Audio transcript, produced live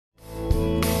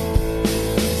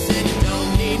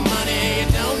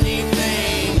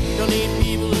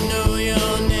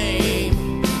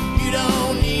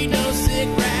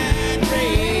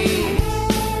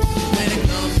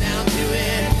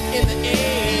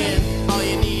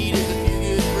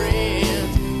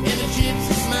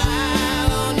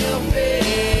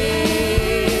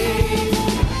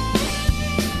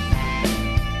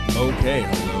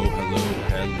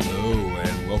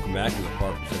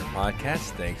podcast.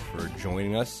 Thanks for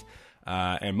joining us.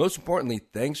 And most importantly,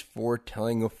 thanks for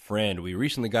telling a friend. We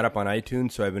recently got up on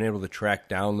iTunes, so I've been able to track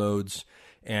downloads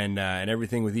and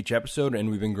everything with each episode, and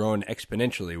we've been growing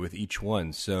exponentially with each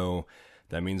one. So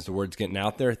that means the word's getting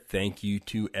out there. Thank you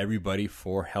to everybody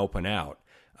for helping out.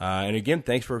 And again,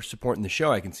 thanks for supporting the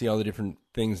show. I can see all the different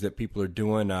things that people are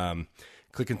doing,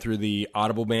 clicking through the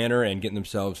Audible banner and getting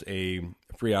themselves a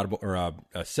free Audible or a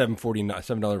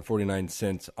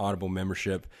 $7.49 Audible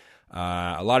membership.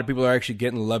 A lot of people are actually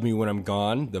getting Love Me When I'm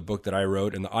Gone, the book that I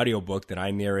wrote, and the audio book that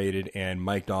I narrated and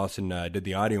Mike Dawson did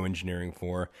the audio engineering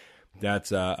for.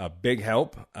 That's a big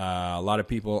help. A lot of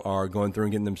people are going through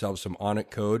and getting themselves some On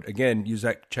It code. Again, use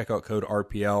that checkout code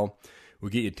RPL. We'll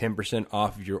get you 10%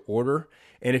 off of your order.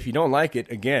 And if you don't like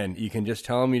it, again, you can just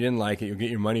tell them you didn't like it. You'll get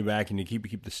your money back and you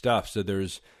keep the stuff. So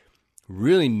there's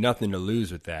really nothing to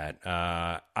lose with that.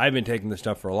 I've been taking the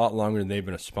stuff for a lot longer than they've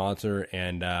been a sponsor,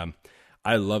 and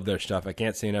I love their stuff. I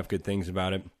can't say enough good things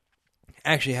about it.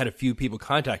 Actually had a few people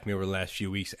contact me over the last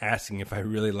few weeks asking if I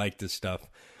really liked this stuff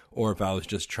or if I was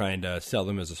just trying to sell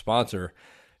them as a sponsor.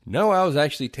 No, I was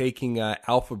actually taking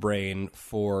Alpha Brain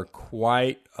for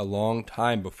quite a long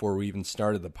time before we even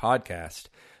started the podcast.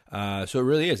 So it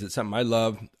really is. It's something I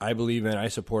love, I believe in, I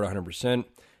support 100%.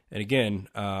 And again,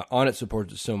 On It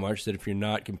supports it so much that if you're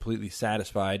not completely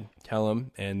satisfied, tell them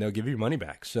and they'll give you your money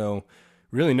back. So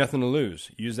really nothing to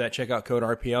lose. Use that checkout code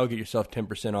RPL, get yourself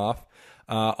 10% off.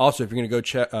 Also, if you're going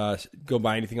to go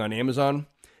buy anything on Amazon,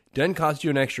 doesn't cost you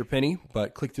an extra penny,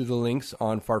 but click through the links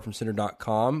on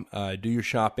farfromcenter.com, do your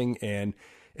shopping, and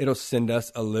it'll send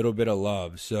us a little bit of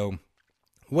love. So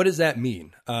what does that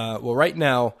mean? Well, right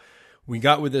now, we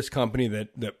got with this company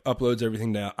that uploads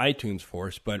everything to iTunes for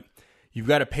us, but you've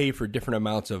got to pay for different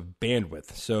amounts of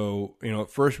bandwidth. So, at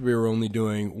first we were only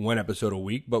doing one episode a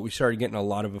week, but we started getting a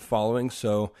lot of a following,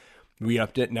 so we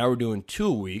upped it. Now we're doing 2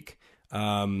 a week,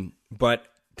 but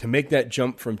to make that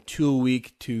jump from 2 a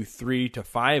week to 3 to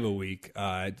 5 a week,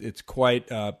 it's quite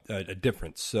a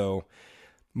difference. So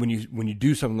when you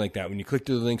do something like that, when you click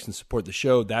through the links and support the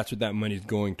show, that's what that money is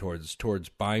going towards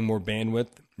buying more bandwidth,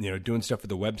 doing stuff with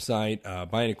the website,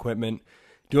 buying equipment,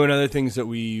 doing other things that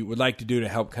we would like to do to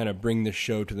help kind of bring this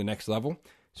show to the next level.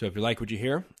 So if you like what you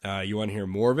hear, you want to hear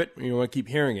more of it, you want to keep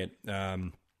hearing it,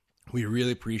 we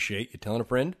really appreciate you telling a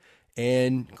friend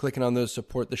and clicking on those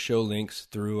support the show links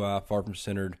through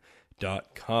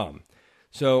farfromcenter.com.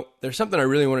 So there's something I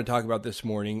really want to talk about this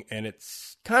morning, and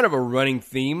it's kind of a running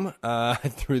theme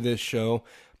through this show,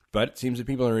 but it seems that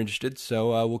people are interested,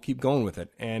 so we'll keep going with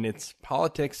it. And it's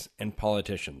politics and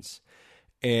politicians.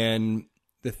 And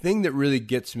the thing that really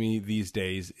gets me these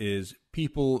days is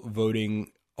people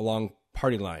voting along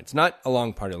party lines. Not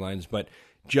along party lines, but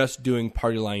just doing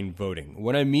party line voting.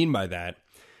 What I mean by that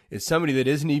is somebody that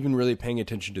isn't even really paying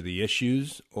attention to the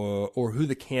issues or who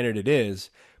the candidate is.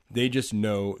 They just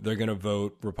know they're going to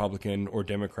vote Republican or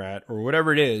Democrat or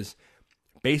whatever it is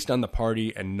based on the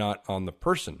party and not on the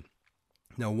person.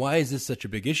 Now, why is this such a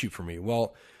big issue for me?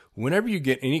 Well, whenever you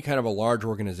get any kind of a large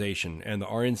organization, and the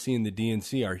RNC and the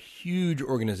DNC are huge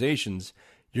organizations,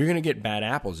 you're going to get bad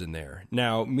apples in there.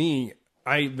 Now,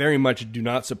 I very much do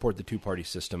not support the two-party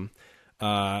system.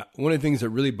 One of the things that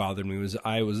really bothered me was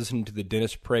I was listening to the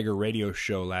Dennis Prager radio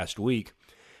show last week,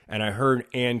 and I heard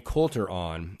Ann Coulter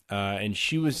on, and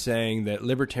she was saying that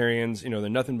libertarians, they're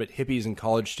nothing but hippies and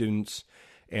college students,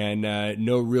 and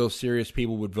no real serious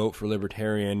people would vote for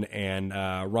libertarian, and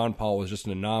Ron Paul was just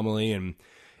an anomaly, and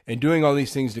doing all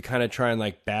these things to kind of try and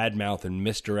badmouth and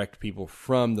misdirect people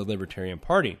from the Libertarian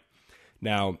Party.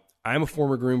 Now, I'm a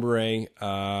former Green Beret.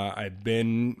 I've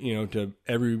been, to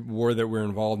every war that we're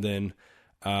involved in.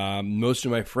 Most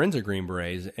of my friends are Green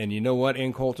Berets. And you know what,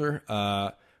 Ann Coulter?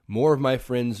 More of my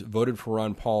friends voted for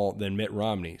Ron Paul than Mitt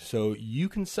Romney. So you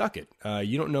can suck it.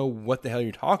 You don't know what the hell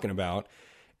you're talking about.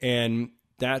 And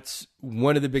that's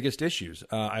one of the biggest issues.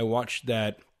 I watched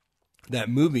that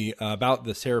movie about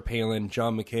the Sarah Palin,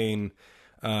 John McCain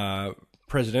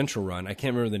presidential run. I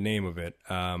can't remember the name of it.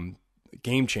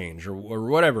 Game Change or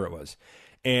whatever it was.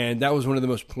 And that was one of the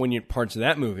most poignant parts of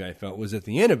that movie, I felt, was at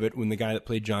the end of it when the guy that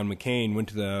played John McCain went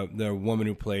to the woman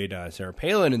who played Sarah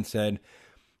Palin and said,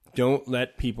 don't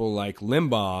let people like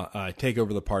Limbaugh take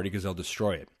over the party because they'll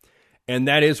destroy it. And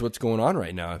that is what's going on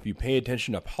right now. If you pay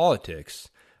attention to politics,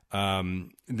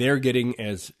 they're getting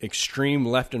as extreme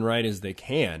left and right as they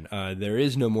can. There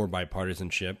is no more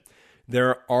bipartisanship.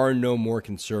 There are no more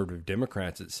conservative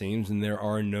Democrats, it seems, and there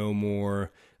are no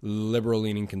more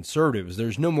liberal-leaning conservatives.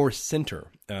 There's no more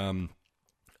center.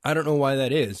 I don't know why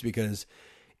that is, because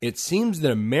it seems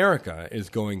that America is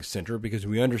going center because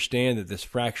we understand that this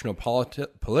fractional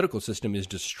political system is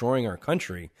destroying our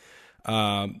country.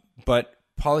 But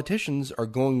politicians are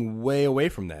going way away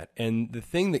from that. And the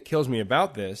thing that kills me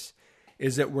about this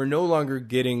is that we're no longer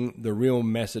getting the real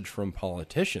message from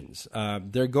politicians.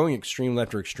 They're going extreme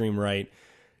left or extreme right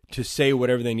to say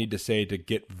whatever they need to say to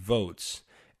get votes.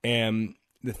 And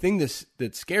the thing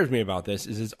that scares me about this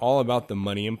is it's all about the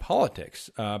money in politics.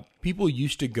 People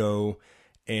used to go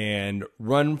and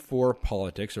run for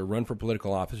politics or run for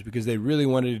political office because they really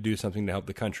wanted to do something to help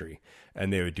the country.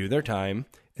 And they would do their time,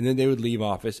 and then they would leave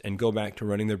office and go back to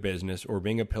running their business or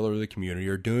being a pillar of the community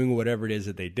or doing whatever it is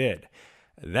that they did.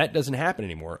 That doesn't happen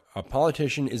anymore. A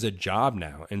politician is a job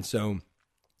now. And so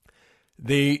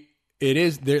they're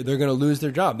going to lose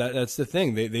their job. That's the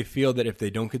thing. They feel that if they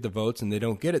don't get the votes and they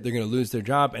don't get it, they're going to lose their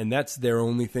job, and that's their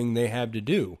only thing they have to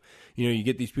do. You know, you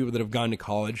get these people that have gone to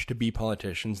college to be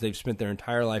politicians. They've spent their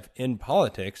entire life in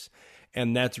politics,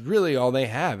 and that's really all they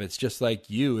have. It's just like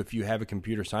you, if you have a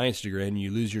computer science degree and you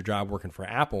lose your job working for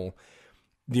Apple,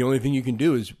 the only thing you can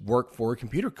do is work for a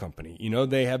computer company. You know,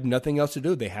 they have nothing else to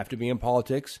do. They have to be in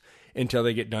politics until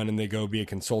they get done and they go be a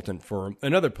consultant for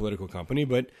another political company,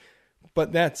 but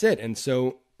that's it. And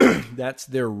so that's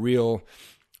their real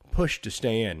push to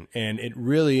stay in. And it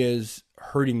really is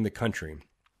hurting the country.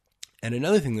 And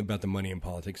another thing about the money in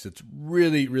politics that's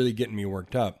really, really getting me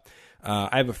worked up.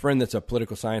 I have a friend that's a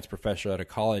political science professor at a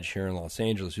college here in Los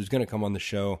Angeles who's going to come on the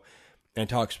show and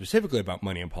talk specifically about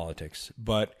money in politics.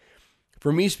 But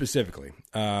for me specifically,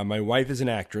 my wife is an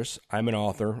actress. I'm an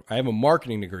author. I have a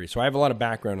marketing degree. So I have a lot of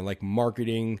background in like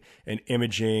marketing and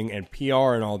imaging and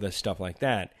PR and all this stuff like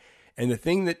that. And the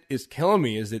thing that is killing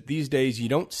me is that these days you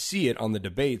don't see it on the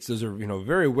debates. Those are,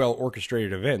 very well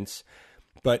orchestrated events.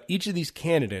 But each of these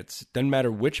candidates, doesn't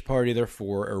matter which party they're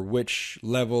for or which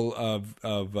level of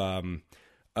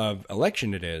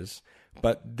election it is,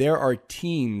 but there are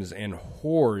teams and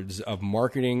hordes of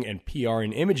marketing and PR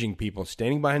and imaging people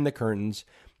standing behind the curtains,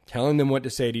 telling them what to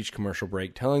say at each commercial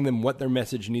break, telling them what their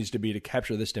message needs to be to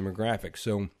capture this demographic.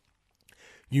 So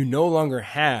you no longer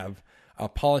have a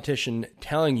politician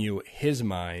telling you his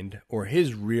mind or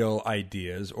his real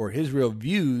ideas or his real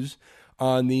views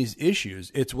on these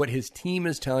issues. It's what his team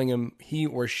is telling him he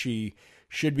or she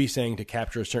should be saying to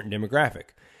capture a certain demographic.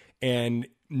 And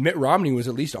Mitt Romney was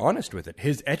at least honest with it.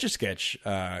 His Etch-a-Sketch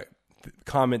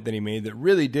comment that he made that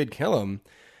really did kill him,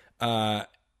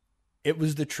 it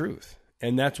was the truth.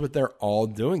 And that's what they're all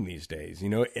doing these days.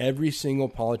 Every single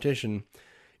politician,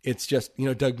 it's just,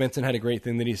 Doug Benson had a great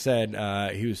thing that he said.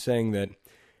 He was saying that,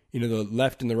 the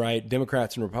left and the right,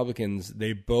 Democrats and Republicans,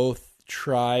 they both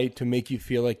try to make you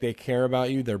feel like they care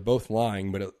about you. They're both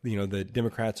lying, but the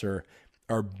Democrats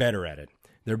are better at it.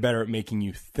 They're better at making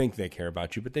you think they care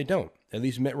about you, but they don't. At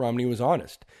least Mitt Romney was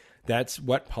honest. That's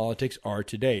what politics are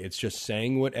today. It's just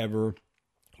saying whatever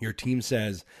your team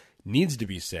says needs to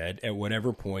be said at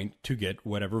whatever point to get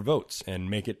whatever votes and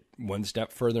make it one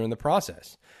step further in the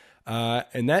process.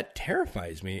 And that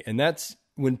terrifies me. And that's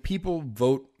when people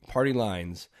vote party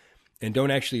lines and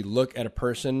don't actually look at a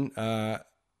person.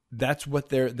 That's what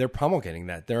they're promulgating.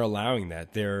 That they're allowing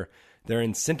that. They're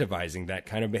incentivizing that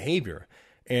kind of behavior.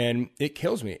 And it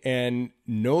kills me. And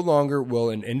no longer will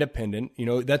an independent,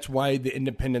 that's why the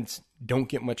independents don't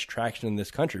get much traction in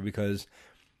this country, because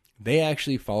they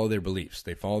actually follow their beliefs.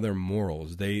 They follow their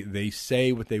morals. They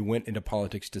say what they went into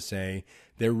politics to say.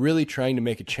 They're really trying to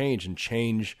make a change and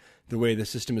change the way the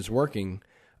system is working.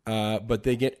 But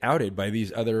they get outed by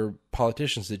these other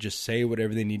politicians that just say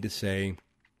whatever they need to say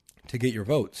to get your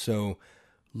vote. So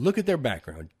look at their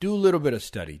background. Do a little bit of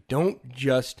study. Don't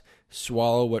just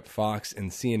swallow what Fox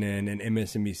and CNN and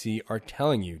MSNBC are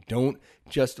telling you. Don't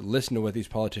just listen to what these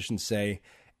politicians say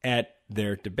at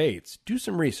their debates. Do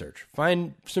some research.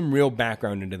 Find some real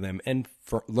background into them and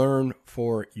learn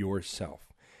for yourself.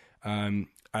 I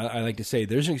like to say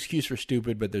there's an excuse for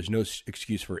stupid, but there's no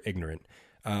excuse for ignorant.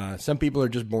 Some people are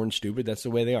just born stupid. That's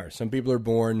the way they are. Some people are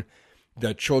born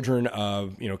the children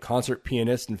of, concert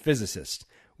pianists and physicists.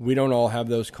 We don't all have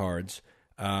those cards,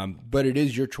 but it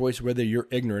is your choice whether you're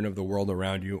ignorant of the world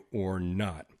around you or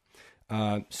not.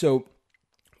 So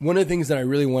one of the things that I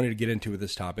really wanted to get into with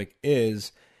this topic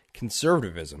is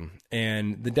conservatism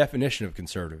and the definition of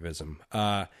conservatism.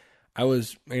 I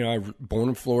was, born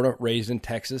in Florida, raised in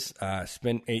Texas,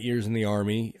 spent 8 years in the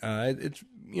Army. It's,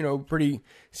 pretty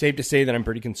safe to say that I'm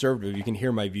pretty conservative. You can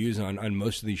hear my views on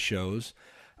most of these shows.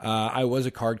 I was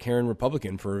a card-carrying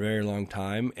Republican for a very long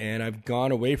time, and I've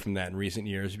gone away from that in recent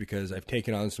years because I've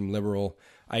taken on some liberal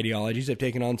ideologies. I've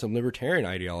taken on some libertarian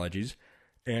ideologies.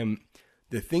 And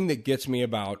the thing that gets me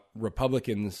about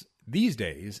Republicans these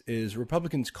days is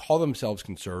Republicans call themselves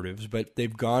conservatives, but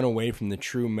they've gone away from the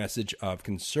true message of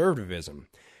conservatism.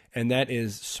 and that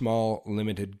is small,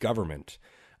 limited government.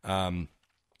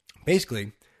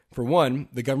 Basically, for one,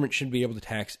 the government should be able to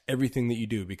tax everything that you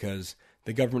do because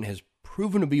the government has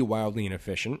proven to be wildly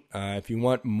inefficient. If you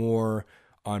want more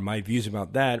on my views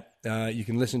about that, you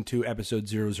can listen to episode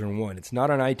 001. It's not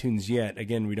on iTunes yet.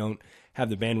 Again, we don't have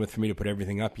the bandwidth for me to put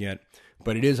everything up yet,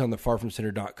 but it is on the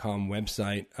farfromcenter.com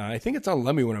website. I think it's on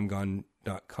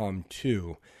LetMeWhenI'mGone.com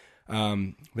too.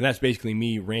 But that's basically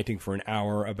me ranting for an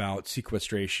hour about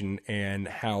sequestration and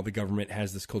how the government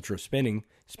has this culture of spending.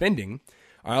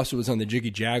 I also was on the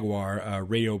Jiggy Jaguar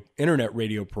internet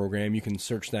radio program. You can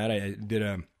search that. I did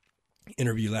a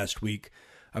interview last week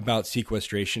about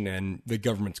sequestration and the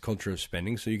government's culture of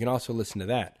spending, so you can also listen to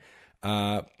that.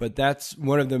 But that's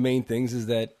one of the main things is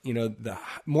that, the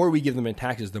more we give them in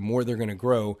taxes, the more they're going to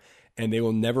grow, and they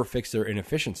will never fix their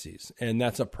inefficiencies. And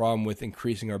that's a problem with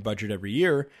increasing our budget every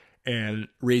year and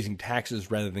raising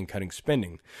taxes rather than cutting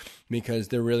spending, because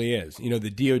there really is. The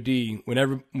DOD,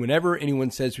 whenever anyone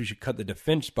says we should cut the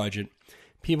defense budget,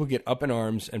 people get up in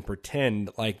arms and pretend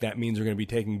like that means we're going to be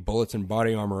taking bullets and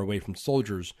body armor away from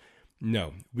soldiers.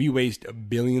 No, we waste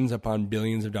billions upon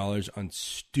billions of dollars on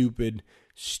stupid,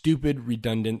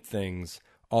 redundant things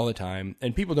all the time.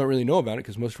 And people don't really know about it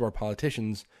because most of our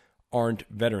politicians aren't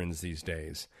veterans these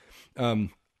days. But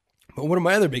one of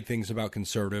my other big things about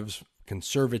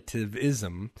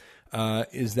conservativism,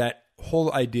 is that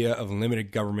whole idea of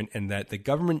limited government and that the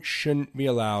government shouldn't be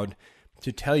allowed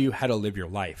to tell you how to live your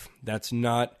life. That's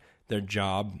not their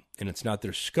job and it's not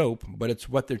their scope, but it's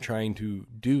what they're trying to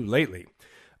do lately.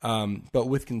 But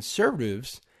with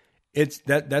conservatives,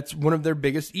 that's one of their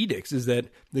biggest edicts is that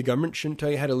the government shouldn't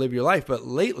tell you how to live your life. But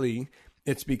lately,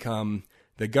 it's become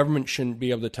the government shouldn't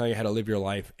be able to tell you how to live your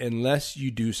life unless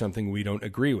you do something we don't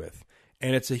agree with.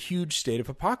 And it's a huge state of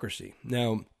hypocrisy.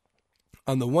 Now,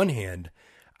 on the one hand,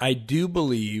 I do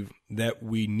believe that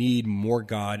we need more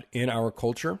God in our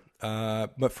culture.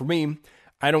 But for me,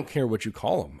 I don't care what you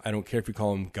call him. I don't care if you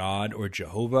call him God or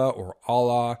Jehovah or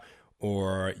Allah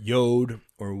or Yod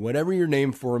or whatever your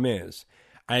name for him is.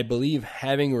 I believe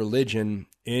having religion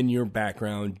in your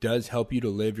background does help you to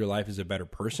live your life as a better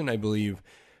person. I believe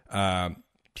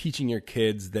teaching your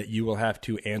kids that you will have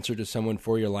to answer to someone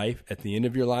for your life at the end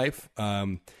of your life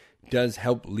does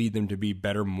help lead them to be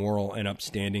better moral and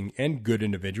upstanding and good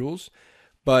individuals.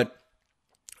 But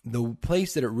the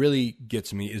place that it really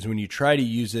gets me is when you try to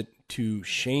use it to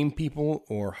shame people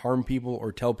or harm people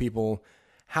or tell people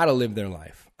how to live their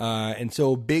life. And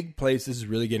so a big place this is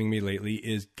really getting me lately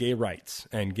is gay rights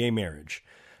and gay marriage.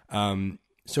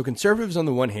 So conservatives on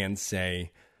the one hand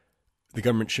say the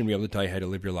government shouldn't be able to tell you how to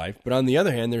live your life. But on the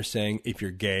other hand, they're saying if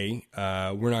you're gay,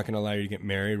 we're not going to allow you to get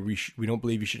married. We don't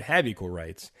believe you should have equal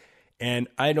rights. And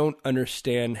I don't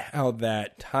understand how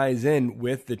that ties in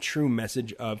with the true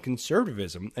message of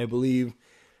conservatism. I believe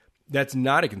that's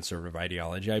not a conservative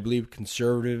ideology. I believe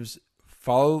conservatives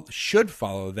should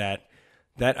follow that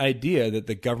idea that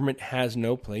the government has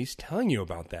no place telling you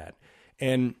about that.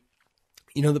 And,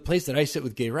 the place that I sit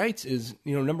with gay rights is,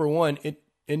 number one, it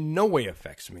in no way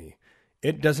affects me.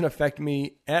 It doesn't affect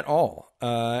me at all.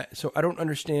 So I don't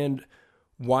understand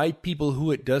why people who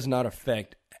it does not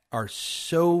affect are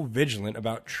so vigilant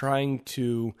about trying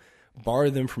to bar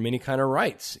them from any kind of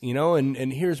rights,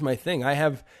 and here's my thing. I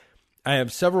have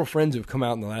several friends who've come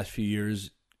out in the last few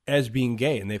years as being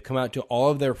gay, and they've come out to all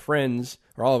of their friends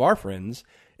or all of our friends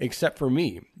except for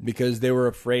me because they were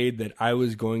afraid that I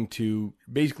was going to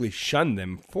basically shun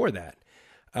them for that.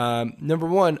 Number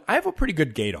one, I have a pretty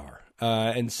good gaydar.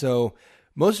 And so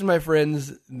most of my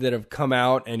friends that have come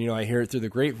out and, I hear it through the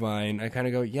grapevine, I kind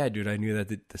of go, yeah, dude, I knew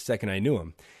that the second I knew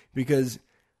him. Because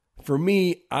for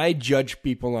me, I judge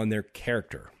people on their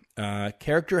character.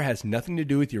 Character has nothing to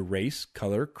do with your race,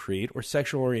 color, creed, or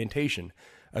sexual orientation.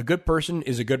 A good person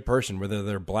is a good person, whether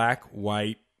they're black,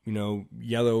 white,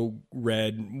 yellow,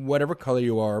 red, whatever color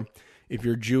you are. If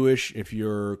you're Jewish, if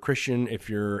you're Christian, if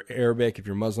you're Arabic, if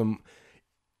you're Muslim,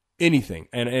 anything.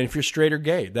 And if you're straight or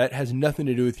gay, that has nothing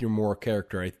to do with your moral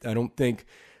character. I don't think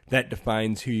that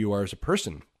defines who you are as a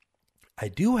person. I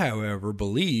do, however,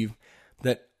 believe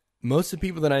that most of the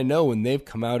people that I know, when they've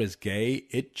come out as gay,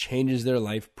 it changes their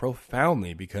life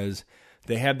profoundly because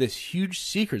they have this huge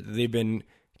secret that they've been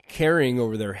carrying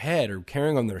over their head or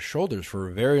carrying on their shoulders for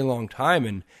a very long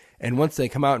time. And once they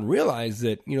come out and realize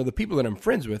that, the people that I'm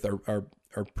friends with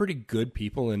are pretty good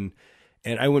people and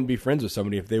I wouldn't be friends with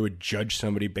somebody if they would judge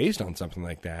somebody based on something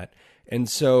like that. And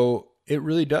so it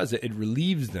really does. It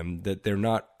relieves them that they're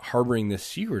not harboring this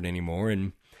secret anymore.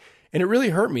 And it really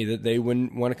hurt me that they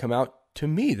wouldn't want to come out to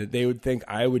me, that they would think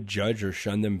I would judge or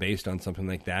shun them based on something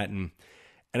like that. And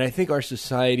I think our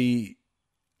society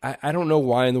I don't know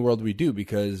why in the world we do,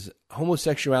 because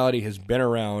homosexuality has been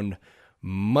around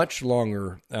much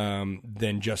longer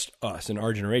than just us and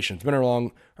our generation. It's been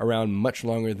around much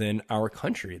longer than our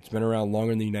country. It's been around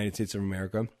longer than the United States of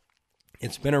America.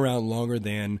 It's been around longer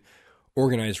than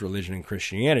organized religion and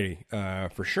Christianity,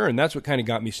 for sure. And that's what kind of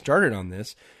got me started on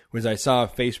this, was I saw a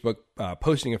Facebook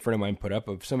posting a friend of mine put up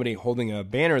of somebody holding a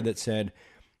banner that said,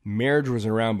 "Marriage was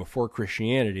around before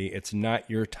Christianity. It's not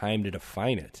your time to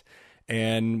define it."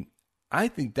 And I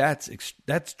think that's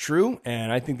true,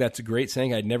 and I think that's a great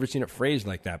saying. I'd never seen it phrased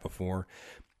like that before,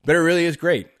 but it really is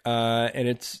great, and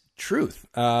it's truth.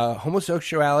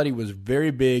 Homosexuality was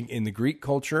very big in the Greek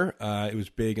culture. It was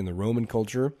big in the Roman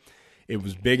culture. It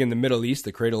was big in the Middle East,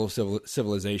 the cradle of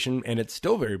civilization, and it's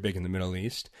still very big in the Middle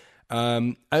East.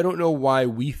 I don't know why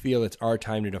we feel it's our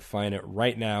time to define it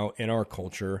right now in our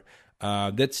culture.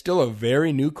 That's still a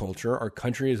very new culture. Our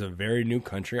country is a very new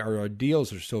country. Our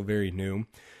ideals are still very new.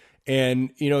 And,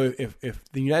 you know, if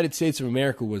the United States of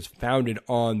America was founded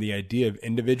on the idea of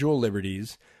individual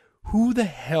liberties, who the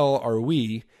hell are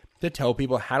we to tell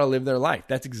people how to live their life?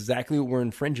 That's exactly what we're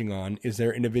infringing on, is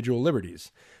their individual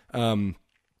liberties.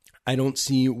 I don't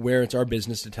see where it's our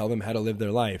business to tell them how to live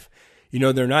their life. You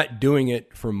know, they're not doing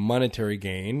it for monetary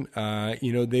gain.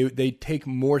 You know, they take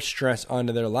more stress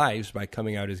onto their lives by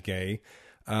coming out as gay.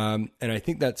 And I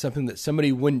think that's something that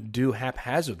somebody wouldn't do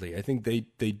haphazardly. I think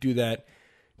they do that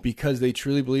because they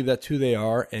truly believe that's who they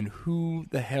are, and who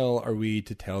the hell are we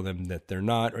to tell them that they're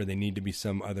not, or they need to be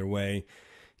some other way?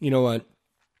 You know what?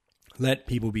 Let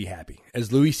people be happy.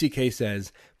 As Louis C.K.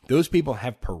 says, those people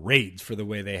have parades for the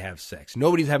way they have sex.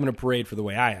 Nobody's having a parade for the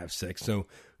way I have sex. So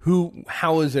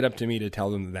how is it up to me to tell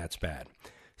them that that's bad?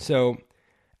 So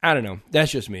I don't know.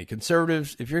 That's just me.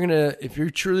 Conservatives, if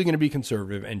you're truly going to be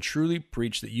conservative and truly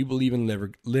preach that you believe in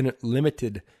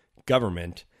limited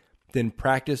government, then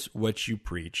practice what you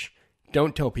preach.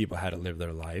 Don't tell people how to live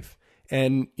their life.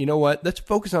 And you know what? Let's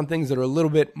focus on things that are a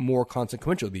little bit more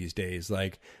consequential these days,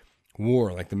 like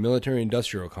war, like the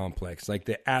military-industrial complex, like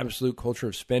the absolute culture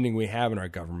of spending we have in our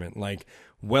government, like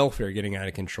welfare getting out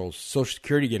of control, Social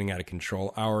Security getting out of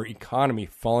control, our economy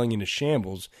falling into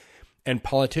shambles, and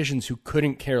politicians who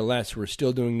couldn't care less, who are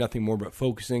still doing nothing more but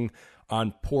focusing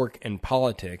on pork and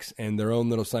politics and their own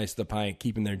little slice of the pie and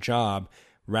keeping their job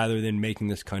rather than making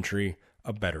this country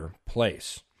a better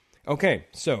place. Okay,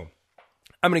 so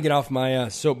I'm going to get off my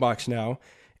soapbox now,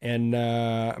 and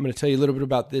I'm going to tell you a little bit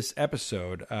about this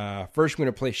episode. First, we're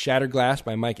going to play Shattered Glass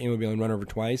by Mike Amabile and Run Over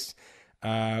Twice.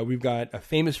 We've got a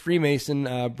Famous Freemason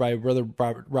by Brother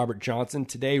Robert Johnson.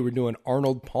 Today, we're doing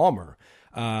Arnold Palmer.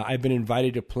 I've been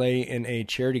invited to play in a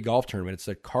charity golf tournament. It's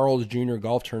a Carl's Jr.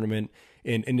 golf tournament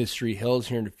in Industry Hills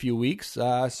here in a few weeks.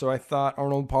 So I thought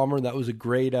Arnold Palmer, that was a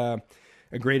great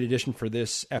addition for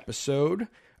this episode.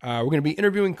 We're going to be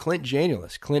interviewing Klint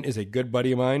Janulis. Klint is a good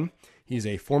buddy of mine. He's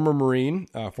a former Marine,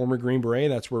 former Green Beret.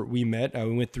 That's where we met.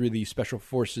 We went through the Special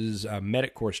Forces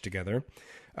medic course together.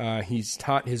 He's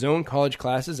taught his own college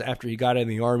classes. After he got out of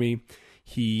the Army,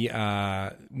 he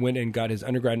went and got his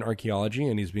undergrad in archaeology,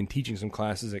 and he's been teaching some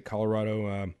classes at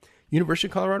University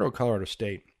of Colorado or Colorado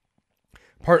State.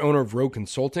 Part owner of Rogue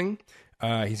Consulting.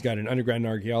 He's got an undergrad in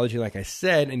archaeology, like I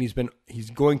said, and he's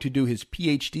going to do his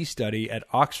PhD study at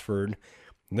Oxford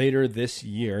later this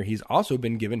year. He's also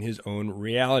been given his own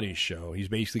reality show. He's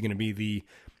basically going to be the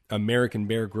American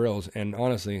Bear Grylls, and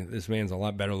honestly, this man's a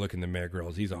lot better looking than Bear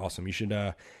Grylls. He's awesome. You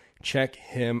should check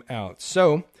him out.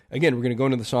 So, again, we're going to go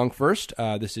into the song first.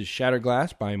 This is Shattered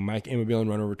Glass by Mike Amabile and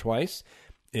Run Over Twice.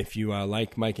 If you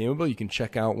like Mike Amabile, you can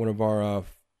check out one of our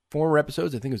former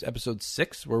episodes. I think it was episode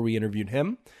 6 where we interviewed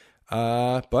him.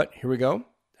 But here we go.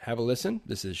 Have a listen.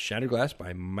 This is Shattered Glass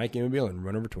by Mike Amabile and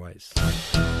Run Over Twice.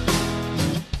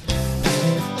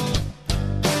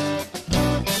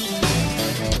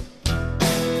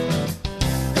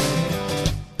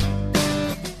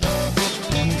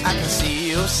 I can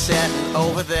see you sitting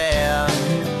over there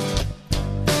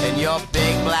in your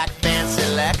big black fancy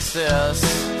Lexus.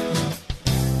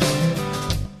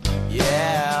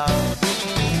 Yeah,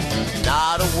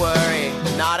 not a worry,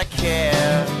 not a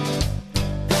care,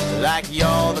 like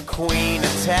you're the queen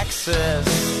of Texas.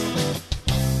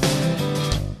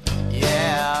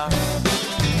 Yeah,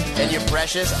 and your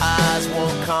precious eyes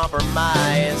won't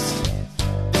compromise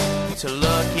to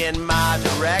look in my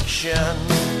direction.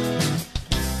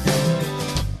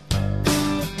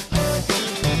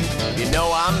 You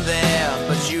know I'm there,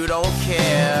 but you don't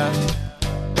care,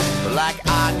 like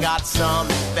I got some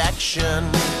infection.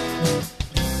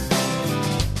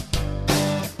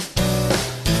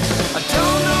 I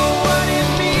don't know what it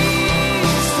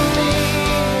means to me.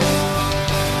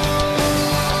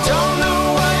 I don't know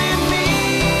what it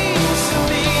means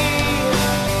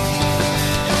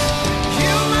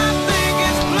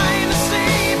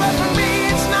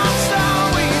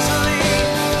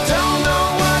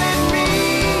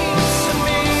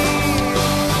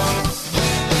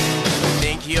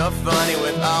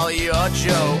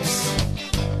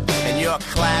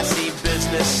classy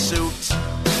business suit.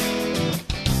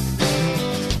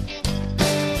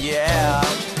 Yeah,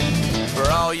 for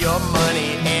all your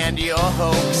money and your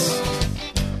hopes,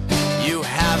 you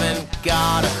haven't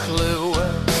got a clue.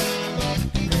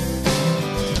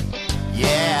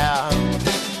 Yeah,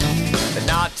 but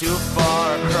not too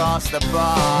far across the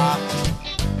bar,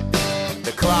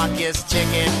 the clock is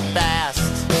ticking fast.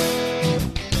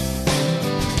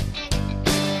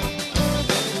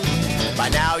 By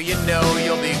now you know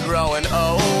you'll be growing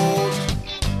old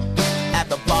at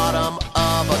the bottom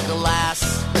of a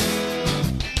glass.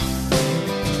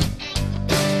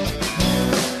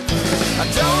 I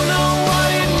don't know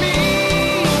what it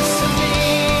means to me.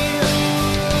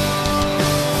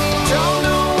 Don't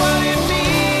know what it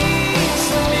means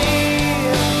to me.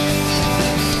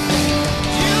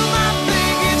 You might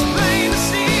think it's plain to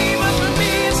see, but for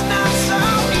me it's not so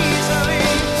easily.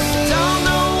 Don't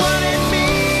know what it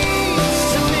means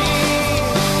to me.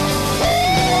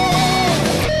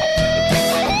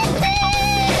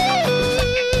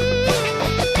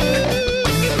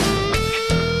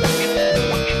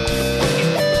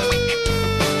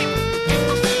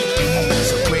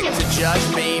 So quick to judge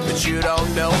me, but you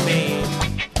don't know me.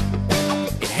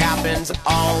 It happens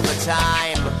all the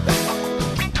time.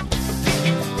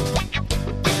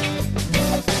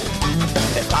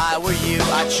 If I were you,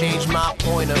 I'd change my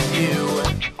point of view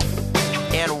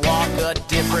and walk a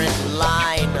different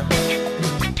line.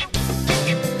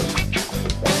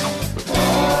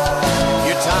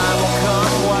 Your time will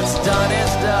come, what's done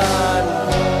is done.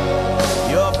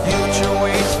 Your future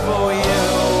waits for you.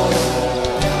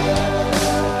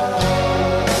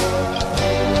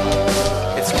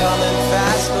 It's coming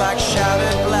fast like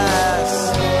shouted glass.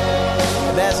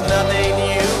 There's nothing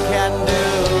you can do.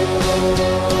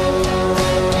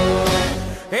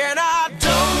 And I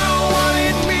don't know what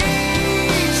it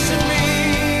means to me.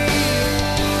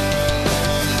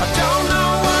 I don't know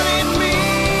what it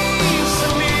means to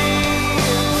me.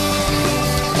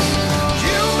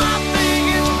 You might think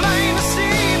it's plain to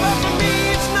see, but for me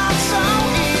it's not so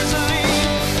easily.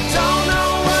 Don't know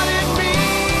what it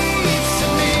means to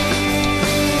me.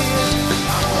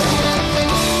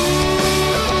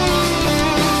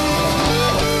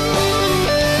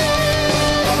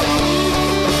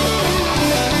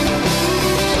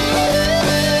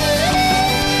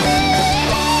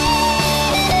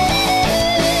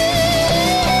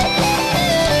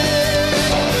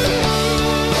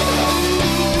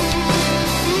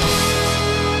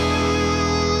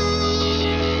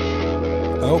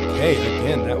 Okay,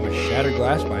 again, that was Shattered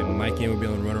Glass by Mike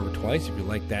Amabile and Run Over Twice. If you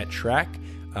like that track,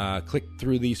 click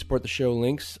through the Support the Show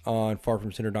links on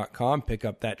farfromcenter.com, pick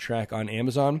up that track on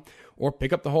Amazon, or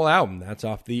pick up the whole album. That's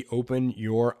off the Open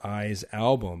Your Eyes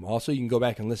album. Also, you can go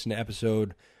back and listen to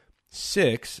episode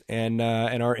 6 and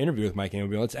our interview with Mike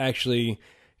Amabile. It's actually,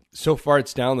 so far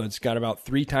its downloads, it's got about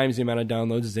 3 times the amount of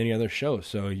downloads as any other show,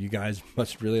 so you guys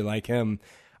must really like him.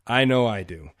 I know I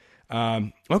do.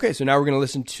 Okay, so now we're going to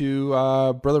listen to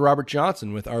Brother Robert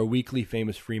Johnson with our weekly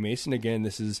Famous Freemason. Again,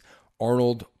 this is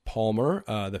Arnold Palmer,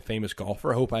 the famous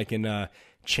golfer. I hope I can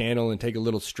channel and take a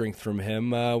little strength from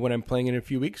him when I'm playing in a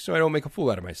few weeks so I don't make a fool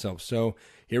out of myself. So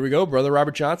here we go, Brother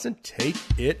Robert Johnson, take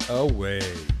it away.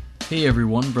 Hey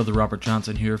everyone, Brother Robert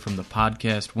Johnson here from the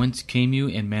podcast Whence Came You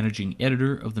and managing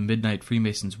editor of the Midnight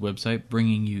Freemasons website,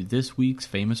 bringing you this week's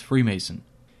Famous Freemason.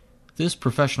 This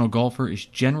professional golfer is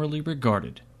generally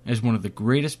regarded as one of the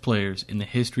greatest players in the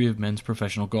history of men's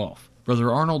professional golf.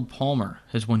 Brother Arnold Palmer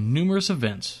has won numerous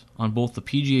events on both the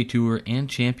PGA Tour and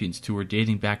Champions Tour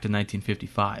dating back to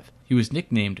 1955. He was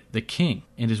nicknamed the King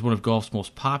and is one of golf's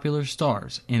most popular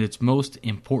stars and its most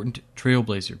important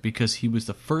trailblazer because he was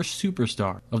the first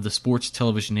superstar of the sports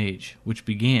television age, which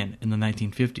began in the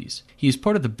 1950s. He is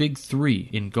part of the Big Three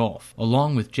in golf,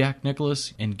 along with Jack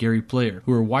Nicklaus and Gary Player,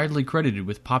 who are widely credited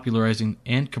with popularizing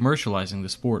and commercializing the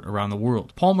sport around the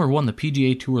world. Palmer won the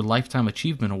PGA Tour Lifetime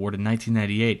Achievement Award in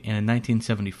 1998 and in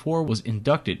 1974 was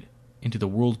inducted into the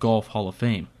World Golf Hall of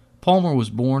Fame. Palmer was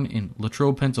born in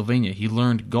Latrobe, Pennsylvania. He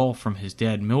learned golf from his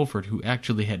dad Milford, who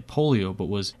actually had polio but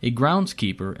was a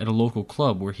groundskeeper at a local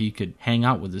club where he could hang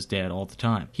out with his dad all the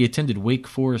time. He attended Wake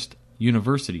Forest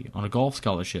University on a golf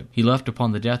scholarship. He left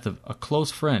upon the death of a close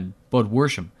friend, Bud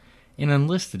Worsham, and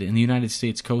enlisted in the United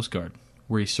States Coast Guard,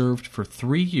 where he served for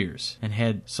 3 years and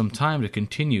had some time to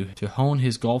continue to hone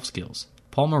his golf skills.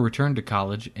 Palmer returned to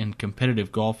college and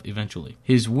competitive golf eventually.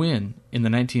 His win in the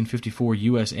 1954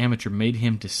 U.S. Amateur made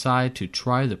him decide to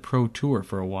try the Pro Tour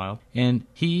for a while, and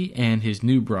he and his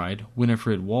new bride,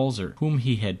 Winifred Walzer, whom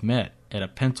he had met at a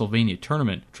Pennsylvania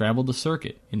tournament, traveled the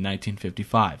circuit in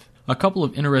 1955. A couple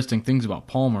of interesting things about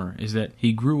Palmer is that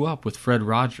he grew up with Fred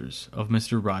Rogers of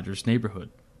Mr. Rogers'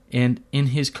 Neighborhood. And in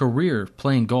his career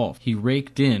playing golf, he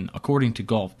raked in, according to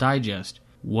Golf Digest,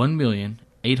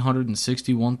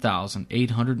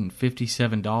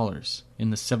 $1,861,857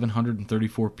 in the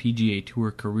 734 PGA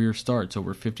Tour career starts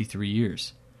over 53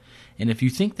 years. And if you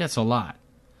think that's a lot,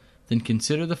 then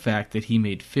consider the fact that he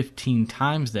made 15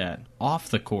 times that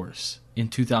off the course in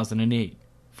 2008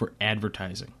 for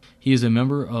advertising. He is a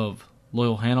member of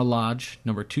Loyal Hannah Lodge,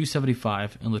 number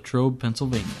 275 in Latrobe,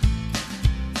 Pennsylvania.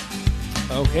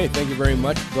 Okay, thank you very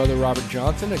much, Brother Robert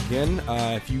Johnson. Again,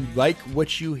 if you like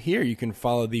what you hear, you can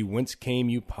follow the Whence Came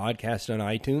You podcast on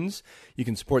iTunes. You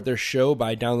can support their show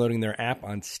by downloading their app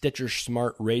on Stitcher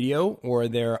Smart Radio or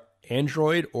their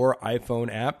Android or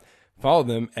iPhone app. Follow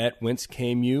them at Whence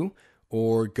Came You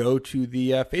or go to the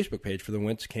Facebook page for the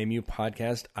Whence Came You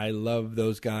podcast. I love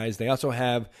those guys. They also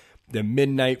have the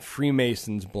Midnight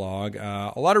Freemasons blog.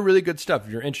 A lot of really good stuff.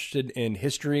 If you're interested in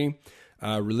history,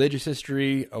 religious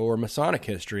history, or Masonic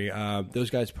history, those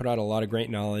guys put out a lot of great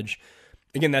knowledge.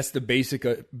 Again, that's the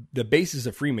basis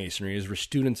of Freemasonry is we're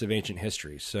students of ancient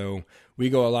history. So we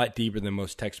go a lot deeper than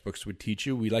most textbooks would teach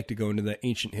you. We like to go into the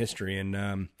ancient history,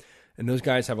 and those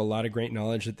guys have a lot of great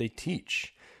knowledge that they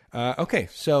teach. Okay,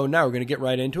 so now we're going to get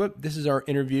right into it. This is our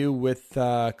interview with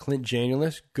Klint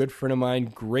Janulis, good friend of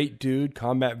mine, great dude,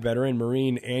 combat veteran,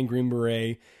 Marine and Green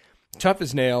Beret, tough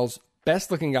as nails, best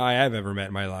looking guy I've ever met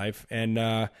in my life.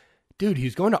 And dude,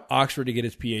 he's going to Oxford to get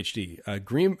his PhD.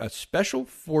 A Special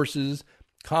Forces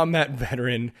combat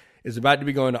veteran is about to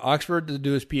be going to Oxford to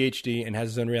do his PhD and has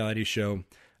his own reality show.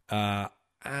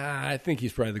 I think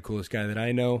he's probably the coolest guy that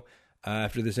I know.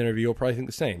 After this interview, you'll probably think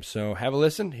the same. So have a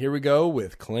listen. Here we go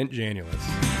with Klint Janulis.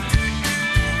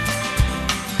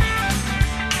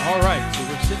 All right, so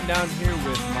we're sitting down here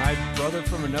with my brother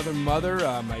from another mother,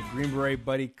 my Green Beret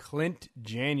buddy, Klint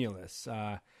Janulis.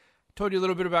 Told you a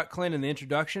little bit about Klint in the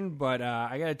introduction, but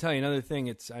I got to tell you another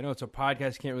thing. I know it's a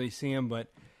podcast, can't really see him, but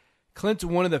Klint's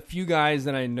one of the few guys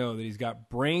that I know that he's got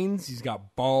brains, he's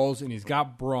got balls, and he's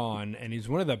got brawn, and he's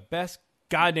one of the best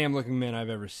goddamn looking men I've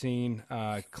ever seen.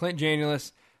 Klint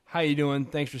Janulis, how you doing?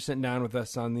 Thanks for sitting down with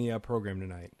us on the program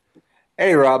tonight.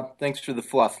 Hey, Rob. Thanks for the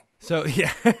fluff. So,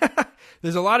 yeah,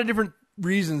 there's a lot of different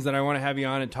reasons that I want to have you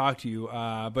on and talk to you.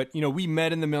 But, you know, we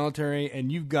met in the military,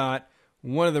 and you've got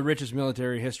one of the richest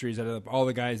military histories out of all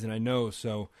the guys that I know.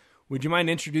 So would you mind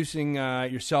introducing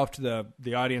yourself to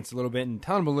the audience a little bit and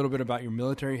telling them a little bit about your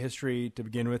military history to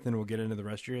begin with, and we'll get into the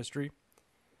rest of your history?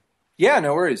 Yeah,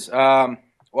 no worries. Well,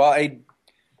 I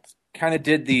kind of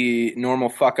did the normal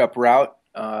fuck-up route.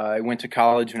 I went to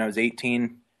college when I was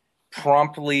 18,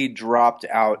 promptly dropped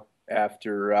out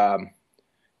after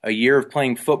a year of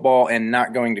playing football and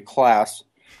not going to class,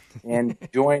 and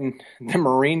joined the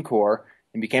Marine Corps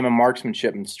and became a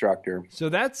marksmanship instructor. So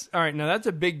that's all right. Now that's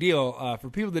a big deal for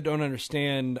people that don't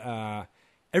understand.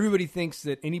 Everybody thinks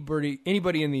that anybody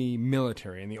in the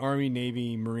military, in the Army,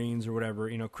 Navy, Marines, or whatever,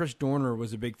 you know, Chris Dorner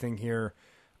was a big thing here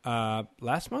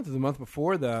last month or the month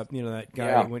before. That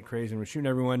guy that went crazy and was shooting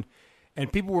everyone,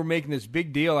 and people were making this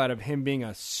big deal out of him being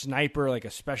a sniper, like a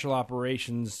special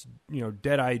operations,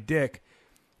 dead-eye dick.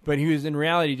 But he was in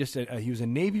reality just he was a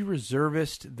Navy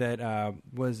reservist that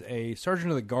was a sergeant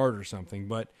of the guard or something.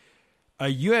 But a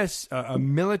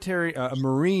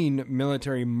Marine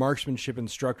military marksmanship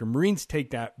instructor. Marines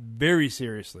take that very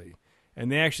seriously,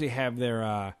 and they actually have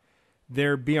their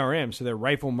BRM, so their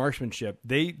rifle marksmanship.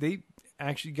 They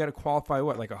actually got to qualify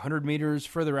like 100 meters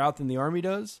further out than the Army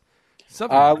does.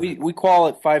 Something like that. We call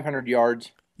it 500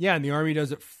 yards. Yeah, and the Army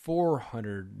does it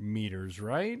 400 meters,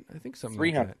 right? I think something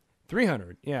 300. like that.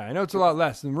 300. Yeah, I know it's a lot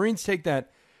less. The Marines take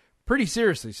that pretty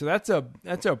seriously, so that's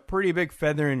a pretty big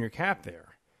feather in your cap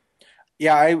there.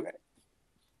 Yeah,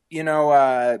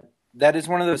 that is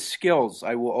one of those skills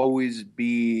I will always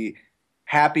be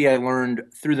happy I learned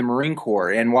through the Marine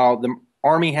Corps. And while the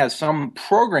Army has some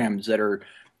programs that are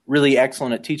really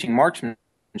excellent at teaching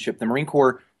marksmanship, the Marine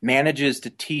Corps manages to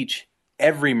teach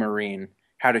every Marine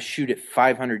how to shoot at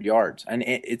 500 yards. And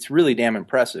it's really damn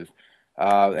impressive.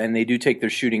 And they do take their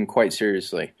shooting quite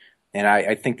seriously. And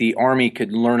I think the Army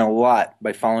could learn a lot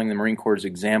by following the Marine Corps'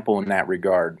 example in that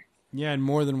regard. Yeah, and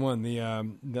more than one.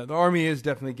 The Army is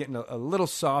definitely getting a little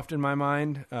soft in my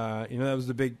mind. That was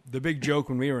the big joke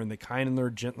when we were in the kinder,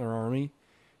 gentler Army.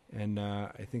 And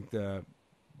I think the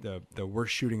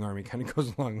worst shooting Army kind of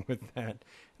goes along with that. And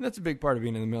that's a big part of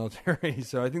being in the military.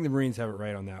 So I think the Marines have it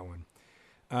right on that one.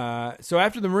 So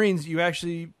after the Marines, you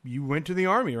went to the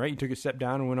Army, right? You took a step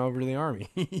down and went over to the Army.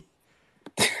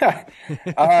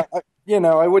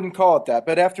 I wouldn't call it that.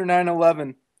 But after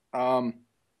 9/11,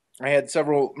 I had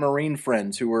several Marine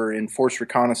friends who were in force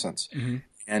reconnaissance, Mm-hmm.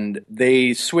 and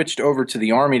they switched over to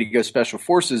the Army to go special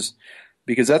forces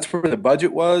because that's where the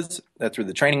budget was, that's where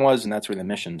the training was, and that's where the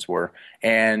missions were.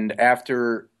 And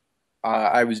after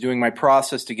I was doing my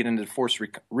process to get into the force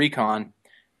recon,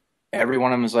 every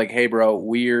one of them was like, "Hey, bro,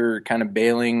 we're kind of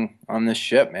bailing on this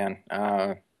ship, man.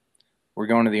 We're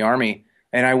going to the Army."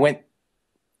 And I went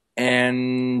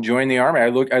and joined the Army.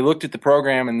 I looked at the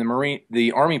program, and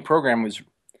the Army program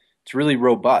it's really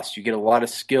robust. You get a lot of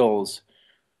skills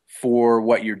for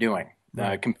what you're doing,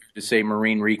 Right. compared to say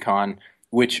Marine Recon,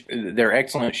 which they're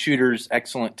excellent shooters,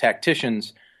 excellent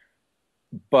tacticians.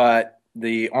 But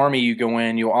the Army, you go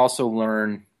in, you also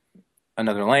learn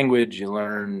another language. You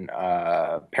learn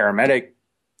paramedic,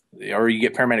 or you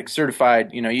get paramedic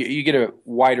certified. You get a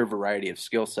wider variety of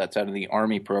skill sets out of the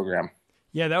Army program.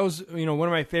 Yeah, that was, one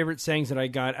of my favorite sayings that I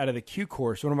got out of the Q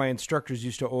course. One of my instructors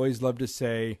used to always love to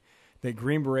say that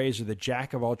Green Berets are the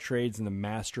jack of all trades and the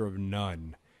master of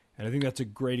none. And I think that's a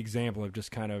great example of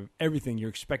just kind of everything. You're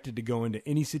expected to go into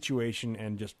any situation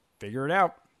and just figure it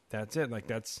out. That's it. Like,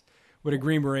 that's what a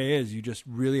Green Beret is. You just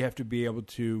really have to be able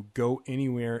to go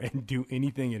anywhere and do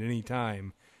anything at any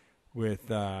time with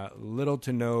little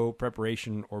to no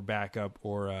preparation or backup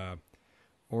or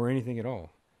anything at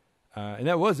all. And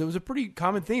it was a pretty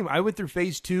common theme. I went through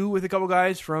phase 2 with a couple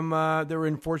guys from that were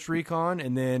in Force Recon,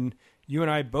 and then you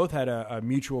and I both had a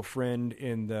mutual friend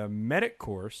in the medic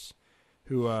course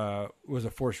who was a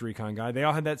Force Recon guy. They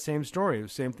all had that same story. It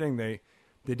was the same thing. They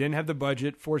didn't have the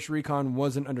budget. Force Recon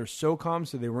wasn't under SOCOM,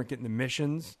 so they weren't getting the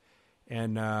missions,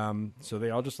 and so they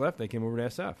all just left. They came over to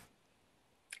SF.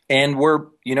 And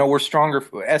we're stronger.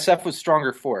 SF was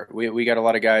stronger for it. We got a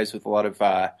lot of guys with a lot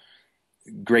of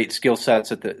great skill sets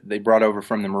that they brought over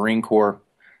from the Marine Corps,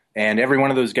 and every one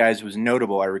of those guys was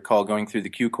notable. I recall going through the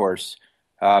Q course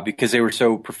because they were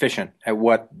so proficient at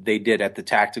what they did at the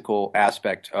tactical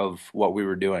aspect of what we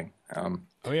were doing.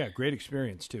 Oh yeah, great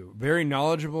experience too. Very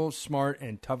knowledgeable, smart,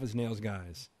 and tough as nails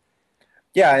guys.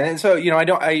 Yeah, and so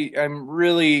I'm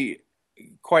really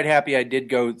quite happy I did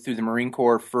go through the Marine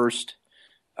Corps first,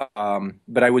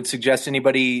 but I would suggest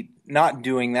anybody not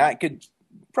doing that could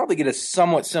probably get a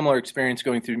somewhat similar experience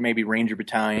going through maybe Ranger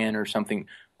Battalion or something,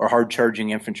 or hard charging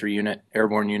infantry unit,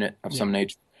 airborne unit of some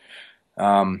nature.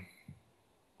 But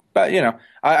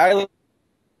I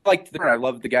liked I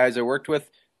loved the guys I worked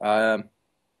with.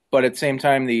 But at the same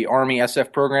time, the Army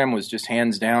SF program was just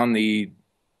hands down the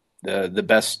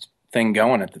best thing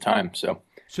going at the time. So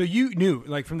you knew,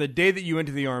 like, from the day that you went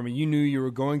to the Army, you knew you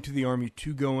were going to the Army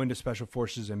to go into Special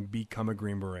Forces and become a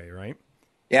Green Beret, right?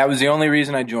 yeah, it was the only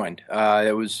reason I joined.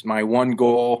 It was my one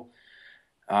goal.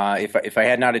 If I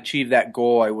had not achieved that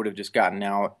goal, I would have just gotten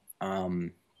out.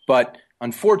 But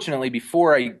unfortunately,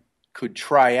 before I could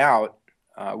try out,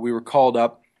 we were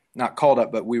not called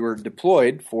up, but we were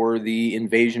deployed for the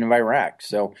invasion of Iraq.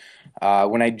 So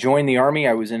when I joined the Army,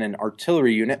 I was in an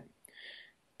artillery unit,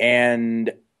 and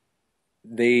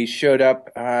they showed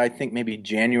up, I think maybe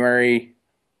January.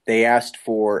 They asked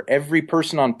for every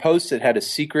person on post that had a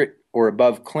secret or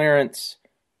above clearance,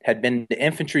 had been to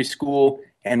infantry school,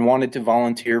 and wanted to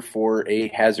volunteer for a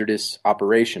hazardous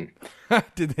operation.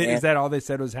 Is that all they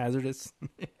said was hazardous?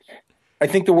 I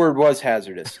think the word was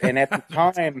hazardous. And at the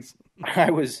time,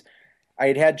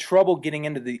 I had trouble getting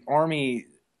into the Army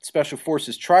Special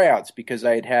Forces tryouts because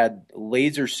I had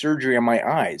laser surgery on my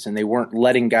eyes, and they weren't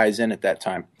letting guys in at that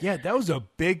time. Yeah, that was a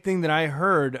big thing that I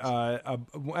heard.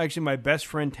 Actually, my best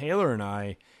friend Taylor and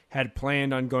I had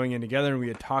planned on going in together, and we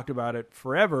had talked about it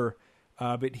forever.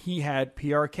 But he had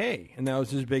PRK, and that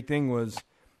was his big thing. Was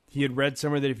he had read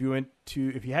somewhere that if you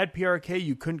had PRK,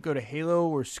 you couldn't go to Halo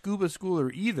or scuba school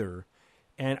or either.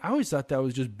 And I always thought that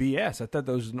was just BS. I thought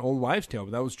that was an old wives' tale,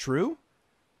 but that was true.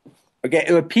 Okay,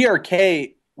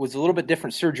 PRK was a little bit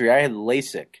different surgery. I had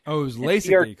LASIK. Oh, it was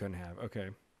LASIK that you couldn't have. Okay.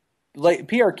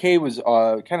 PRK was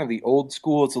kind of the old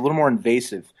school. It's a little more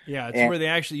invasive. Yeah, it's where they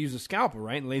actually use a scalpel,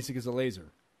 right? And LASIK is a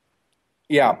laser.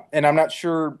 Yeah, and I'm not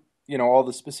sure, all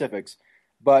the specifics,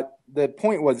 but the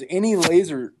point was any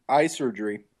laser eye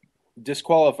surgery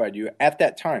disqualified you at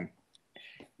that time.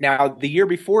 Now, the year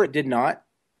before it did not,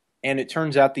 and it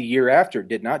turns out the year after it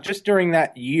did not. Just during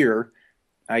that year,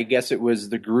 I guess it was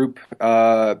the group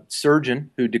surgeon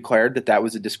who declared that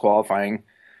was a disqualifying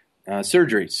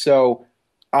surgery. So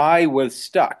I was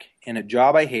stuck in a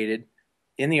job I hated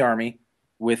in the Army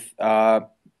with, I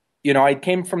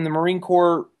came from the Marine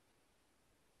Corps,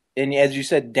 and as you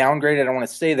said, downgraded. I don't want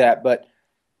to say that, but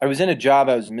I was in a job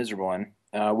I was miserable in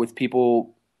with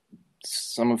people,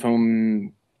 some of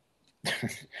whom,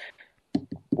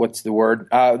 what's the word?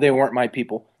 They weren't my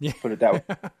people, put it that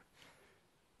way.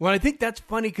 Well, I think that's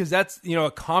funny because that's, a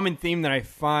common theme that I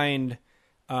find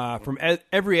from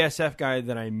every SF guy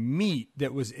that I meet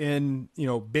that was in,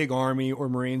 big Army or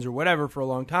Marines or whatever for a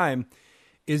long time,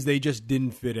 is they just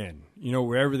didn't fit in,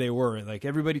 wherever they were. Like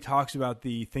everybody talks about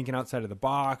the thinking outside of the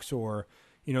box, or,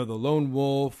 the lone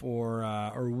wolf,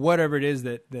 or whatever it is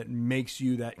that makes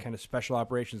you that kind of special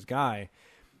operations guy.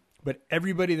 But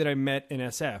everybody that I met in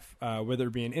SF, whether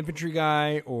it be an infantry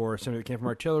guy or somebody that came from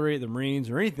artillery, the Marines,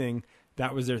 or anything,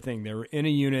 that was their thing. They were in a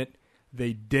unit.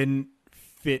 They didn't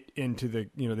fit into they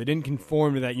didn't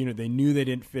conform to that unit. They knew they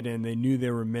didn't fit in. They knew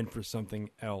they were meant for something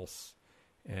else.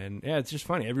 And yeah, it's just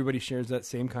funny. Everybody shares that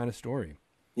same kind of story.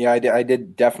 Yeah, I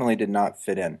definitely did not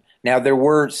fit in. Now, there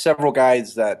were several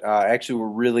guys that actually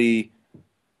were really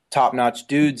top-notch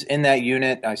dudes in that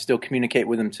unit. I still communicate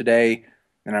with them today,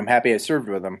 and I'm happy I served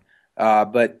with them.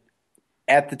 But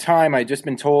at the time, I'd just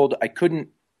been told I couldn't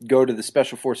go to the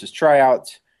Special Forces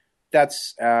tryouts.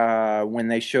 That's when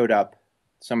they showed up.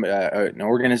 An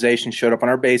organization showed up on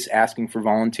our base asking for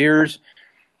volunteers.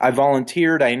 I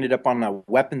volunteered. I ended up on a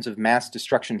weapons of mass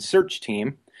destruction search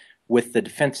team with the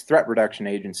Defense Threat Reduction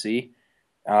Agency,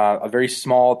 a very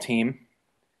small team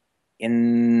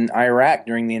in Iraq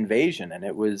during the invasion. And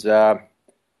it was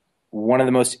one of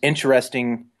the most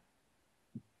interesting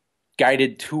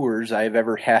guided tours I've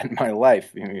ever had in my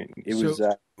life.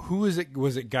 Who was it?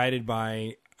 Was it guided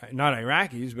by not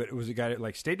Iraqis, but was it guided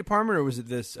like State Department, or was it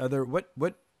this other what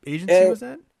agency was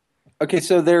that? Okay,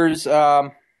 so there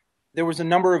was a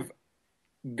number of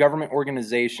government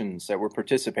organizations that were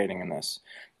participating in this,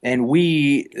 and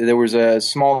there was a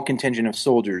small contingent of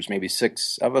soldiers, maybe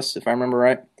 6 of us, if I remember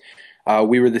right.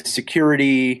 We were the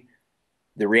security,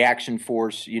 the reaction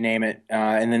force, you name it,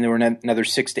 and then there were another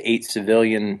 6 to 8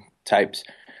 civilian types.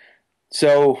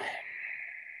 So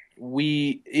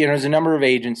there's a number of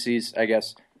agencies, I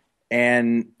guess,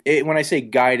 and when I say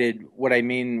guided, what I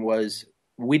mean was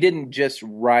we didn't just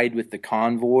ride with the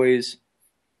convoys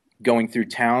going through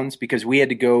towns, because we had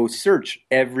to go search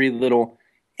every little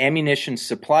ammunition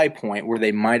supply point where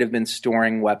they might have been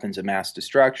storing weapons of mass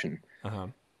destruction. Uh-huh.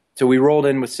 So we rolled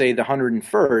in with, say, the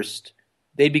 101st.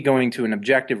 They'd be going to an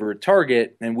objective or a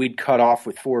target, and we'd cut off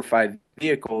with 4 or 5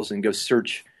 vehicles and go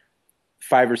search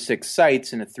 5 or 6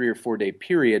 sites in a 3 or 4 day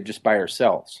period just by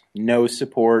ourselves. No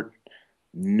support,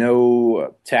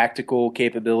 no tactical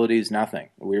capabilities, nothing.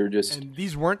 We were just... And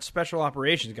these weren't special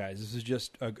operations guys. This is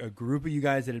just a group of you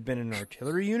guys that had been in an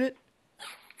artillery unit?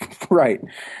 Right.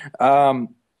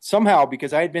 Somehow,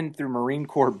 because I had been through Marine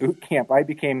Corps boot camp, I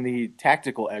became the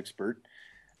tactical expert,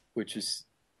 which is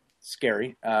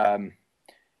scary. And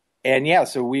yeah,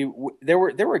 so there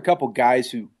were a couple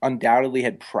guys who undoubtedly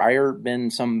had prior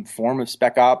been some form of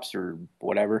spec ops or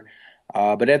whatever,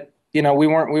 but we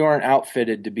weren't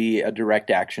outfitted to be a direct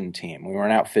action team. We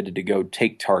weren't outfitted to go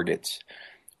take targets.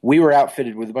 We were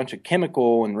outfitted with a bunch of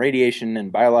chemical and radiation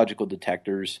and biological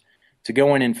detectors to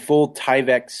go in full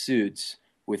Tyvek suits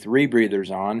with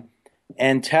rebreathers on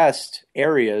and test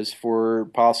areas for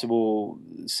possible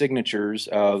signatures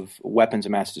of weapons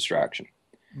of mass destruction.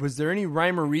 Was there any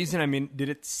rhyme or reason? I mean, did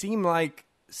it seem like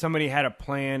somebody had a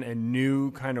plan and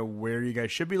knew kind of where you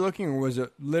guys should be looking, or was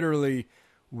it literally,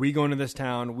 we go into this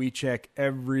town, we check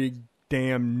every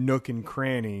damn nook and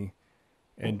cranny,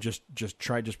 and just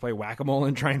play whack-a-mole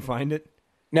and try and find it?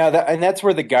 No, that's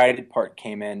where the guided part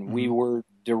came in. Mm-hmm. We were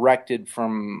directed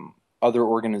from other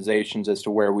organizations as to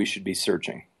where we should be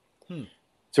searching.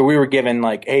 So we were given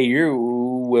like, hey, you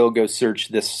will go search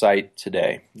this site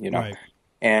today, Right.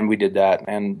 And we did that.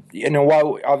 And,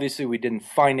 while obviously we didn't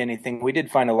find anything, we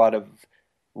did find a lot of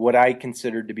what I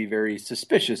considered to be very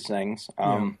suspicious things.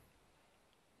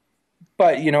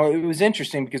 But, it was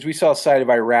interesting because we saw a side of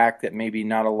Iraq that maybe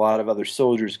not a lot of other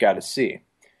soldiers got to see.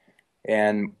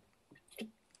 And,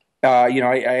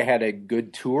 I had a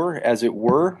good tour, as it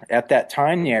were. At that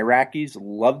time, the Iraqis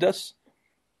loved us.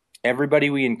 Everybody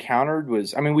we encountered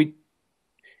was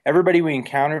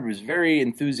very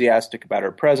enthusiastic about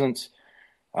our presence.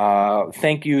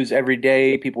 Thank yous every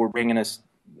day. People were bringing us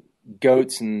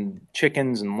goats and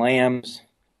chickens and lambs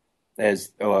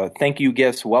as thank you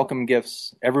gifts, welcome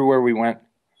gifts everywhere we went.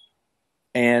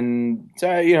 And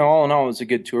all in all, it was a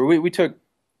good tour. We took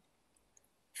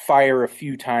fire a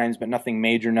few times, but nothing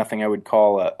major, nothing I would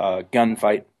call a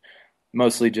gunfight.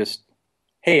 Mostly just,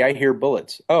 hey, I hear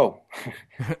bullets. Oh,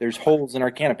 there's holes in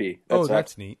our canopy.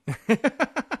 That's neat.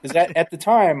 Because at the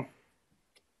time,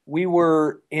 we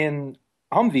were in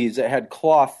Humvees that had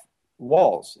cloth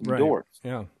walls and doors.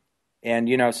 Yeah. And,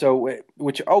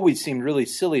 which always seemed really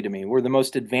silly to me. We're the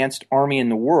most advanced army in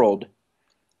the world.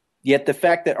 Yet the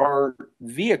fact that our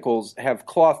vehicles have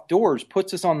cloth doors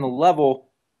puts us on the level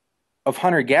of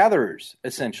hunter-gatherers,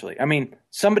 essentially. I mean,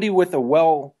 somebody with a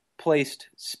well-placed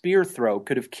spear throw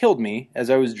could have killed me as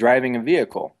I was driving a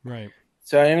vehicle. Right.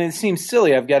 So, I mean, it seems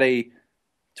silly. I've got a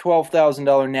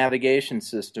 $12,000 navigation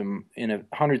system in a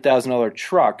 $100,000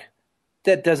 truck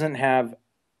that doesn't have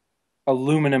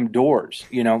aluminum doors.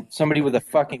 You know, somebody with a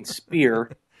fucking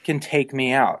spear can take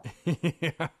me out.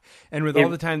 Yeah. And with all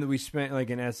the time that we spent, like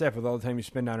in SF, with all the time you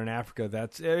spend down in Africa,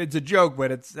 it's a joke,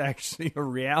 but it's actually a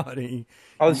reality.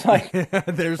 I was like,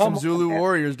 there's some Zulu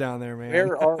warriors down there, man.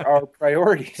 where are our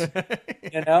priorities?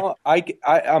 You know, a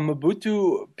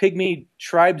Mabutu pygmy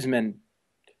tribesman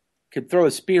could throw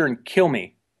a spear and kill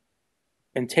me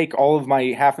and take all of my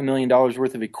 $500,000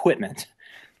 worth of equipment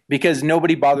because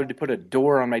nobody bothered to put a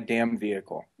door on my damn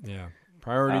vehicle. Yeah.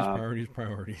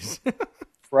 Priorities.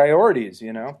 Priorities,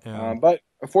 you know. Yeah. But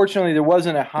fortunately, there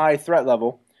wasn't a high threat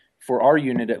level for our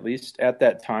unit, at least at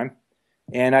that time.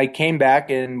 And I came back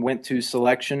and went to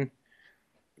selection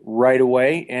right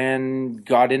away and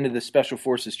got into the Special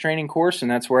Forces training course, and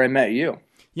that's where I met you.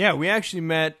 Yeah, we actually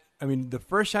met. I mean, the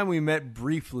first time we met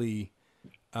briefly,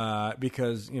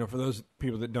 because, you know, for those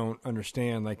people that don't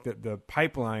understand, like the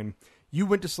pipeline, you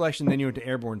went to selection, then you went to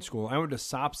airborne school. I went to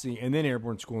SOPSI and then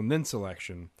airborne school and then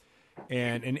selection.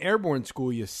 And in airborne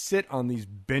school, you sit on these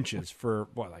benches for,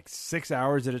 like 6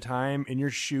 hours at a time in your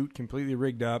chute, completely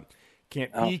rigged up.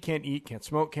 Can't pee, can't eat, can't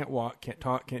smoke, can't walk, can't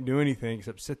talk, can't do anything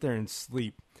except sit there and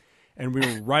sleep. And we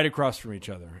were right across from each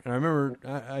other. And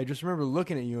I just remember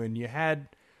looking at you, and you had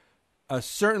a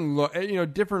certain look, you know,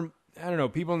 different, I don't know,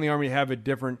 people in the Army have a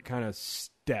different kind of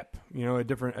step, you know, a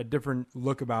different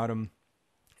look about them.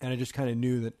 And I just kind of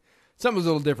knew that something was a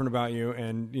little different about you.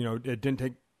 And, you know, it didn't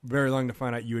take very long to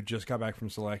find out you had just got back from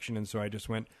selection. And so I just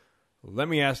went, let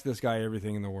me ask this guy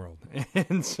everything in the world.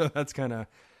 And so that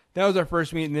was our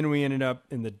first meet. And then we ended up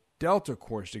in the Delta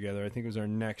course together. I think it was our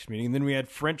next meeting. And then we had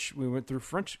French. We went through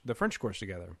the French course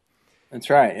together.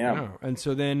 That's right. Yeah. Oh, and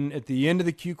so then at the end of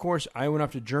the Q course, I went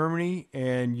off to Germany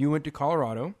and you went to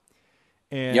Colorado.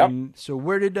 And so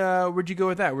where'd you go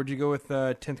with that? Where'd you go with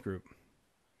 10th group?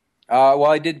 Well,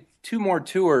 I did 2 more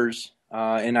tours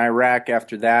in Iraq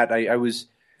after that. I was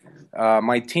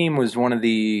my team was one of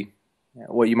the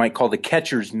what you might call the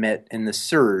catcher's mitt in the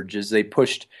surge, as they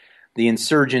pushed the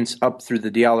insurgents up through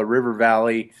the Diyala River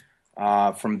Valley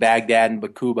from Baghdad and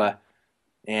Bakuba,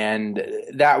 and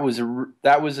that was a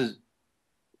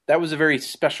very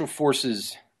Special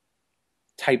Forces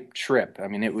type trip. I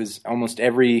mean, it was almost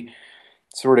every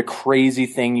sort of crazy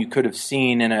thing you could have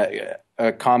seen in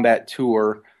a combat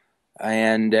tour.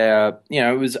 And, you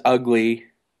know, it was ugly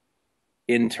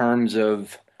in terms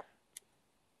of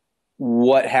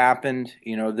what happened.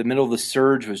 You know, the middle of the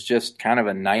surge was just kind of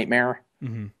a nightmare.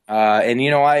 Mm-hmm. And, you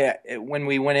know, when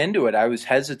we went into it, I was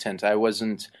hesitant. I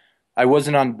wasn't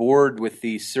on board with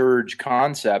the surge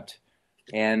concept.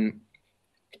 And,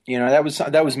 you know, that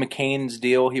was McCain's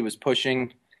deal. He was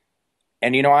pushing.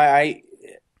 And, you know, I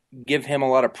give him a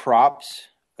lot of props.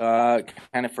 Kind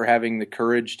of for having the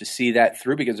courage to see that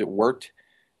through, because it worked,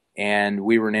 and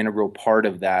we were an integral part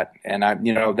of that. And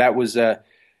that was an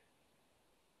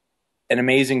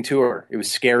amazing tour. It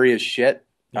was scary as shit,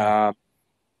 but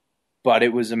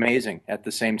it was amazing at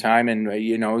the same time. And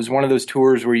you know, it was one of those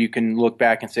tours where you can look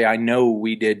back and say, "I know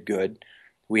we did good.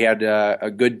 We had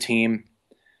a good team.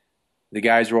 The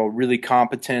guys were all really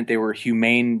competent. They were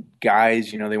humane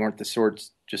guys. You know, they weren't the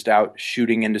sorts just out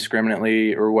shooting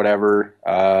indiscriminately or whatever.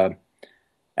 And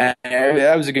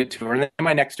that was a good tour. And then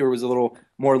my next tour was a little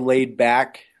more laid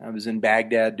back. I was in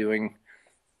Baghdad doing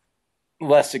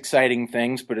less exciting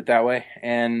things, put it that way.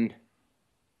 And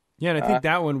yeah, and I think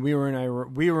that one we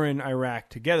were in Iraq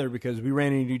together because we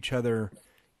ran into each other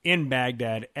in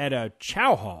Baghdad at a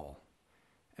chow hall.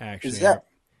 Actually, is that?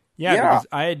 Yeah, because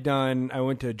I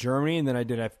went to Germany, and then I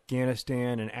did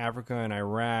Afghanistan and Africa and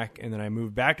Iraq, and then I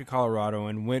moved back to Colorado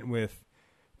and went with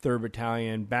 3rd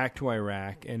Battalion back to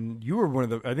Iraq. And you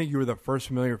were I think you were the first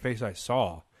familiar face I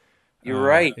saw. You're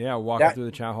right. Yeah, walking through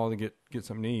the chow hall to get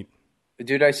something to eat.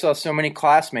 Dude, I saw so many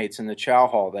classmates in the chow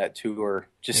hall that tour,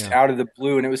 just out of the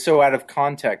blue, and it was so out of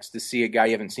context to see a guy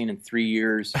you haven't seen in 3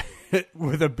 years.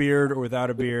 With a beard or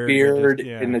without a beard.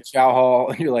 In the chow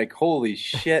hall, and you're like, holy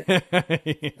shit.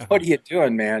 What are you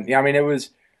doing, man? Yeah, I mean, it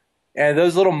was, and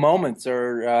those little moments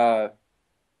are,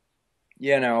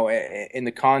 you know, in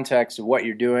the context of what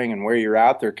you're doing and where you're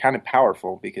out, they're kind of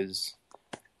powerful because,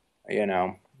 you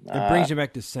know. It brings you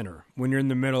back to center when you're in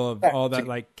the middle of all that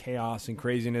like chaos and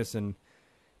craziness and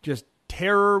just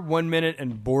terror 1 minute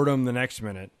and boredom the next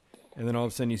minute. And then all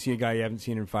of a sudden you see a guy you haven't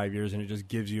seen in 5 years, and it just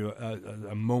gives you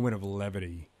a moment of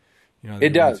levity. You know, it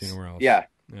does. Anywhere else. Yeah.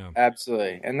 Yeah.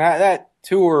 Absolutely. And that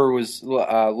tour was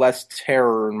less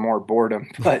terror and more boredom,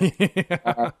 but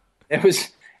it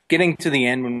was getting to the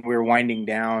end when we were winding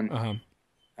down.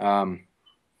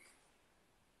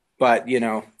 But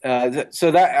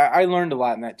so that I learned a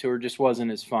lot in that tour. Just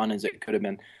wasn't as fun as it could have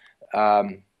been,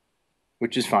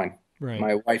 which is fine.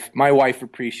 Right. My wife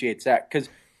appreciates that because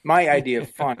my idea of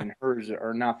fun and hers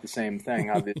are not the same thing,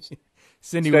 obviously.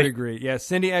 Cindy would agree. Yeah,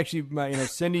 Cindy actually,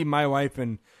 Cindy, my wife,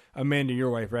 and Amanda, your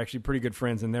wife, are actually pretty good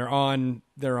friends, and they're on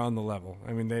the level.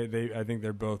 I mean, I think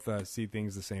they're both see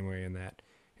things the same way in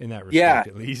that respect,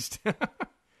 at least.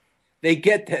 They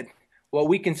get that what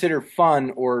we consider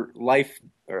fun or life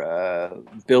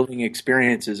building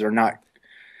experiences are not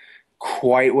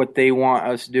quite what they want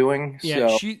us doing.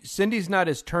 Yeah, so. Cindy's not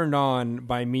as turned on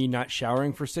by me not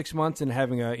showering for 6 months and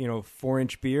having a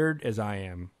 4-inch beard as I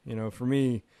am. For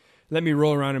me, let me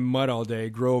roll around in mud all day,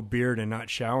 grow a beard, and not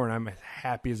shower, and I'm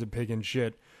happy as a pig in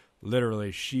shit.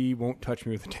 Literally, she won't touch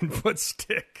me with a 10-foot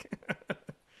stick.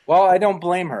 Well, I don't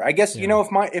blame her. I guess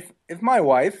if my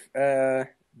wife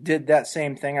did that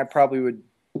same thing, I probably would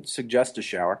suggest a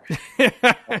shower.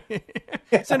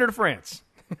 Send her to France.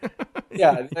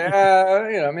 Yeah,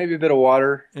 maybe a bit of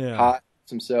water, hot,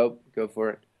 some soap, go for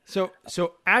it. So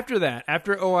after that,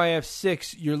 after OIF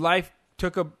 6, your life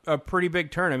took a pretty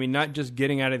big turn. I mean, not just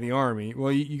getting out of the Army.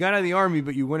 Well, you got out of the Army,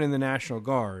 but you went in the National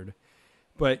Guard.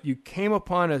 But you came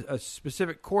upon a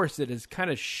specific course that has kind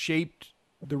of shaped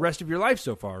the rest of your life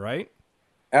so far, right?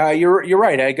 You're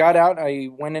right. I got out. I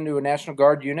went into a National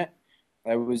Guard unit.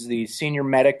 I was the senior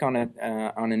medic on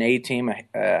an A team,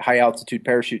 a high altitude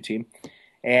parachute team,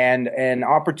 and an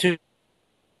opportunity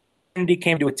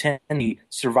came to attend the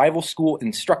survival school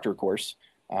instructor course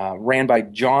ran by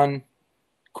John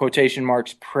quotation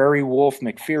marks Prairie Wolf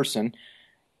McPherson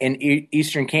in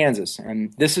eastern Kansas.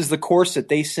 And this is the course that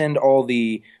they send all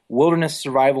the wilderness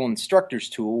survival instructors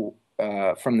to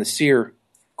from the SEER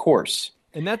course.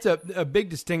 And that's a big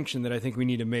distinction that I think we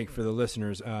need to make for the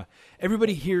listeners.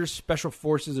 Everybody hears special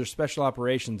forces or special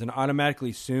operations and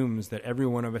automatically assumes that every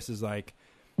one of us is like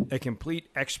a complete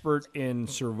expert in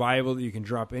survival, that you can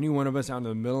drop any one of us out in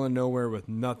the middle of nowhere with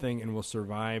nothing and we'll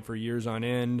survive for years on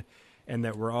end, and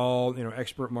that we're all,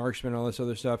 expert marksmen and all this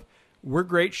other stuff. We're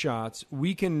great shots.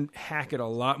 We can hack it a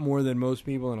lot more than most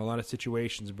people in a lot of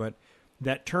situations, but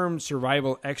that term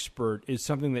survival expert is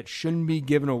something that shouldn't be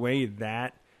given away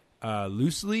that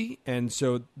loosely. And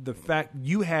so the fact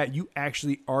you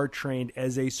actually are trained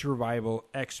as a survival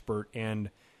expert, and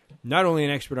not only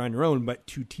an expert on your own, but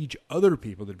to teach other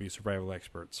people to be survival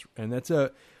experts. And that's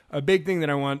a big thing that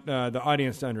I want the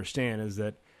audience to understand, is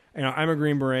that I'm a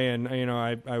Green Beret, and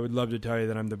I would love to tell you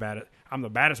that I'm the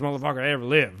baddest motherfucker I ever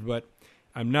lived, but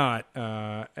I'm not.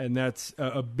 And that's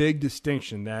a big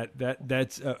distinction.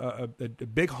 That's a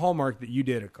big hallmark that you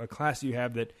did, a class you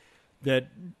have that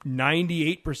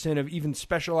 98% of even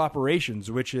special operations,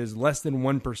 which is less than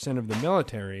 1% of the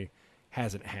military,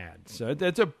 hasn't had. So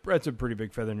that's a pretty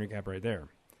big feather in your cap right there.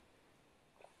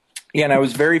 Yeah, and I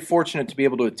was very fortunate to be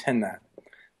able to attend that.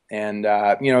 And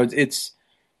it's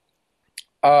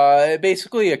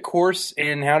basically a course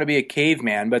in how to be a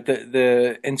caveman. But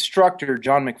the instructor,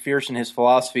 John McPherson, his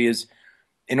philosophy is,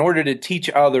 in order to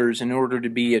teach others, in order to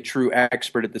be a true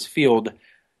expert at this field,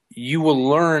 you will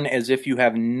learn as if you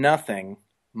have nothing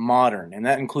modern, and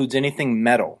that includes anything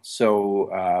metal.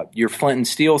 So your flint and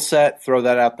steel set, throw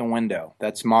that out the window.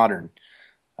 That's modern.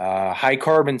 High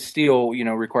carbon steel,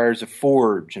 requires a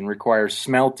forge and requires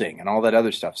smelting and all that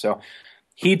other stuff. So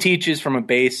he teaches from a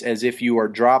base as if you are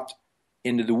dropped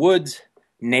into the woods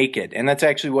naked, and that's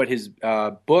actually what his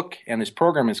book and his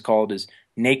program is called, is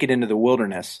Naked into the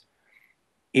Wilderness.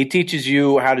 He teaches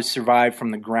you how to survive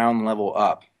from the ground level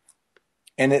up.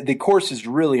 And the course is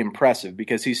really impressive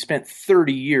because he spent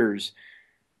 30 years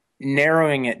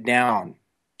narrowing it down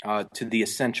to the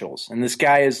essentials. And this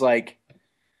guy is like,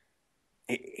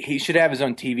 he should have his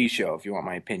own TV show, if you want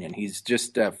my opinion. He's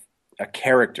just a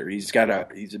character. He's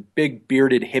a big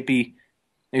bearded hippie.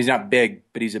 He's not big,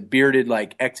 but he's a bearded,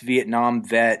 like, ex-Vietnam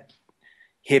vet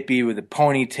hippie with a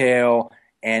ponytail,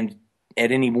 and at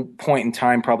any point in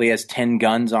time probably has 10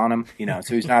 guns on him,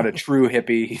 so he's not a true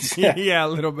hippie. Yeah, a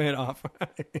little bit off.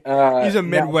 He's a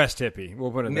Midwest hippie.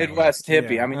 We'll put it Midwest that way.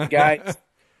 hippie. Yeah. I mean, the guy,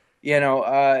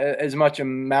 as much a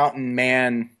mountain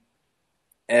man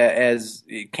as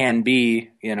it can be,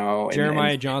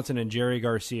 Jeremiah Johnson and Jerry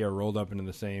Garcia rolled up into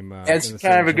the same. That's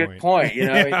kind of a good point,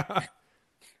 Yeah.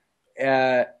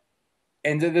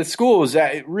 And the school was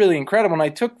really incredible, and I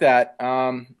took that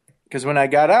because when I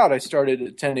got out, I started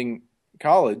attending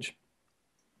college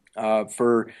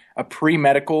for a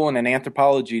pre-medical and an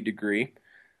anthropology degree.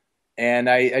 And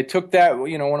I took that,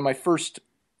 one of my first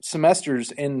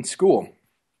semesters in school.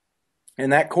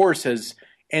 And that course has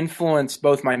influenced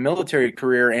both my military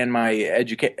career and my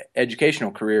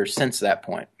educational career since that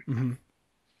point. Mm-hmm.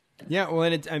 Yeah, well,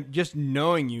 and it's just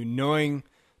knowing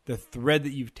the thread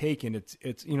that you've taken.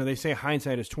 It's they say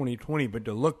hindsight is 20/20, but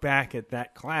to look back at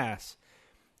that class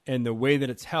and the way that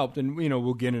it's helped, and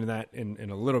we'll get into that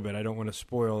in a little bit. I don't want to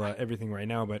spoil everything right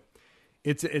now, but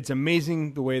it's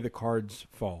amazing the way the cards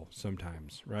fall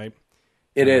sometimes, right?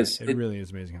 It is. It really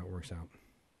is amazing how it works out.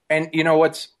 And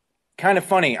what's kind of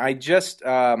funny, I just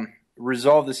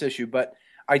resolved this issue, but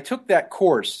I took that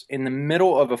course in the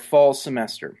middle of a fall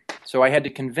semester. So I had to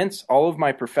convince all of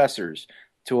my professors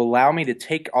to allow me to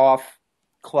take off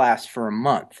class for a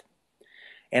month.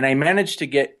 And I managed to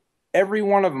get every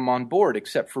one of them on board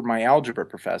except for my algebra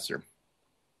professor.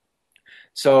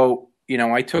 So,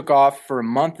 I took off for a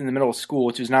month in the middle of school,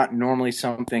 which is not normally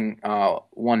something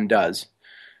one does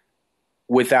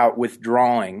without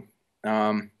withdrawing.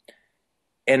 And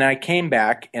I came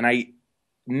back and I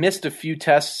missed a few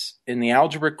tests in the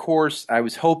algebra course. I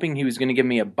was hoping he was going to give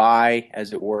me a bye,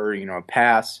 as it were, a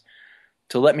pass,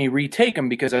 to let me retake them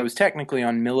because I was technically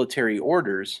on military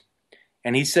orders.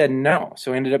 And he said no.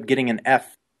 So I ended up getting an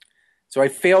F. So I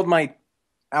failed my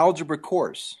algebra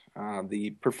course.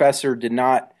 The professor did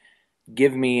not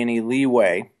give me any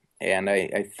leeway, and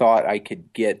I thought I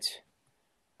could get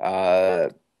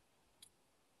kind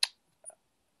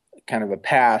of a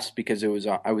pass because I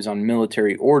was on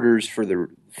military orders for the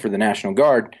National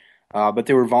Guard, but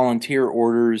they were volunteer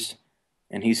orders,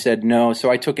 and he said no. So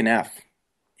I took an F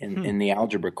in the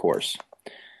algebra course,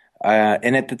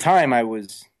 and at the time I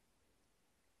was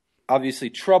obviously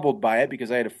troubled by it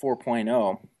because I had a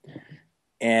 4.0,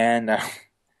 and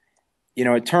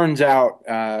it turns out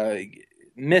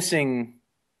missing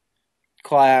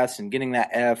class and getting that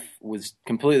F was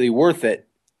completely worth it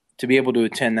to be able to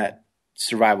attend that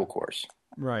survival course.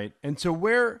 Right. And so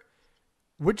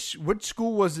which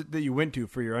school was it that you went to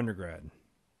for your undergrad?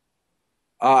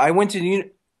 I went to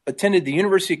attended the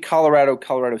University of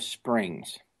Colorado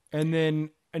Springs. And then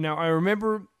now I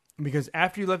remember because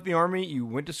after you left the Army, you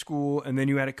went to school, and then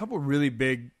you had a couple really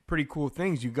big, pretty cool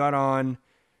things. You got on,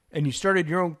 and you started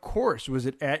your own course. Was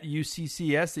it at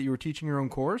UCCS that you were teaching your own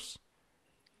course?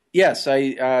 Yes,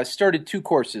 I started two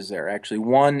courses there, actually.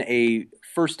 One, a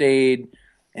first aid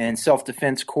and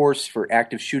self-defense course for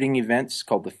active shooting events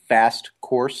called the FAST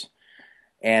course.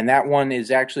 And that one is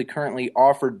actually currently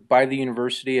offered by the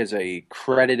university as a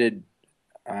credited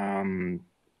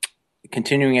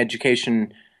continuing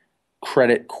education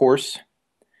credit course.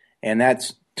 And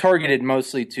that's targeted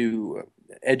mostly to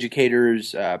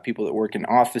educators, people that work in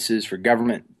offices for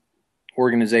government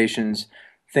organizations,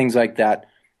 things like that.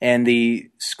 And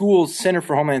the school's Center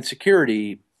for Homeland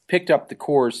Security picked up the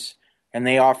course, and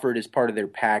they offer it as part of their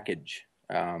package.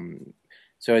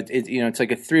 So it's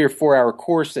like a 3 or 4 hour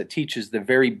course that teaches the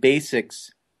very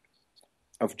basics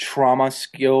of trauma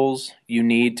skills you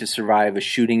need to survive a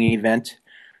shooting event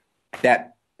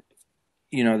that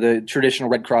the traditional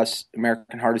Red Cross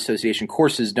American Heart Association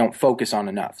courses don't focus on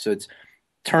enough. So it's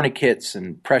tourniquets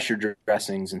and pressure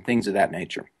dressings and things of that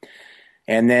nature.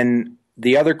 And then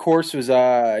the other course was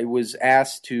I was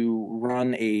asked to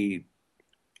run a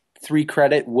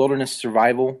 3-credit wilderness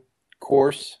survival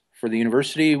course for the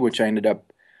university, which I ended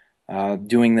up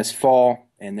doing this fall,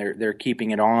 and they're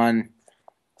keeping it on.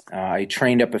 I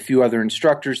trained up a few other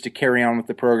instructors to carry on with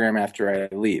the program after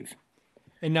I leave.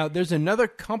 And now there's another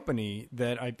company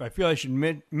that I feel I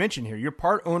should mention here. You're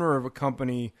part owner of a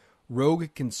company, Rogue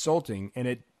Consulting,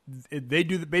 and they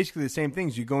do basically the same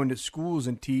things. You go into schools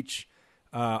and teach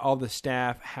all the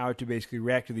staff how to basically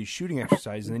react to these shooting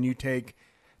exercises, and then you take.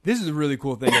 This is a really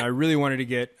cool thing. I really wanted to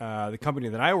get the company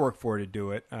that I work for to do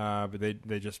it, but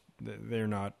they're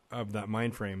not of that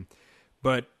mind frame.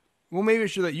 But well, maybe I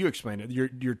should let you explain it.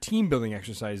 Your team building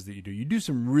exercise that you do. You do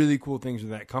some really cool things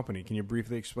with that company. Can you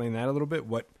briefly explain that a little bit?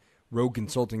 What Rogue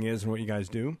Consulting is and what you guys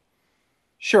do?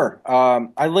 Sure.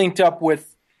 I linked up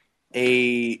with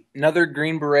another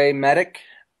Green Beret medic,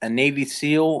 a Navy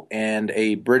SEAL, and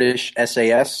a British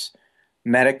SAS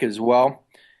medic as well.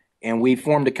 And we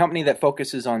formed a company that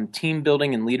focuses on team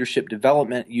building and leadership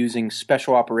development using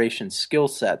special operations skill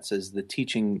sets as the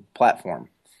teaching platform.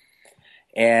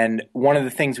 And one of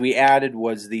the things we added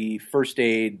was the first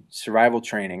aid survival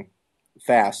training,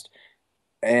 FAST.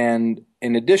 And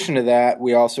in addition to that,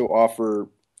 we also offer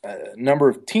a number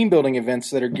of team building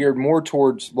events that are geared more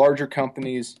towards larger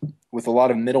companies with a lot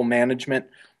of middle management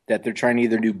that they're trying to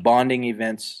either do bonding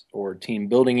events or team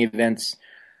building events.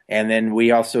 And then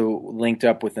we also linked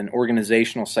up with an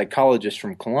organizational psychologist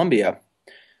from Columbia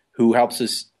who helps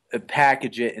us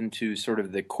package it into sort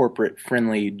of the corporate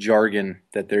friendly jargon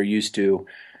that they're used to.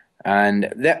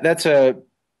 And that's a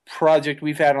project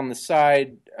we've had on the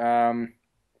side.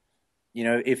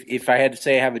 If I had to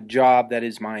say I have a job, that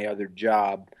is my other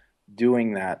job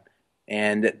doing that.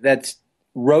 And that's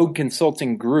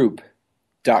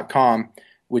rogueconsultinggroup.com,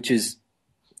 which is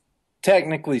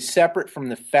technically separate from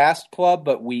the FAST Club,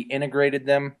 but we integrated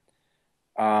them.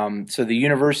 So the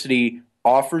university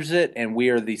offers it, and we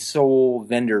are the sole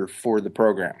vendor for the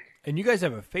program. And you guys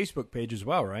have a Facebook page as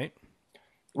well, right?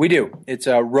 We do. It's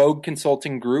a Rogue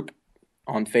Consulting Group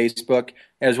on Facebook,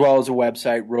 as well as a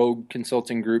website,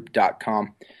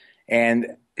 rogueconsultinggroup.com.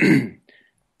 And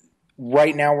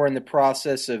right now we're in the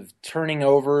process of turning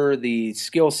over the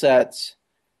skill sets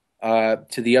to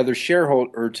the other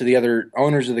to the other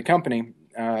owners of the company,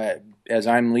 as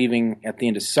I'm leaving at the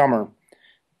end of summer.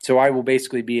 So I will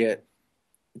basically be a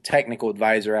technical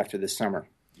advisor after this summer.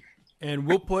 And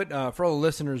we'll put, for all the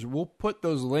listeners, we'll put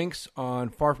those links on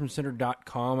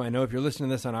farfromcenter.com. I know if you're listening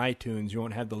to this on iTunes, you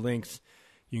won't have the links.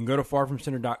 You can go to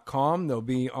farfromcenter.com. They'll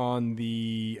be on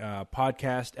the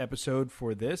podcast episode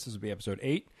for this. This will be episode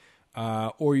 8.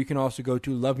 Or you can also go to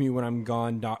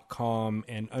lovemewhenimgone.com,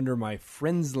 and under my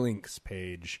friends links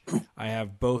page, I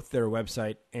have both their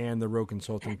website and the Rogue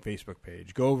Consulting Facebook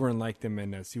page. Go over and like them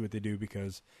and see what they do,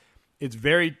 because it's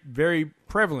very, very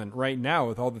prevalent right now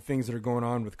with all the things that are going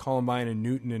on with Columbine and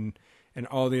Newton and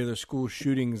all the other school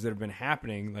shootings that have been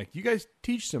happening. Like, you guys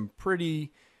teach some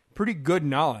pretty good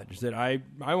knowledge that I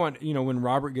want, when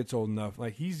Robert gets old enough,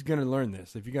 like, he's going to learn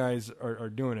this. If you guys are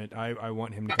doing it, I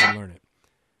want him to come learn it.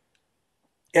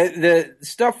 The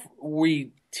stuff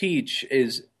we teach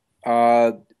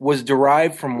was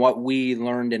derived from what we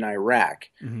learned in Iraq,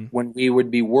 when we would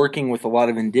be working with a lot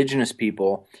of indigenous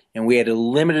people, and we had a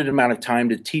limited amount of time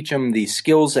to teach them the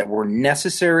skills that were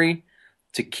necessary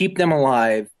to keep them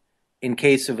alive in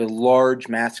case of a large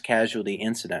mass casualty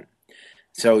incident.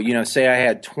 So, say I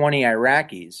had 20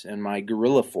 Iraqis in my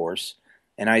guerrilla force,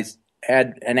 and I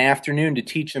had an afternoon to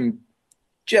teach them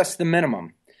just the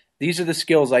minimum. These are the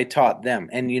skills I taught them.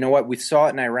 And you know what? We saw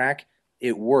it in Iraq.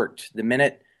 It worked. The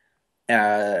minute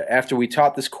after we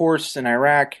taught this course in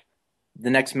Iraq, the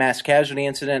next mass casualty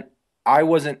incident, I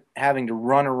wasn't having to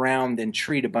run around and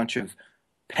treat a bunch of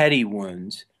petty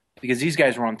wounds, because these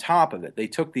guys were on top of it. They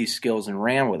took these skills and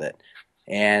ran with it.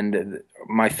 And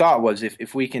my thought was,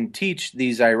 if we can teach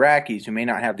these Iraqis who may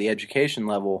not have the education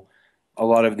level a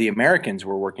lot of the Americans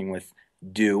we're working with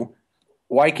do,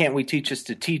 why can't we teach this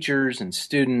to teachers and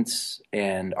students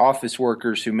and office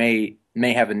workers who may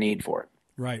have a need for it?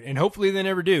 Right, and hopefully they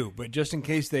never do, but just in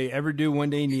case they ever do one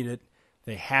day need it,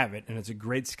 they have it, and it's a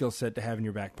great skill set to have in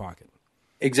your back pocket.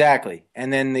 Exactly.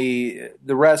 And then the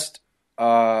rest,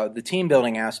 the team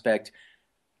building aspect,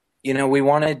 we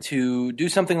wanted to do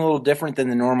something a little different than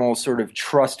the normal sort of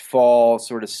trust fall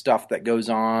sort of stuff that goes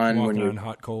on. Walking when you're on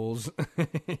hot coals.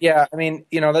 Yeah, I mean,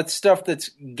 that's stuff that's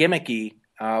gimmicky.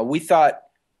 We thought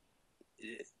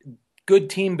good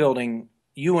team building,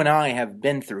 you and I have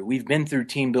been through. We've been through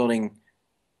team building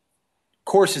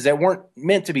courses that weren't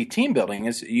meant to be team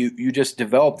building. You just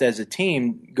developed as a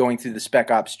team going through the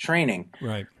Spec Ops training.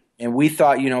 Right. And we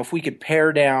thought, if we could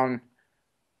pare down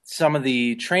some of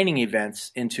the training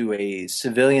events into a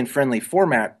civilian-friendly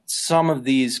format, some of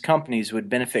these companies would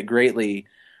benefit greatly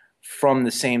from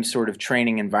the same sort of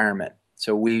training environment.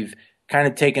 So we've kind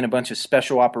of taken a bunch of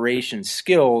special operations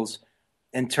skills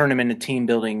and turned them into team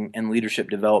building and leadership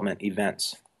development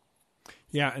events.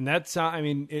 Yeah, and that's,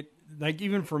 like,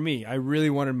 even for me, I really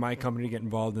wanted my company to get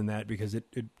involved in that, because it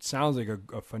sounds like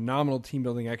a phenomenal team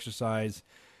building exercise.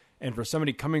 And for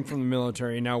somebody coming from the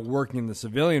military and now working in the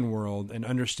civilian world and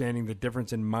understanding the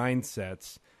difference in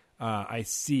mindsets, I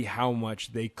see how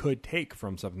much they could take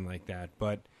from something like that.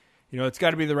 But, it's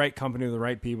got to be the right company, the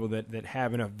right people that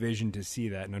have enough vision to see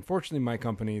that. And unfortunately, my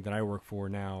company that I work for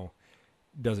now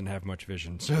doesn't have much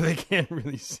vision, so they can't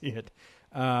really see it.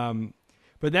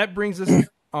 But that brings us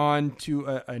on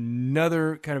to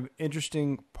another kind of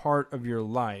interesting part of your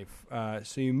life.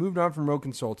 So you moved on from Rogue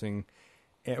Consulting.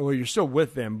 Well, you're still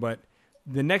with them, but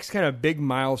the next kind of big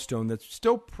milestone that's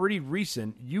still pretty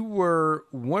recent, you were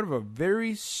one of a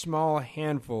very small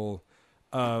handful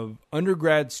of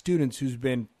undergrad students who's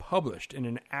been published in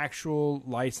an actual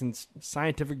licensed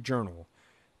scientific journal.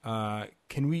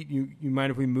 You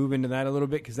mind if we move into that a little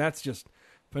bit? Because that's just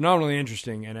phenomenally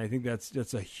interesting, and I think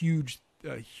that's a huge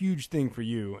thing for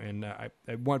you, and I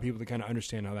want people to kind of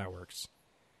understand how that works.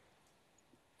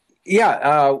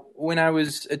 Yeah, when I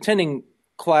was attending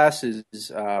classes,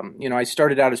 I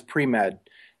started out as pre-med,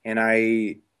 and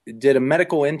I did a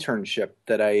medical internship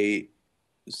that I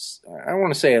I don't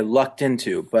want to say I lucked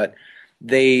into, but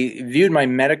they viewed my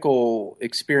medical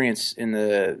experience in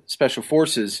the special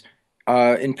forces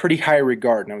in pretty high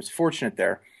regard, and I was fortunate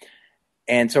there.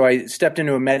 And so I stepped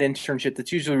into a med internship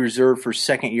that's usually reserved for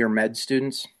second-year med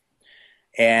students.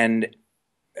 And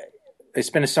I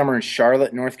spent a summer in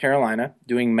Charlotte, North Carolina,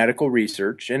 doing medical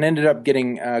research, and ended up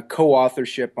getting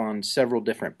co-authorship on several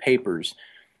different papers.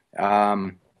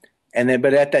 But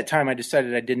at that time, I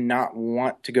decided I did not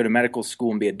want to go to medical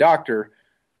school and be a doctor.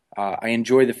 I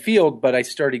enjoy the field, but I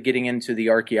started getting into the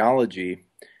archaeology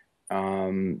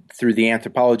through the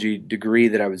anthropology degree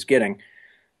that I was getting.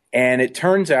 And it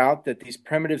turns out that these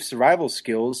primitive survival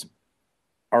skills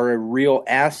are a real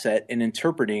asset in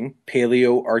interpreting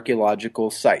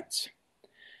paleoarchaeological sites.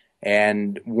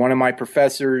 And one of my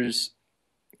professors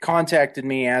contacted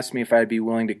me, asked me if I'd be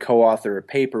willing to co-author a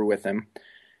paper with him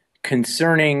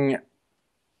concerning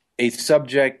a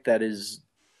subject that is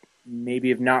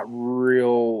maybe of not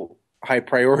real high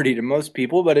priority to most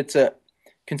people, but it's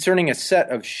concerning a set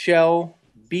of shell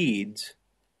beads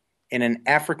in an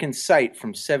African site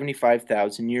from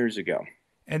 75,000 years ago.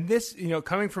 And this,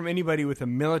 coming from anybody with a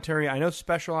military, I know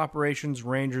special operations,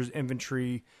 rangers,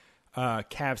 infantry,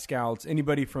 Cav Scouts,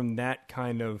 anybody from that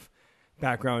kind of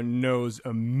background knows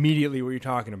immediately what you're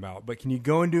talking about. But can you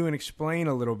go into and explain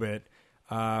a little bit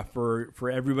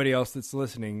for everybody else that's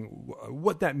listening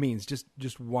what that means,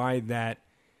 just why that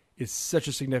is such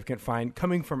a significant find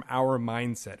coming from our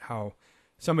mindset, how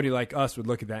somebody like us would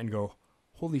look at that and go,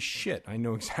 holy shit, I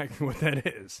know exactly what that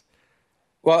is.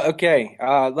 Well, okay.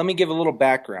 Let me give a little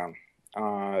background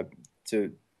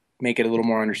to make it a little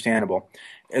more understandable.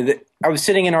 I was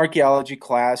sitting in archaeology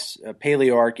class,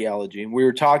 paleoarchaeology, and we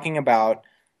were talking about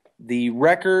the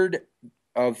record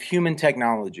of human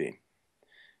technology.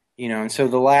 And so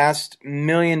the last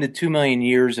 1,000,000 to 2,000,000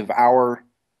 years of our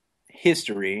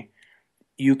history,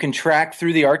 you can track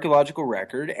through the archaeological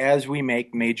record as we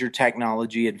make major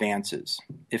technology advances,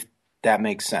 if that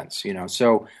makes sense.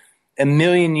 So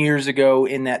 1,000,000 years ago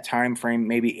in that time frame,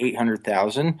 maybe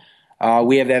 800,000,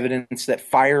 we have evidence that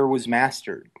fire was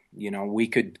mastered. We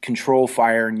could control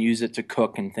fire and use it to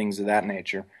cook and things of that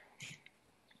nature.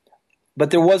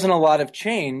 But there wasn't a lot of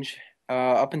change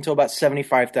up until about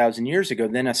 75,000 years ago.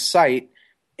 Then a site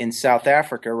in South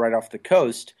Africa, right off the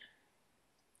coast,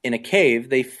 in a cave,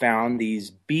 they found these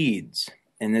beads.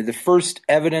 And they're the first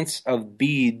evidence of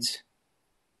beads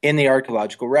in the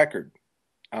archaeological record,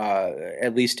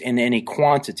 at least in any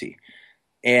quantity.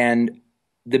 And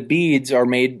the beads are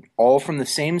made all from the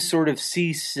same sort of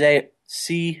sea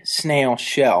snail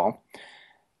shell.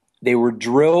 They were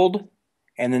drilled,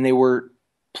 and then they were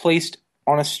placed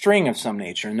on a string of some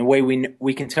nature. And the way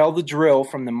we can tell the drill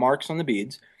from the marks on the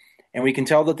beads, and we can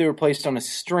tell that they were placed on a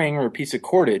string or a piece of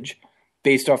cordage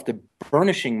based off the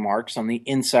burnishing marks on the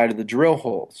inside of the drill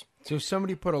holes. So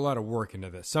somebody put a lot of work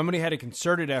into this. Somebody had a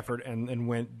concerted effort and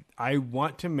went, I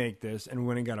want to make this, and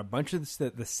went and got a bunch of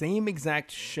the same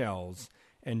exact shells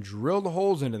and drilled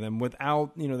holes into them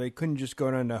without, they couldn't just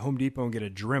go down to Home Depot and get a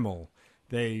Dremel.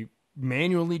 They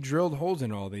manually drilled holes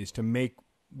in all these to make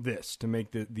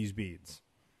these beads.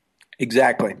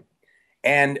 Exactly.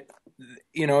 And,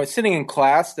 sitting in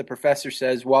class, the professor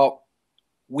says, well,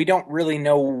 we don't really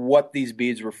know what these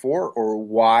beads were for or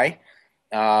why.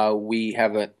 We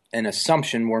have an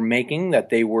assumption we're making that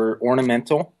they were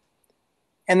ornamental,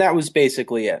 and that was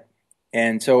basically it.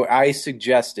 And so I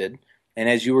suggested, and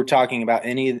as you were talking about,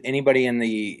 anybody in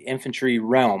the infantry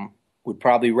realm would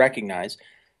probably recognize,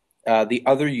 the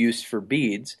other use for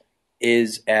beads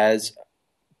is as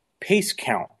pace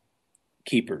count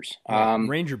keepers.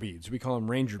 Ranger beads. We call them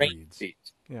ranger beads.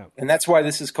 Yeah. And that's why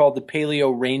this is called the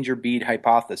Paleo Ranger Bead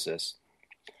hypothesis.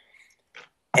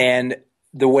 And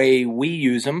the way we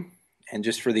use them, and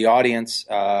just for the audience,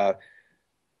 when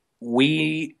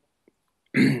we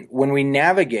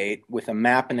navigate with a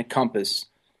map and a compass,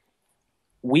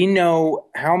 we know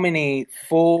how many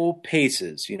full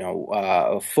paces,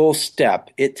 a full step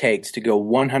it takes to go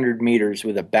 100 meters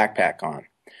with a backpack on.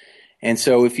 And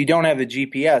so if you don't have a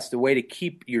GPS, the way to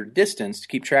keep your distance, to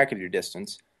keep track of your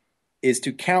distance, is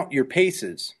to count your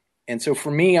paces. And so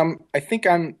for me, I think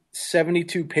I'm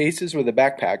 72 paces with a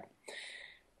backpack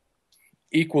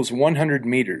equals 100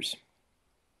 meters.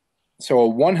 So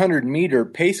a 100-meter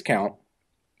pace count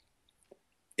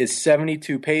is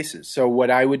 72 paces. So what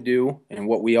I would do, and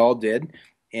what we all did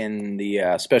in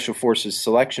the Special Forces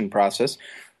selection process,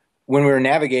 when we were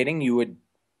navigating, you would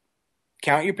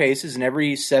count your paces, and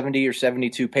every 70 or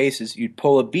 72 paces, you'd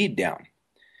pull a bead down.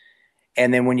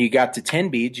 And then when you got to 10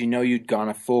 beads, you'd gone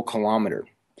a full kilometer.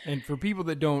 And for people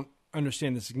that don't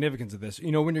understand the significance of this.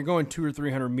 You know, when you're going 200 or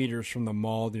 300 meters from the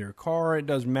mall to your car, it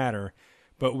does matter.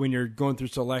 But when you're going through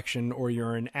selection, or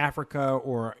you're in Africa,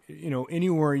 or, you know,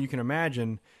 anywhere you can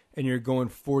imagine, and you're going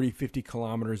 40, 50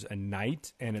 kilometers a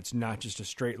night, and it's not just a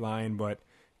straight line, but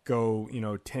go,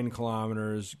 10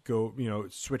 kilometers, go,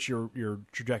 switch your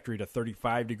trajectory to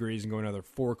 35 degrees and go another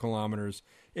 4 kilometers,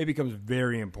 it becomes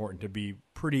very important to be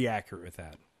pretty accurate with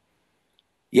that.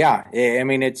 Yeah, I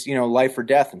mean, it's, life or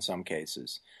death in some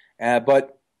cases.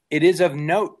 But it is of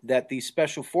note that the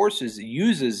Special Forces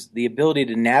uses the ability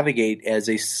to navigate as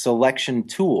a selection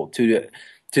tool to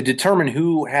determine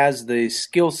who has the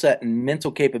skill set and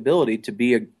mental capability to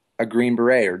be a Green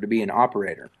Beret or to be an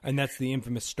operator. And that's the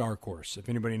infamous STAR course. If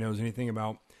anybody knows anything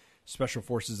about Special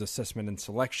Forces assessment and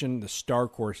selection, the STAR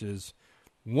course is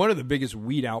one of the biggest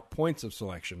weed out points of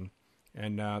selection.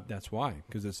 And that's why,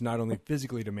 because it's not only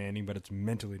physically demanding, but it's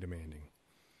mentally demanding.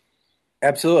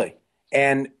 Absolutely.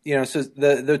 And, so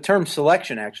the term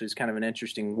selection actually is kind of an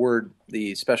interesting word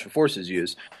the Special Forces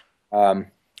use.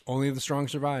 Only the strong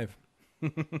survive.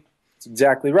 That's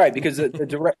exactly right, because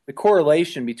the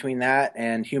correlation between that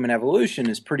and human evolution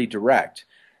is pretty direct.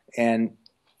 And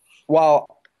while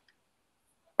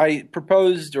I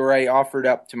proposed, or I offered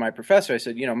up to my professor, I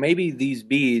said, maybe these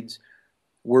beads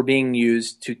were being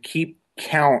used to keep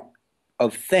count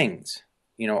of things,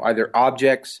 either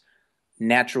objects,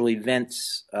 natural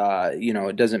events,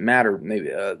 it doesn't matter.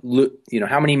 Maybe,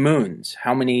 how many moons,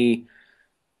 how many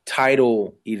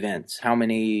tidal events, how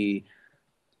many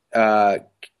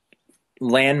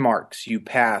landmarks you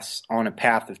pass on a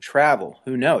path of travel.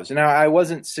 Who knows? Now, I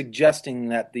wasn't suggesting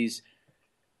that these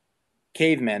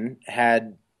cavemen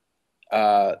had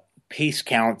pace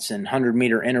counts and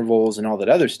 100-meter intervals and all that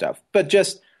other stuff, but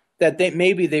just that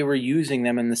maybe they were using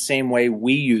them in the same way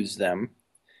we use them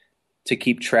to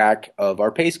keep track of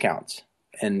our pace counts.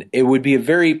 And it would be a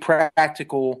very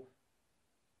practical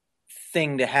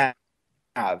thing to have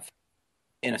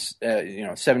in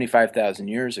 75,000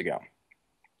 years ago.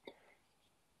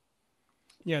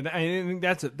 Yeah, I think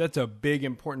that's a big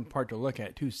important part to look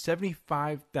at too.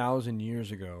 75,000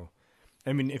 years ago.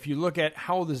 I mean, if you look at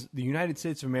how the United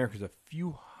States of America is a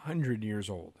few hundred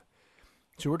years old.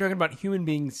 So we're talking about human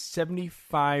beings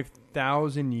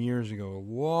 75,000 years ago,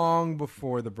 long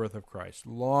before the birth of Christ,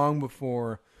 long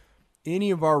before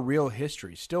any of our real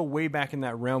history, still way back in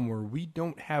that realm where we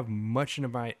don't have much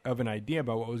of an idea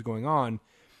about what was going on.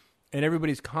 And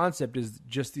everybody's concept is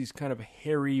just these kind of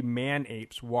hairy man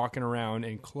apes walking around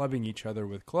and clubbing each other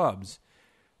with clubs.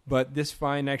 But this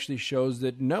find actually shows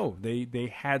that no,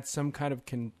 they had some kind of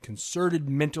concerted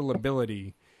mental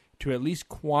ability to at least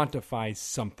quantify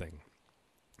something.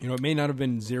 It may not have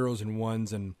been zeros and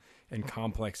ones and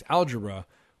complex algebra,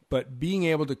 but being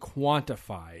able to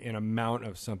quantify an amount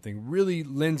of something really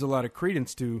lends a lot of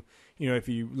credence to, if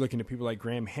you look into people like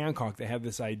Graham Hancock, they have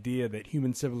this idea that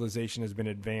human civilization has been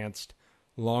advanced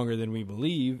longer than we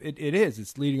believe. It is.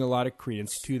 It's leading a lot of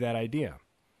credence to that idea.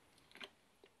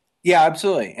 Yeah,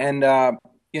 absolutely. And,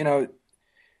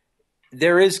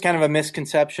 there is kind of a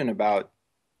misconception about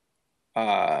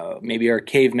maybe our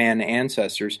caveman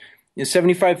ancestors.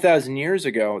 75,000 years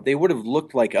ago, they would have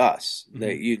looked like us.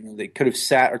 Mm-hmm. They could have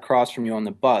sat across from you on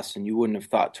the bus and you wouldn't have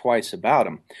thought twice about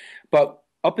them. But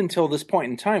up until this point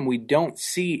in time, we don't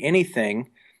see anything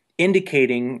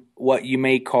indicating what you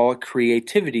may call a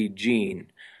creativity gene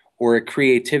or a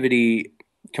creativity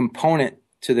component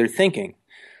to their thinking.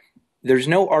 There's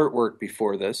no artwork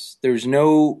before this. There's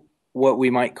no what we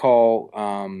might call,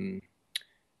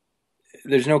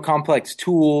 there's no complex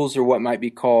tools or what might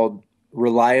be called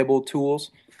reliable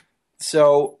tools.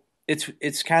 So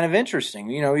it's kind of interesting.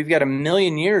 We've got 1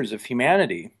 million years of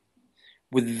humanity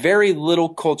with very little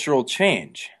cultural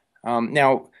change.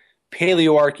 Now,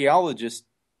 paleoarchaeologists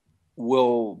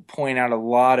will point out a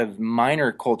lot of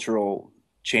minor cultural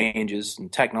changes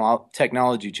and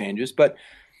technology changes, but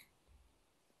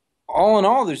all in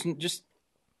all, there's just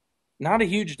not a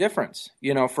huge difference,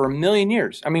 for 1 million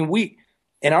years. I mean,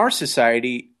 in our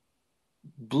society,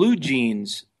 blue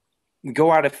jeans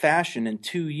go out of fashion in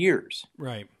 2 years.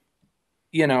 Right.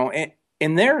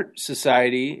 In their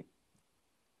society,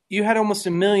 you had almost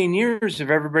 1 million years of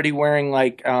everybody wearing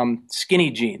like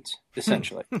skinny jeans,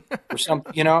 essentially, or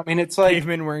something. I mean, it's like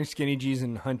cavemen wearing skinny jeans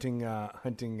and hunting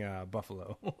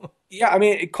buffalo. Yeah, I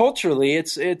mean, culturally,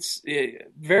 it's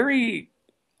very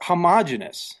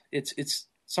homogenous. It's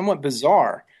somewhat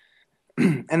bizarre,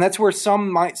 and that's where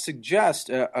some might suggest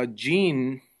a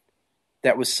gene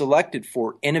that was selected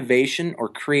for innovation or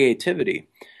creativity.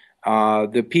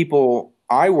 The people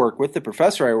I work with, the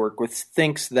professor I work with,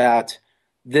 thinks that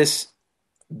this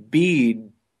bead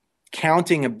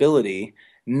counting ability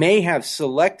may have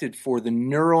selected for the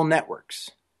neural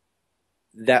networks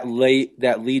that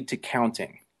lead to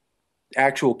counting,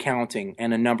 actual counting,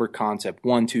 and a number concept,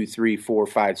 1, 2, 3, 4,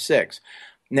 5, 6.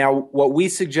 Now, what we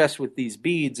suggest with these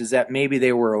beads is that maybe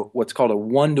they were what's called a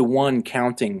 1-to-1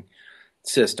 counting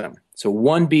system. So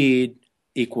one bead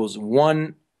equals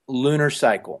one lunar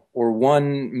cycle or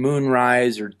one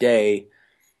moonrise or day.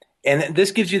 And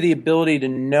this gives you the ability to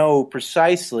know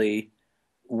precisely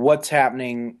what's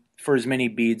happening for as many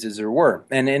beads as there were.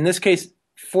 And in this case,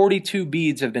 42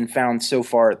 beads have been found so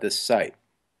far at this site.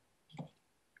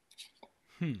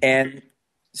 And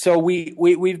so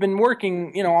we've been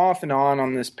working, off and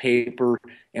on this paper,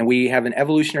 and we have an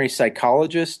evolutionary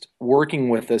psychologist working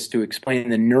with us to explain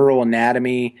the neural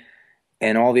anatomy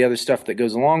and all the other stuff that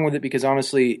goes along with it, because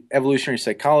honestly, evolutionary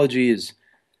psychology is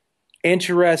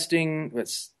interesting.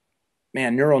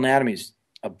 Neural anatomy is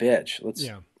a bitch.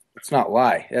 Let's not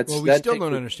lie. We still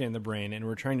don't understand the brain, and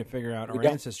we're trying to figure out our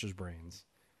ancestors' brains.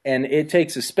 And it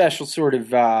takes a special sort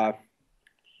of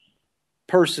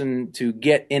person to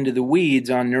get into the weeds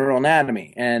on neural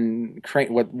anatomy and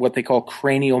what they call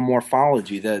cranial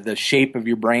morphology, the shape of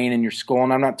your brain and your skull.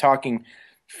 And I'm not talking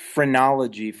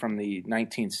phrenology from the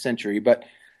 19th century, but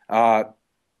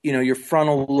your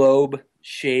frontal lobe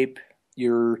shape,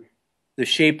 the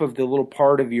shape of the little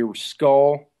part of your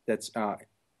skull that's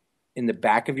in the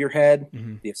back of your head,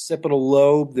 the occipital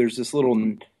lobe. There's this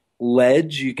little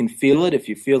ledge. You can feel it if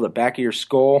you feel the back of your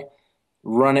skull.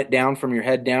 Run it down from your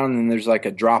head down, and then there's like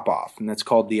a drop-off, and that's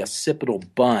called the occipital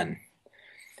bun.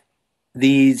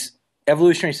 These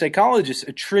evolutionary psychologists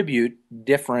attribute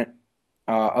different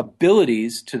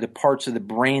abilities to the parts of the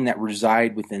brain that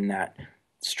reside within that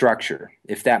structure,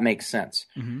 if that makes sense.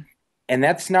 And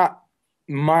that's not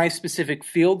my specific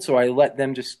field, so I let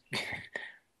them just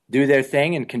do their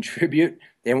thing and contribute.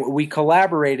 And we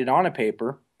collaborated on a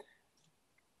paper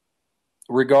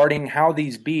regarding how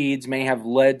these beads may have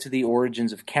led to the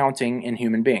origins of counting in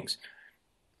human beings.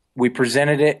 We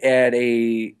presented it at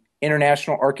a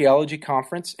international archaeology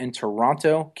conference in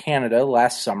Toronto, Canada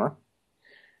last summer.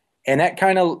 And that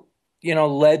kind of,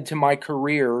 led to my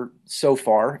career so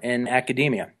far in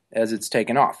academia as it's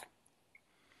taken off.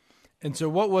 And so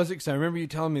what was it? Because I remember you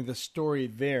telling me the story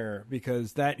there,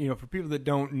 because that, for people that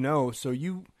don't know, so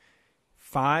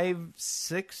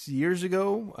 5-6 years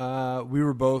ago, we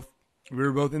were both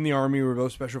in the Army. We were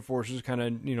both special forces, kind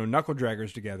of, knuckle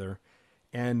draggers together.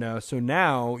 And so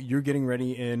now you're getting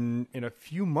ready in a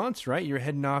few months, right? You're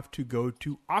heading off to go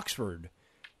to Oxford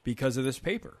because of this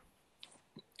paper.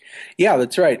 Yeah,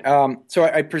 that's right. So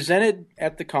I presented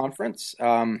at the conference.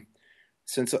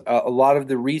 Since a lot of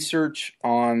the research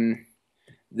on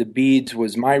the beads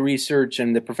was my research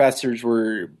and the professors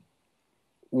were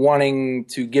wanting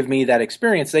to give me that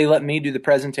experience, they let me do the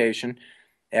presentation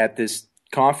at this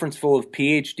conference full of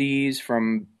PhDs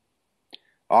from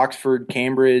Oxford,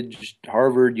 Cambridge,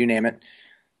 Harvard, you name it.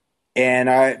 And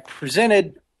I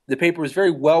presented. The paper was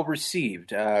very well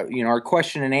received. Our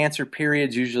question and answer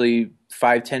period's usually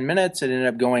 5-10 minutes. It ended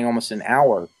up going almost an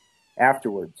hour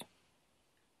afterwards.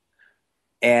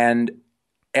 And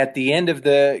at the end of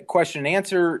the question and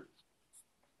answer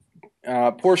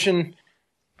portion,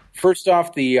 first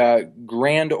off, the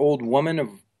grand old woman of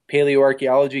Paleo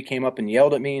Archaeology came up and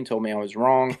yelled at me and told me I was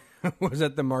wrong. Was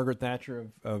that the Margaret Thatcher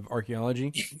of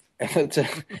archaeology? That's a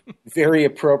very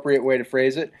appropriate way to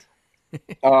phrase it.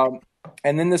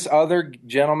 And then this other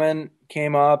gentleman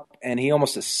came up and he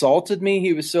almost assaulted me.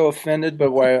 He was so offended by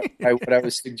what I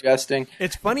was suggesting.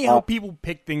 It's funny how people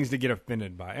pick things to get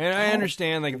offended by. And I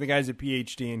understand, like, if the guy's a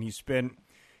PhD and he spent,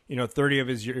 30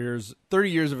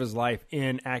 years of his life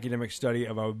in academic study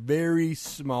of a very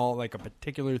small, like a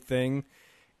particular thing,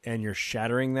 and you're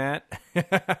shattering that.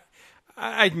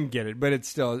 I can get it, but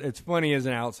it's funny as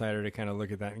an outsider to kind of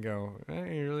look at that and go,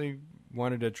 you really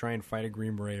wanted to try and fight a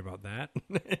Green Beret about that?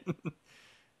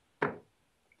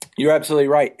 You're absolutely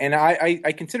right. And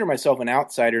I consider myself an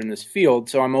outsider in this field,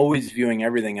 so I'm always viewing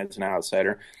everything as an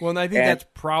outsider. Well, and I think that's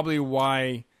probably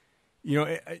why,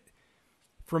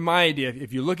 from my idea,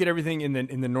 if you look at everything in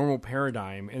the normal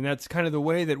paradigm, and that's kind of the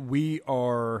way that we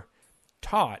are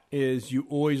taught, is you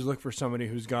always look for somebody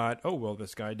who's got,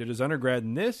 this guy did his undergrad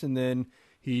in this, and then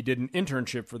he did an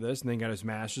internship for this, and then got his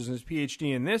master's and his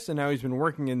PhD in this, and now he's been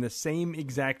working in the same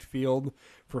exact field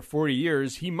for 40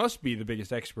 years. He must be the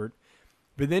biggest expert.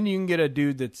 But then you can get a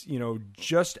dude that's,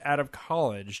 just out of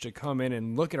college to come in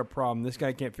and look at a problem this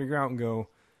guy can't figure out and go,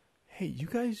 hey, you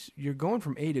guys, you're going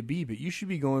from A to B, but you should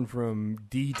be going from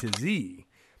D to Z,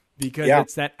 because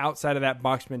it's that outside of that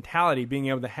box mentality, being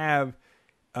able to have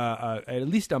at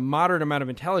least a moderate amount of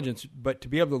intelligence, but to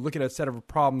be able to look at a set of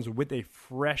problems with a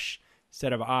fresh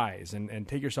set of eyes and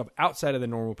take yourself outside of the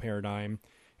normal paradigm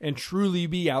and truly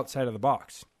be outside of the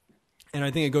box. And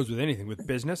I think it goes with anything, with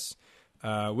business,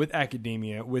 with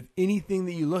academia, with anything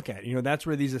that you look at. You know, that's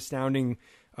where these astounding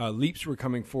leaps were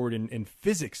coming forward in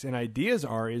physics and ideas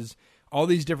is all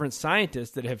these different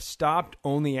scientists that have stopped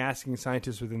only asking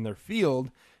scientists within their field.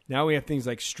 Now we have things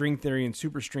like string theory and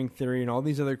superstring theory and all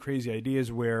these other crazy ideas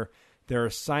where there are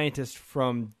scientists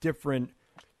from different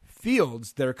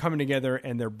fields that are coming together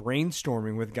and they're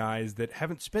brainstorming with guys that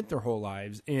haven't spent their whole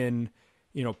lives in,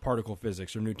 you know, particle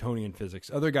physics or Newtonian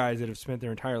physics. Other guys that have spent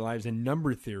their entire lives in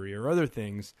number theory or other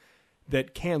things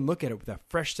that can look at it with a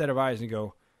fresh set of eyes and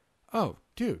go, oh,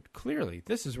 dude, clearly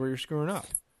this is where you're screwing up.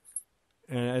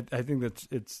 And I think that's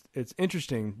it's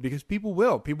interesting because people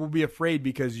will be afraid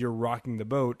because you're rocking the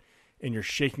boat and you're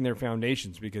shaking their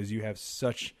foundations because you have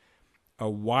such a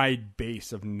wide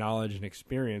base of knowledge and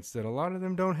experience that a lot of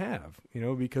them don't have, you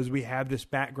know, because we have this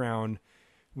background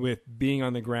with being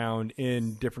on the ground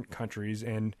in different countries.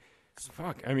 And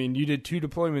fuck, I mean, you did 2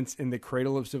 deployments in the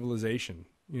cradle of civilization.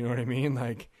 You know what I mean?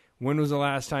 Like, when was the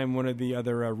last time one of the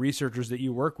other researchers that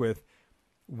you work with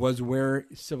was where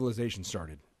civilization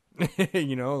started?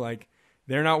 You know, like,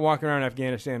 they're not walking around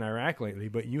Afghanistan, Iraq lately,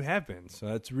 but you have been. So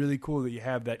that's really cool that you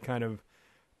have that kind of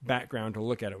background to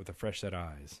look at it with a fresh set of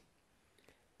eyes.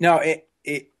 No,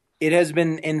 it has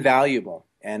been invaluable,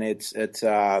 and it's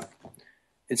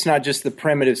not just the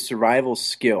primitive survival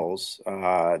skills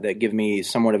that give me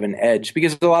somewhat of an edge,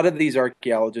 because a lot of these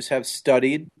archaeologists have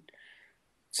studied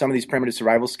some of these primitive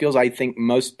survival skills. I think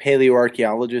most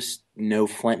paleoarchaeologists know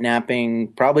flint knapping,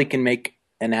 probably can make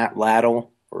an atlatl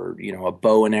or, you know, a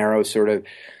bow and arrow sort of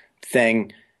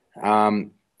thing.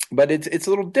 But it's a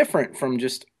little different from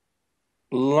just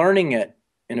learning it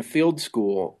in a field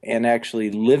school and actually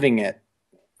living it,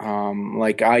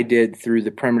 like I did through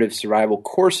the primitive survival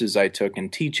courses I took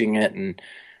and teaching it and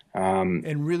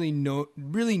really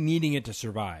needing it to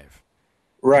survive.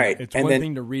 Right. It's one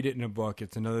thing to read it in a book.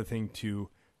 It's another thing to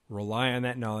rely on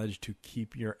that knowledge to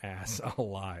keep your ass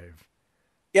alive.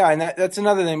 Yeah, and that's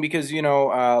another thing because, you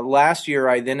know, last year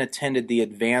I then attended the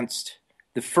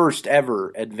first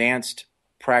ever advanced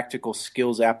practical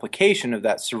skills application of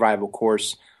that survival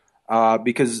course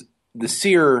because the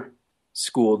SEER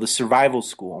school, the survival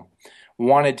school,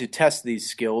 wanted to test these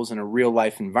skills in a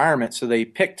real-life environment, so they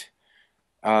picked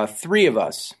 3 of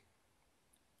us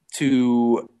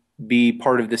to be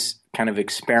part of this kind of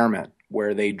experiment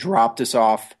where they dropped us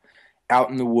off out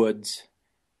in the woods.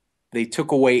 They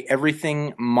took away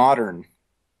everything modern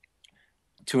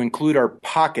to include our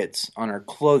pockets on our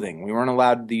clothing. We weren't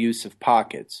allowed the use of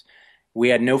pockets. We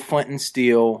had no flint and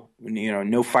steel, you know,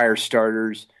 no fire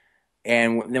starters.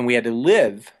 And then we had to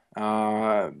live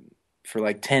for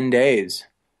like 10 days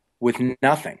with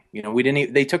nothing. You know,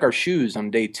 they took our shoes on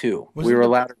day 2. We were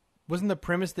allowed. Wasn't the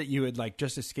premise that you had like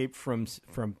just escaped from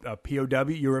a POW?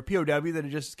 You were a POW that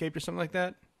had just escaped or something like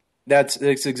that? That's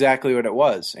exactly what it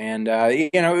was. And, you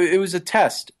know, it was a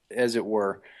test, as it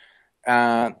were.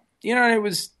 You know, it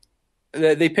was,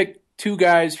 they picked 2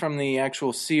 guys from the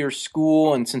actual SEER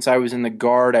school. And since I was in the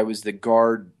Guard, I was the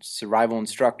Guard survival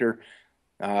instructor.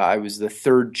 I was the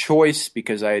 3rd choice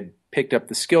because I had picked up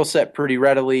the skill set pretty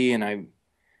readily and I'm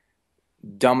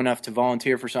dumb enough to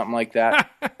volunteer for something like that.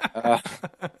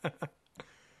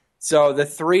 So the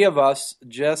 3 of us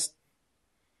just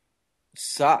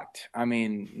sucked. I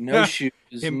mean, no shoes,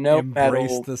 no pedal.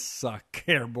 Embrace the suck,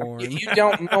 airborne. You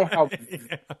don't know how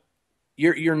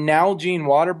your Nalgene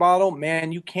water bottle,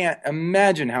 man, you can't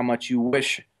imagine how much you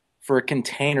wish for a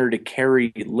container to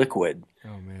carry liquid.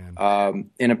 Oh man.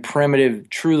 In a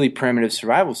truly primitive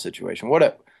survival situation.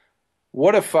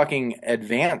 What a fucking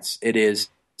advance it is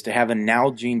to have a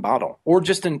Nalgene bottle or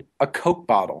just a Coke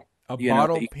bottle. A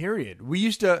bottle, period. We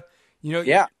used to, you know,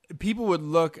 yeah. People would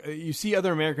look, you see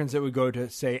other Americans that would go to,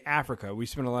 say, Africa. We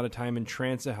spent a lot of time in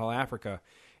Trans-Sahel Africa.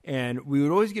 And we would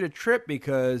always get a trip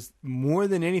because more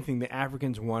than anything, the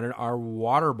Africans wanted our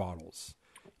water bottles.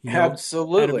 You know,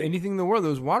 absolutely. Out of anything in the world,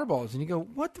 those water bottles. And you go,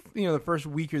 what the, you know, the first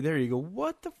week you're there, you go,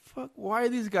 what the fuck? Why are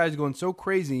these guys going so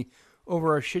crazy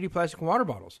over our shitty plastic water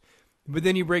bottles? But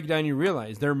then you break it down, you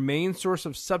realize their main source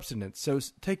of subsistence. So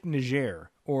take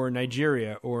Niger or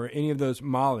Nigeria or any of those,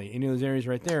 Mali, any of those areas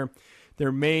right there.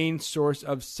 Their main source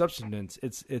of subsistence.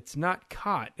 It's not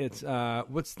cot. It's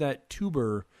what's that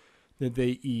tuber that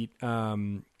they eat?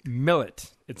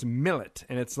 Millet. It's millet,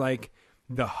 and it's like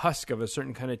the husk of a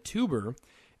certain kind of tuber.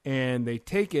 And they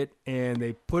take it and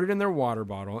they put it in their water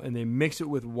bottle and they mix it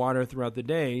with water throughout the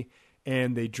day.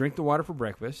 And they drink the water for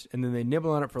breakfast, and then they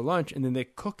nibble on it for lunch, and then they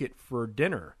cook it for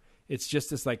dinner. It's just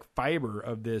this like fiber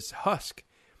of this husk.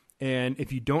 And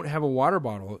if you don't have a water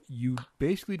bottle, you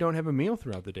basically don't have a meal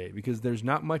throughout the day because there's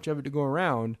not much of it to go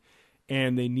around,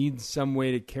 and they need some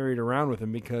way to carry it around with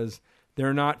them because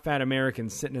they're not fat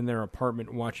Americans sitting in their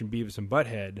apartment watching Beavis and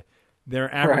Butthead.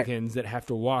 They're Africans that have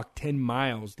to walk 10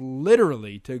 miles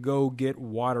literally to go get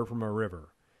water from a river.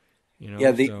 You know,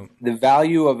 yeah, the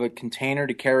value of a container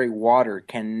to carry water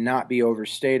cannot be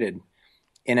overstated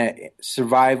in a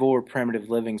survival or primitive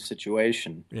living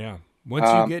situation. Yeah.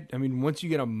 Once you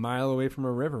get a mile away from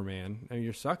a river, man, I mean,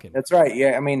 you're sucking. That's right.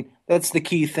 Yeah, I mean, that's the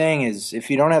key thing is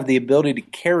if you don't have the ability to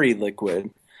carry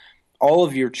liquid, all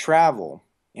of your travel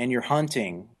and your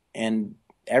hunting and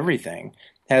everything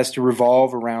has to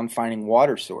revolve around finding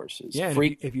water sources. Yeah,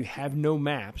 if you have no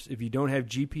maps, if you don't have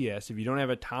GPS, if you don't have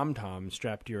a TomTom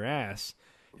strapped to your ass,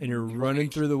 and you're running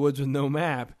through the woods with no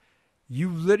map,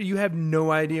 you have no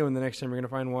idea when the next time you're going to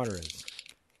find water is.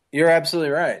 You're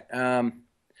absolutely right.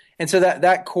 And so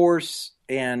that course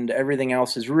and everything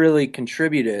else has really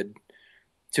contributed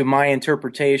to my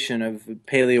interpretation of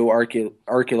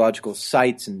archaeological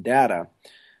sites and data.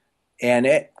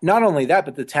 And not only that,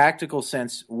 but the tactical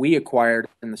sense we acquired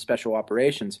in the special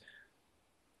operations.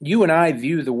 You and I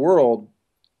view the world,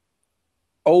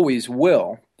 always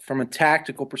will, from a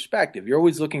tactical perspective. You're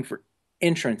always looking for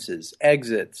entrances,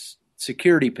 exits,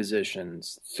 security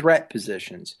positions, threat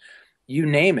positions, you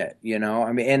name it, you know.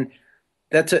 I mean, and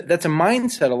that's a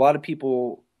mindset a lot of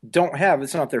people don't have.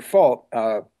 It's not their fault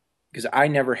because I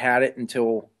never had it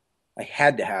until I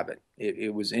had to have it.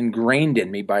 It was ingrained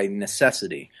in me by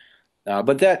necessity.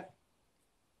 But that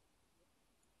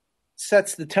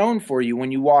sets the tone for you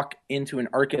when you walk into an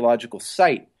archaeological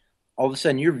site. All of a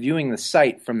sudden, you're viewing the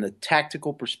site from the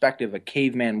tactical perspective a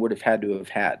caveman would have had to have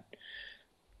had.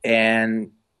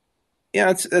 And, you know,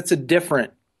 it's a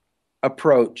different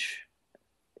approach.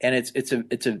 And it's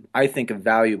I think, a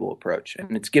valuable approach.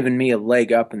 And it's given me a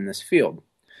leg up in this field.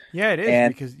 Yeah, it is,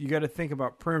 because you got to think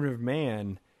about primitive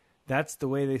man. That's the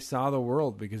way they saw the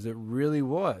world, because it really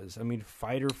was. I mean,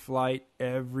 fight or flight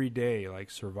every day, like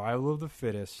survival of the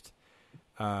fittest.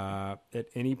 At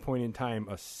any point in time,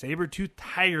 a saber-toothed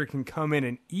tiger can come in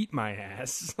and eat my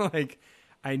ass. Like,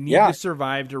 I need to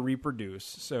survive to reproduce.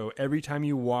 So every time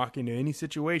you walk into any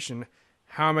situation,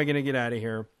 how am I going to get out of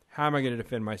here? How am I going to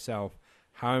defend myself?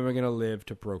 How am I going to live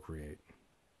to procreate?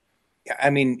 I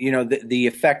mean, you know, the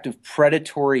effect of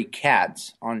predatory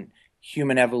cats on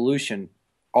human evolution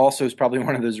also is probably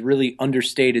one of those really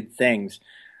understated things,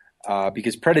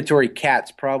 because predatory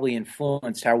cats probably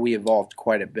influenced how we evolved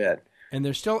quite a bit. And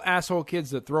there's still asshole kids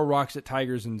that throw rocks at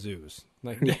tigers in zoos.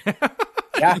 Like,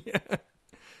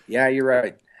 yeah, you're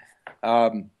right.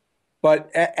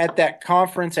 But at that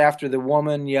conference, after the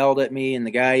woman yelled at me and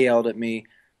the guy yelled at me,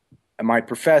 my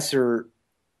professor,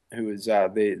 who was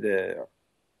the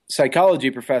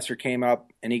psychology professor, came up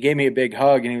and he gave me a big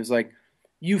hug and he was like,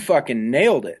 "You fucking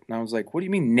nailed it." And I was like, "What do you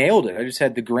mean nailed it? I just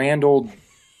had the grand old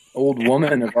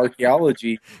woman of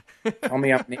archaeology tell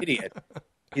me I'm an idiot."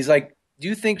 He's like, "Do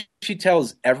you think she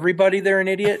tells everybody they're an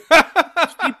idiot?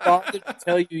 She bothered to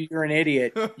tell you you're an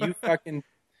idiot. You fucking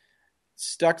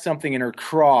stuck something in her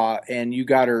craw and you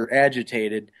got her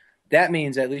agitated. That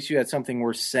means at least you had something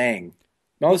worth saying."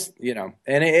 Most, you know,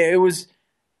 and it was,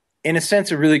 in a sense,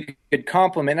 a really good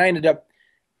compliment. I ended up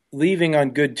leaving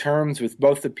on good terms with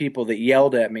both the people that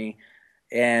yelled at me.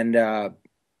 And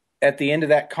at the end of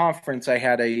that conference, I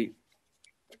had a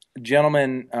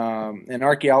gentleman, an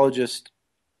archaeologist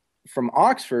from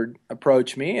Oxford,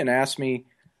 approach me and ask me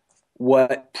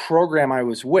what program I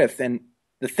was with. And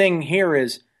the thing here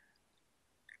is,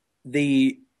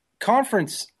 the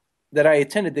conference that I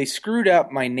attended, they screwed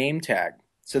up my name tag.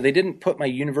 So they didn't put my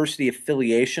university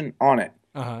affiliation on it.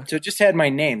 So it just had my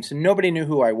name. So nobody knew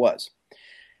who I was.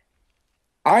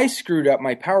 I screwed up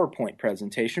my PowerPoint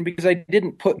presentation because I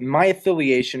didn't put my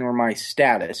affiliation or my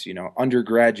status, you know,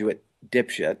 undergraduate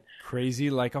dipshit. Crazy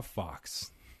like a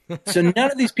fox. So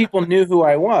none of these people knew who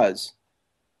I was.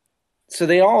 So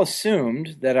they all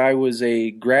assumed that I was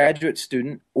a graduate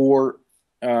student or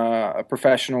a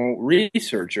professional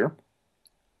researcher.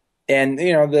 And,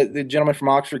 you know, the gentleman from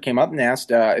Oxford came up and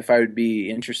asked if I would be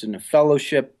interested in a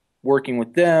fellowship working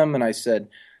with them. And I said,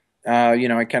 you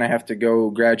know, I kind of have to go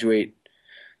graduate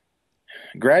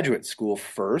school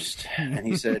first. And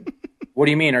he said, "What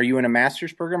do you mean? Are you in a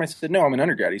master's program?" I said, "No, I'm an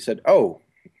undergrad." He said, "Oh,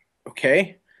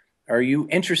 okay. Are you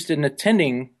interested in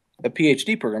attending a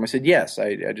PhD program?" I said, "Yes.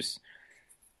 I just,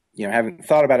 you know, haven't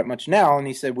thought about it much now." And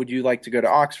he said, "Would you like to go to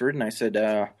Oxford?" And I said,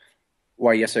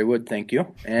 "Why, yes, I would. Thank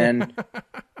you." And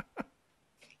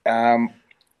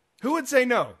Who would say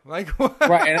no? Like, what?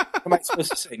 Right. And am I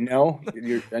supposed to say no?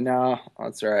 No,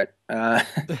 that's all right. I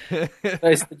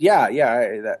said,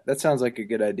 yeah, that sounds like a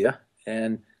good idea.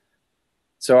 And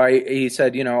so he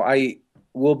said, I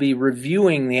will be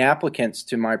reviewing the applicants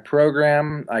to my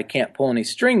program. I can't pull any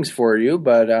strings for you,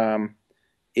 but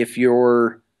if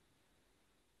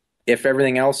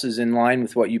everything else is in line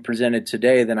with what you presented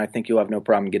today, then I think you'll have no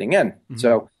problem getting in. Mm-hmm.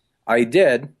 So I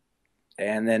did.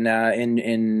 And then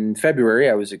in February,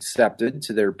 I was accepted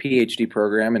to their PhD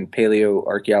program in Paleo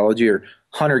Archeology, or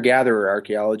hunter-gatherer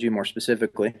archaeology, more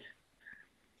specifically.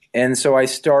 And so I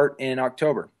start in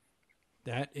October.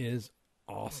 That is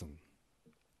awesome.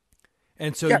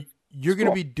 And so you're going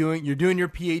to be doing your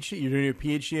PhD. You're doing your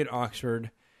PhD at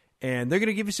Oxford, and they're going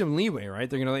to give you some leeway, right?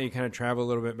 They're going to let you kind of travel a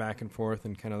little bit back and forth,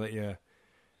 and kind of let you.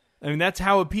 I mean, that's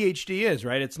how a PhD is,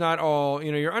 right? It's not all,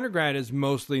 your undergrad is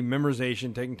mostly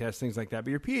memorization, taking tests, things like that.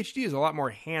 But your PhD is a lot more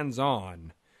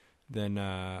hands-on than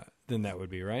that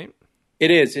would be, right? It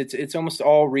is. It's almost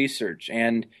all research.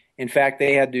 And in fact,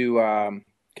 they had to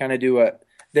kind of do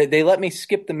they let me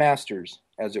skip the masters,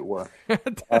 as it were.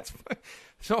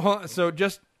 So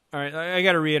just, all right, I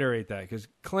got to reiterate that because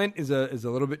Klint is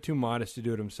a little bit too modest to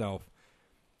do it himself.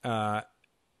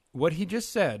 What he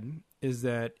just said is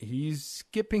that he's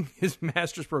skipping his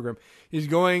master's program. He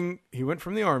went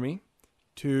from the Army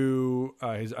to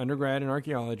his undergrad in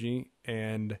archaeology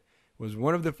and was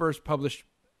one of the first published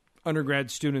undergrad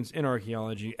students in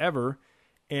archaeology ever,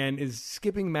 and is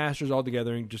skipping master's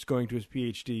altogether and just going to his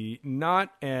PhD, not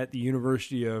at the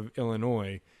University of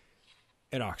Illinois,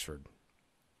 at Oxford.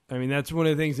 I mean, that's one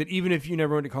of the things that even if you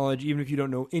never went to college, even if you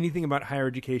don't know anything about higher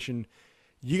education,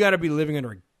 you got to be living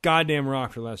under a goddamn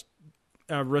rock for the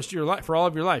rest of your life, for all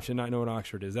of your life, to not know what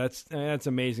Oxford is. That's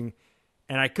amazing,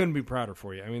 and I couldn't be prouder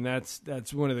for you. I mean,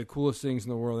 that's one of the coolest things in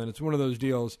the world, and it's one of those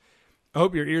deals. I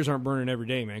hope your ears aren't burning every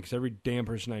day, man, because every damn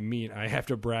person I meet, I have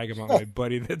to brag about my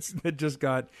buddy that just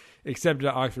got accepted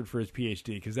to Oxford for his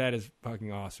PhD, because that is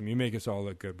fucking awesome. You make us all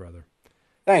look good, brother.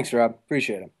 Thanks, Rob.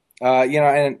 Appreciate it.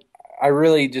 And I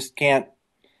really just can't.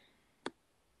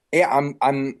 Yeah,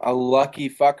 I'm a lucky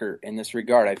fucker in this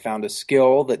regard. I found a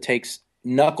skill that takes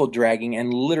knuckle dragging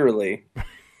and literally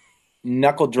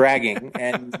knuckle dragging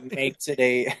and makes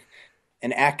it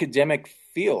an academic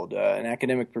field, an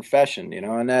academic profession,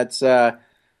 and that's I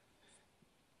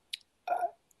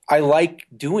like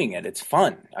doing it. It's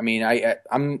fun. I mean,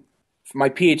 my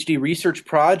PhD research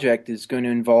project is going to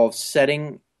involve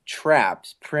setting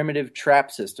traps, primitive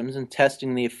trap systems, and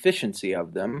testing the efficiency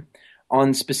of them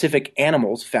on specific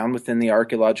animals found within the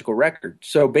archaeological record.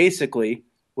 So basically,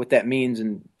 what that means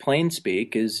in plain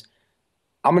speak is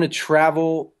I'm going to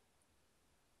travel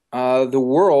the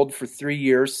world for 3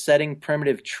 years, setting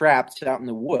primitive traps out in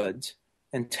the woods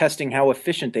and testing how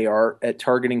efficient they are at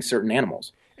targeting certain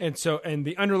animals. And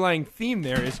the underlying theme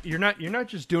there is you're not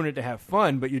just doing it to have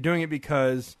fun, but you're doing it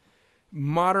because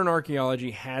modern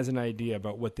archaeology has an idea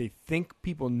about what they think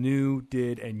people knew,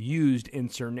 did, and used in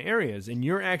certain areas. And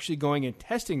you're actually going and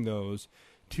testing those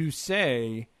to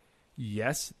say,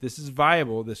 yes, this is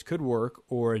viable, this could work,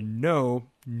 or no,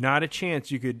 not a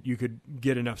chance you could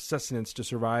get enough sustenance to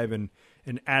survive and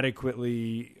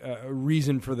adequately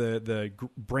reason for the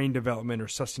brain development or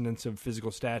sustenance of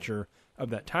physical stature of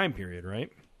that time period, right?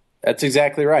 That's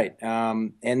exactly right.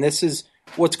 And this is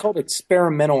what's called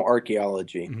experimental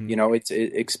archaeology.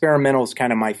 Mm-hmm. Experimental is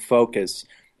kind of my focus.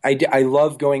 I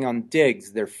love going on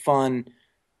digs. They're fun.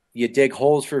 You dig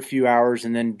holes for a few hours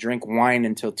and then drink wine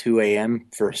until 2 a.m.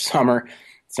 for summer.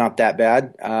 It's not that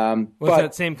bad. It's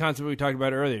that same concept we talked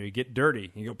about earlier. You get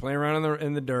dirty. You go play around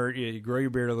in the dirt. You grow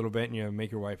your beard a little bit, and you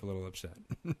make your wife a little upset.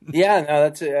 Yeah,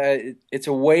 no, it's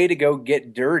a way to go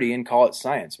get dirty and call it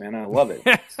science, man. I love it.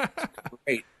 It's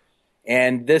great.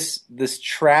 And this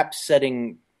trap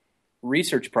setting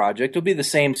research project will be the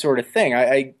same sort of thing.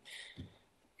 I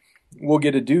will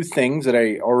get to do things that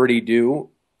I already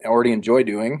enjoy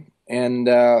doing. And,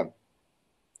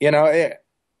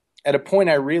 at a point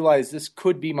I realized this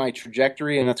could be my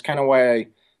trajectory, and that's kind of why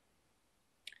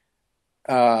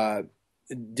I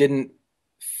didn't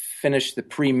finish the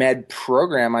pre-med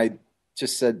program. I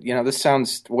just said, this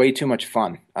sounds way too much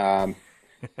fun. Well,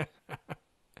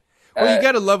 you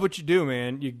got to love what you do,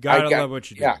 man. You got to love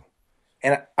what you do. Yeah.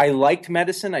 And I liked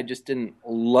medicine. I just didn't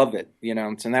love it,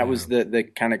 and that was the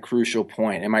kind of crucial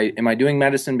point. Am I doing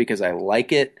medicine because I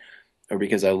like it or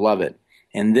because I love it?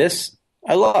 And this,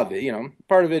 I love it.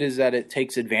 Part of it is that it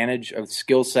takes advantage of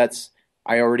skill sets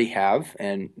I already have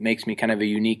and makes me kind of a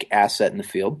unique asset in the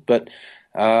field. But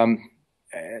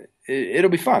it'll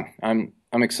be fun. I'm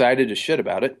excited as shit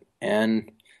about it.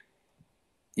 And,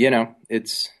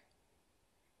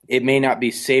 It may not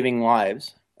be saving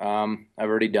lives. I've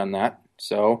already done that.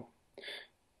 So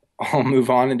I'll move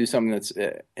on and do something that's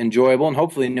enjoyable, and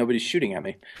hopefully nobody's shooting at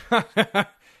me.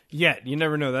 Yet, you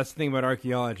never know. That's the thing about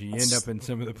archaeology. You end up in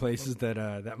some of the places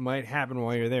that might happen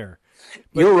while you're there.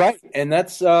 But, you're right, and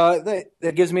that's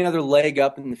that gives me another leg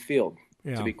up in the field.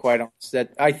 Yeah. To be quite honest,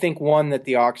 that I think one that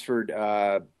the Oxford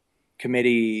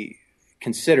committee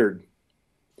considered,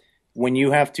 when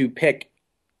you have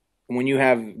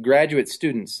graduate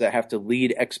students that have to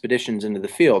lead expeditions into the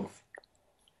field,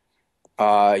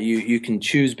 you can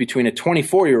choose between a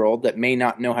 24-year-old that may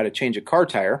not know how to change a car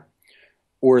tire,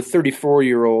 or a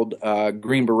 34-year-old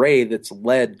Green Beret that's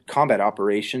led combat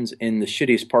operations in the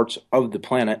shittiest parts of the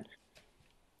planet,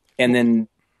 and then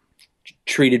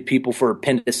treated people for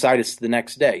appendicitis the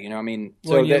next day. You know, I mean,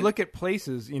 well, when you look at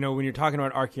places, you know, when you're talking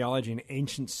about archaeology and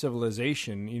ancient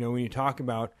civilization, you know, when you talk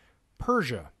about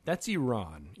Persia, that's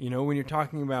Iran. You know, when you're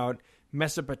talking about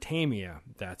Mesopotamia,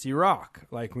 that's Iraq.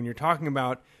 Like when you're talking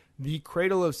about the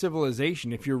cradle of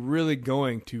civilization, if you're really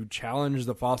going to challenge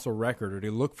the fossil record or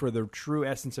to look for the true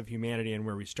essence of humanity and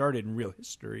where we started in real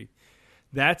history,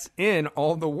 that's in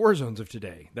all the war zones of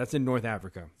today. That's in North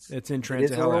Africa. It's in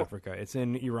Trans-Saharan Africa. It's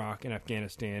in Iraq and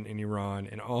Afghanistan and Iran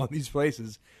and all these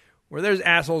places where there's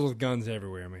assholes with guns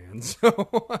everywhere, man.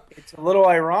 So it's a little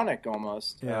ironic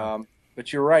almost. Yeah.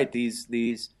 But you're right.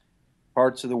 These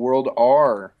parts of the world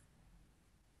are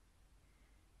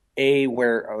A,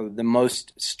 where the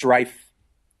most strife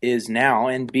is now,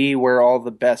 and B, where all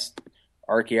the best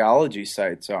archaeology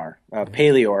sites are,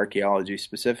 paleo archaeology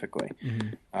specifically.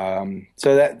 Mm-hmm.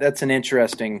 So that's an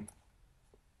interesting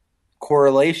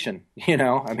correlation, you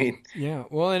know. I mean, yeah.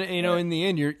 Well, and you know, in the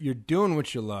end, you're doing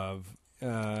what you love.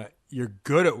 You're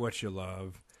good at what you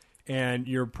love, and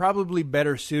you're probably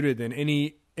better suited than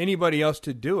anybody else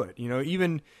to do it. You know,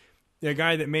 even a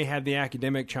guy that may have the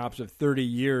academic chops of 30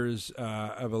 years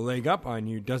of a leg up on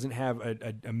you doesn't have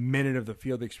a minute of the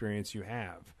field experience you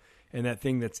have. And that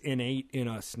thing that's innate in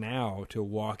us now to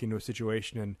walk into a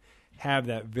situation and have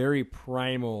that very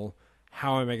primal,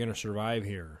 how am I going to survive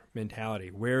here mentality?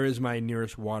 Where is my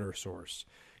nearest water source?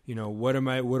 You know, what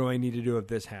do I need to do if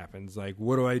this happens? Like,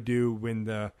 what do I do when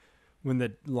the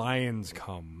lions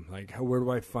come? Like, where do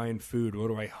I find food? What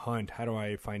do I hunt? How do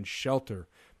I find shelter?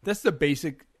 That's the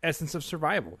basic essence of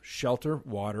survival: shelter,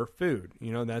 water, food.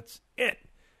 You know, that's it.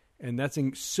 And that's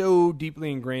so deeply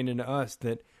ingrained into us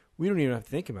that we don't even have to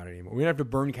think about it anymore. We don't have to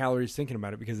burn calories thinking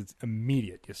about it because it's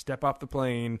immediate. You step off the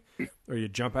plane, or you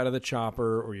jump out of the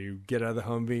chopper, or you get out of the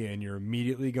Humvee, and you're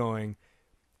immediately going,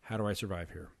 how do I survive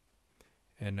here?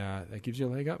 And that gives you a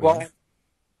leg up. Well, man.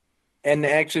 and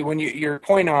actually, when your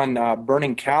point on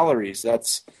burning calories,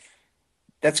 that's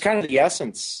kind of the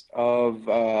essence of,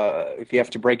 if you have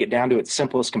to break it down to its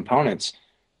simplest components,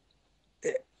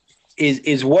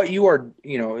 is what you are,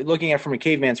 you know, looking at from a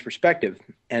caveman's perspective.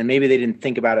 And maybe they didn't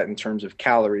think about it in terms of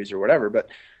calories or whatever, but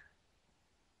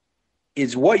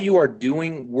is what you are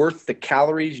doing worth the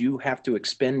calories you have to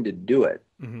expend to do it?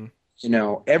 Mm-hmm. You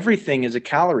know, everything is a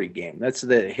calorie game. That's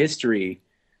the history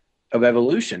of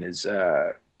evolution, is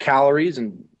calories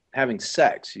and having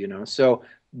sex, you know. So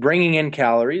bringing in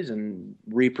calories and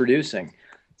reproducing.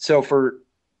 So for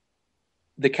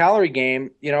the calorie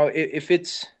game, you know, if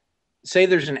it's, say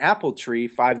there's an apple tree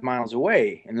 5 miles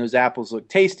away and those apples look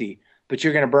tasty, but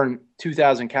you're going to burn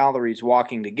 2,000 calories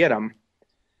walking to get them,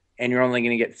 and you're only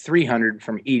going to get 300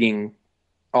 from eating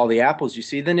all the apples you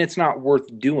see, then it's not worth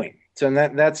doing. So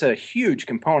that's a huge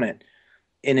component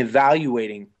in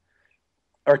evaluating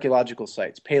archaeological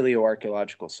sites,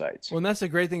 paleoarchaeological sites. Well, and that's the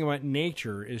great thing about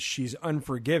nature is she's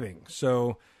unforgiving.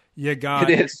 So you got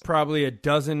probably a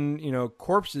dozen, you know,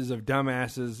 corpses of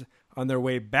dumbasses on their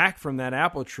way back from that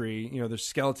apple tree, you know, their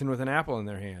skeleton with an apple in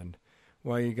their hand.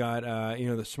 While you got, you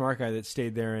know, the smart guy that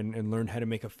stayed there and learned how to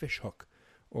make a fish hook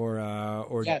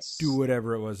or yes, do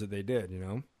whatever it was that they did, you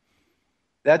know?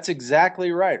 That's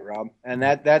exactly right, Rob. And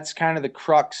that's kind of the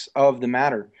crux of the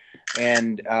matter.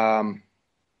 And,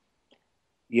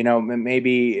 you know,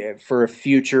 maybe for a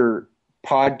future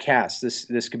podcast,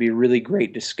 this could be a really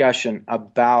great discussion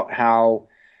about how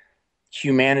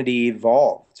humanity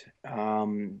evolved,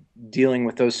 dealing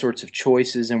with those sorts of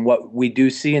choices and what we do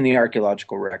see in the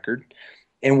archaeological record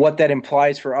and what that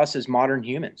implies for us as modern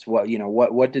humans.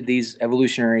 What did these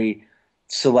evolutionary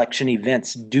selection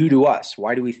events do to us?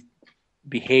 Why do we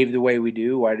behave the way we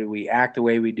do? Why do we act the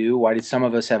way we do? Why did some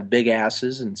of us have big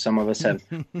asses and some of us have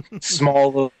small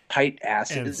little tight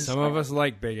asses? And some of us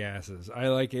like big asses. I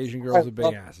like Asian girls with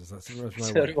big asses. That's my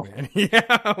wife, man.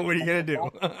 Yeah, what are you gonna do?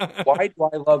 Why do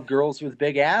I love girls with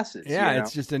big asses? Yeah, you know?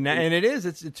 it's just and it is.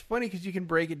 It's funny because you can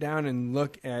break it down and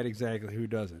look at exactly who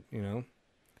does it. You know.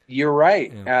 You're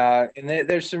right. Yeah. And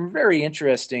there's some very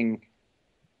interesting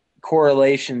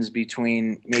correlations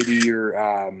between maybe your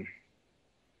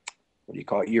what do you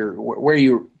call it? Where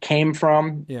you came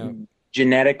from, Yeah.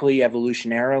 genetically,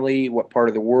 evolutionarily, what part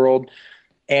of the world,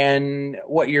 and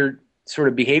what your sort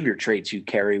of behavior traits you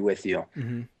carry with you.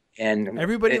 Mm-hmm. And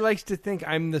Everybody likes to think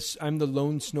I'm the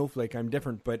lone snowflake. I'm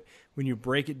different, but when you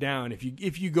break it down, if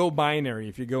you go binary,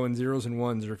 if you go in zeros and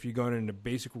ones, or if you go into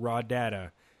basic raw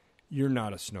data, you're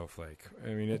not a snowflake. I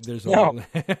mean, there's no.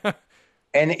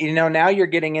 And now you're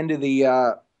getting into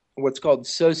the what's called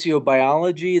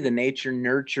sociobiology, the nature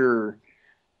nurture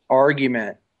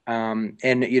argument. And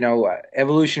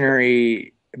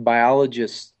evolutionary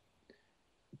biologists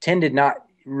tend to not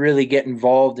really get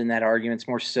involved in that argument. It's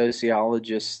more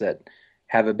sociologists that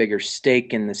have a bigger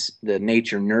stake in the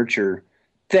nature nurture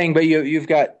thing. But you've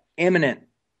got eminent,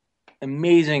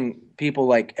 amazing people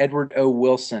like Edward O.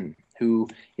 Wilson, who,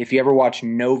 if you ever watch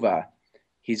Nova,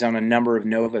 he's on a number of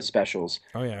Nova specials.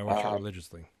 Oh yeah, I watch that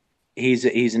religiously. He's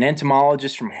an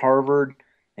entomologist from Harvard,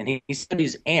 and he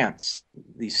studies ants,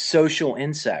 these social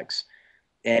insects,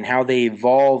 and how they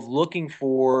evolve looking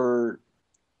for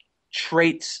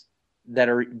traits that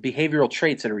are behavioral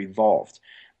traits that are evolved.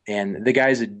 And the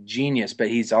guy's a genius, but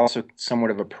he's also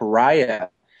somewhat of a pariah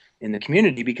in the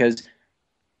community because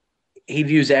he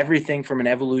views everything from an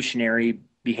evolutionary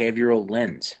behavioral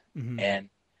lens. Mm-hmm. And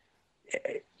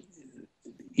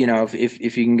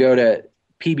if you can go to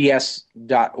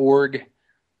pbs.org,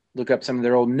 look up some of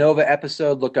their old Nova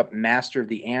episode, look up Master of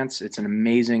the Ants. It's an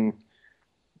amazing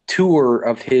tour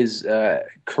of his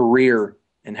career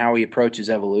and how he approaches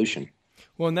evolution.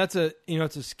 Well, and that's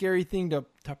it's a scary thing to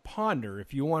ponder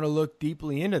if you want to look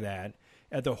deeply into that,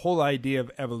 at the whole idea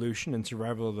of evolution and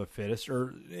survival of the fittest,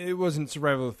 or it wasn't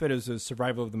survival of the fittest, it was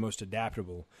survival of the most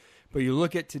adaptable. But you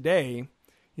look at today,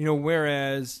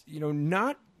 whereas,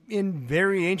 not in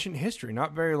very ancient history,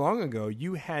 not very long ago,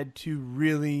 you had to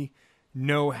really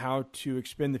know how to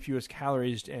expend the fewest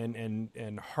calories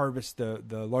and harvest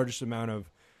the largest amount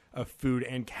of food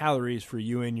and calories for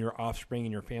you and your offspring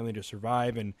and your family to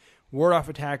survive and ward off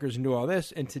attackers and do all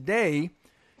this. And today,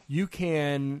 you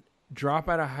can drop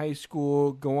out of high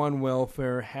school, go on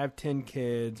welfare, have 10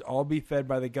 kids, all be fed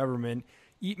by the government,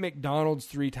 eat McDonald's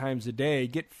 3 times a day,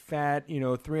 get fat,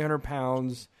 300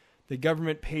 pounds. The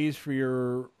government pays for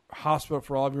your hospital,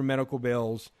 for all of your medical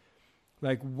bills.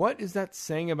 Like, what is that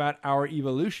saying about our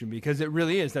evolution? Because it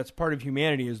really is. That's part of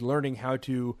humanity, is learning how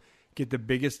to get the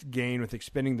biggest gain with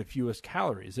expending the fewest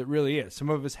calories. It really is. Some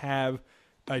of us have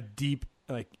a deep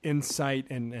insight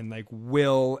and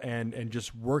will and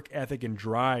just work ethic and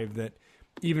drive that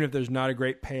even if there's not a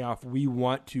great payoff, we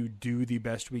want to do the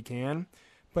best we can.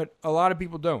 But a lot of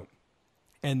people don't.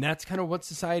 And that's kind of what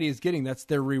society is getting. That's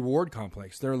their reward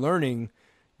complex. They're learning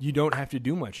you don't have to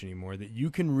do much anymore, that you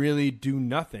can really do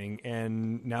nothing.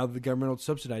 And now the government will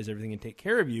subsidize everything and take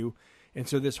care of you. And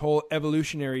so this whole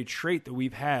evolutionary trait that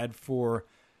we've had for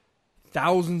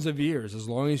thousands of years, as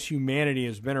long as humanity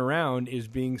has been around, is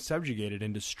being subjugated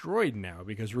and destroyed now,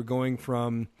 because we're going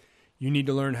from you need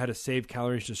to learn how to save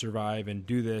calories to survive and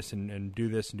do this and do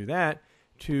this and do that,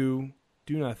 to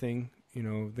do nothing.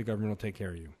 The government will take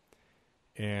care of you.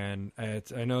 And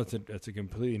I know it's a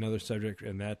completely another subject,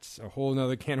 and that's a whole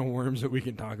other can of worms that we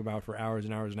can talk about for hours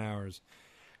and hours and hours.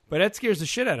 But that scares the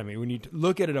shit out of me when you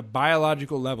look at it at a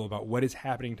biological level about what is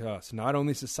happening to us, not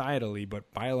only societally,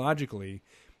 but biologically,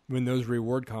 when those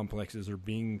reward complexes are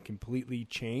being completely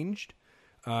changed,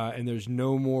 and there's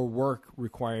no more work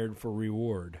required for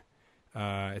reward.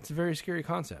 It's a very scary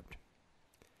concept.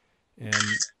 And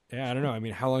yeah, I don't know. I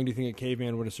mean, how long do you think a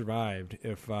caveman would have survived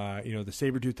if, the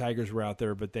saber-toothed tigers were out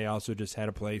there, but they also just had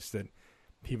a place that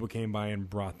people came by and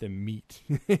brought them meat,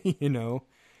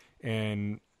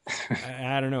 And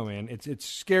I don't know, man. It's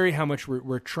scary how much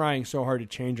we're trying so hard to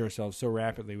change ourselves so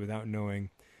rapidly without knowing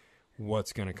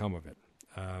what's going to come of it.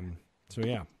 So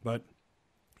yeah, but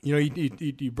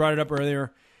you brought it up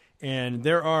earlier, and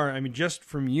there are, just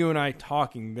from you and I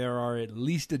talking, there are at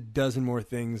least a dozen more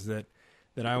things that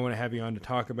I want to have you on to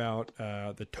talk about.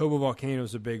 The Toba volcano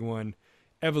is a big one.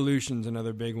 Evolution's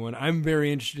another big one. I'm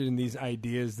very interested in these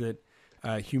ideas that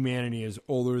humanity is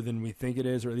older than we think it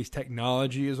is, or at least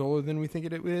technology is older than we think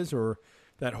it is, or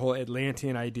that whole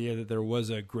Atlantean idea that there was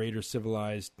a greater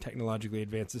civilized, technologically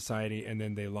advanced society, and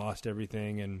then they lost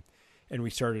everything and we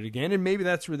started again. And maybe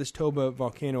that's where this Toba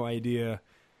volcano idea,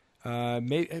 I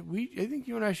think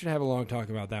you and I should have a long talk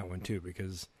about that one too,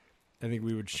 because I think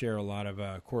we would share a lot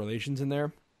of correlations in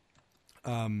there.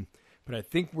 But I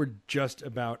think we're just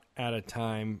about out of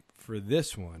time for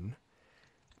this one.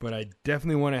 but I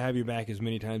definitely want to have you back as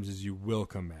many times as you will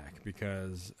come back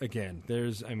because, again,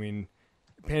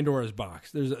 Pandora's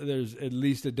box. There's at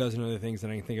least a dozen other things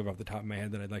that I can think of off the top of my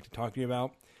head that I'd like to talk to you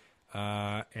about.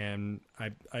 And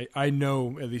I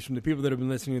know, at least from the people that have been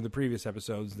listening to the previous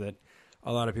episodes, that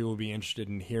a lot of people will be interested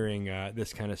in hearing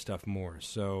this kind of stuff more.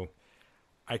 So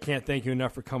I can't thank you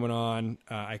enough for coming on.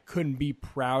 I couldn't be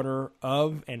prouder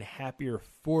of and happier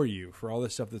for you for all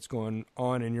this stuff that's going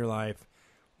on in your life.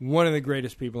 One of the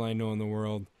greatest people I know in the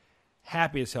world.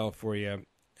 Happy as hell for you.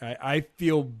 I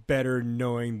feel better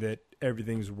knowing that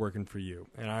everything's working for you,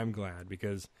 and I'm glad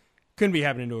because couldn't be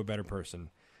happening to a better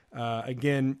person.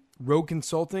 Again, Rogue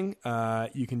Consulting,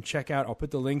 you can check out. I'll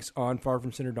put the links on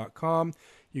farfromcenter.com.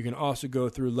 You can also go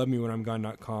through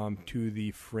lovemewhenimgone.com to the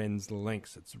friends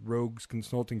links. It's Rogue's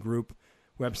Consulting Group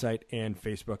website and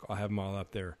Facebook. I'll have them all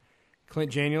up there. Klint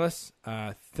Janulis,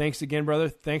 thanks again, brother.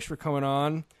 Thanks for coming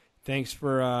on. Thanks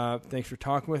for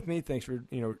talking with me. Thanks for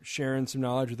sharing some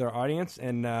knowledge with our audience,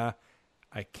 and I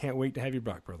can't wait to have you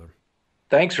back, brother.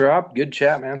 Thanks, Rob. Good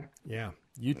chat, man. Yeah,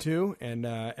 you too, and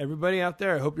everybody out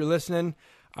there. I hope you're listening.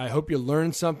 I hope you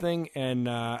learned something, and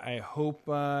I hope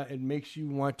it makes you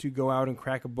want to go out and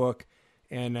crack a book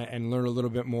and learn a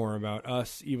little bit more about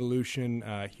us, evolution,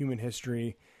 human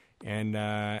history,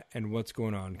 and what's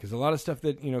going on. Because a lot of stuff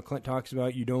that Klint talks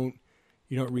about, you don't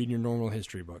read in your normal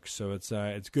history books. So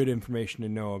it's good information to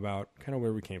know about kind of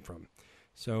where we came from.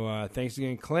 So thanks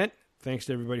again, Klint. Thanks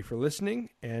to everybody for listening.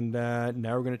 And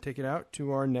now we're going to take it out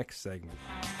to our next segment.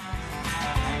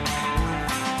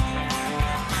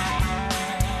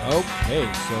 Okay,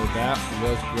 so that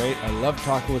was great. I love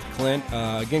talking with Klint.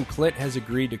 Again, Klint has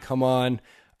agreed to come on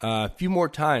a few more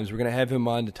times. We're going to have him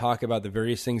on to talk about the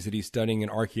various things that he's studying in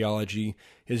archaeology,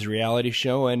 his reality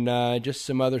show, and just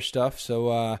some other stuff.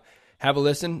 So have a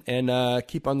listen and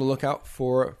keep on the lookout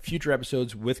for future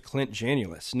episodes with Klint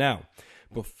Janulis. Now,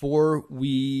 before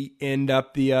we end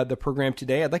up the program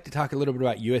today, I'd like to talk a little bit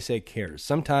about USA Cares.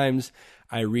 Sometimes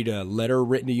I read a letter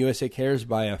written to USA Cares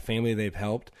by a family they've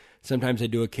helped. Sometimes I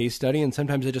do a case study, and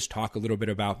sometimes I just talk a little bit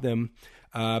about them.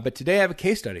 But today I have a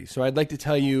case study, so I'd like to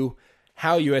tell you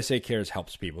how USA Cares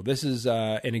helps people. This is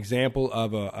an example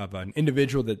of an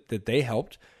individual that they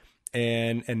helped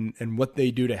and what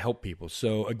they do to help people.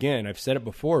 So again, I've said it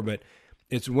before, but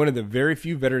it's one of the very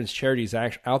few veterans charities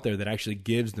out there that actually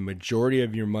gives the majority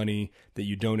of your money that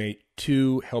you donate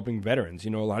to helping veterans. A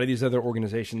lot of these other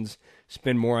organizations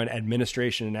spend more on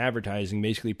administration and advertising,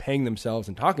 basically paying themselves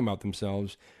and talking about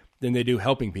themselves than they do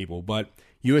helping people. But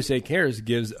USA Cares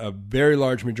gives a very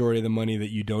large majority of the money that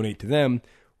you donate to them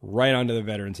right onto the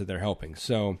veterans that they're helping.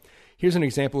 So here's an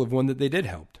example of one that they did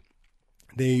help.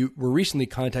 They were recently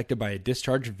contacted by a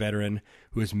discharged veteran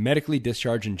who was medically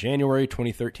discharged in January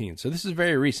 2013. So this is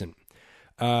very recent.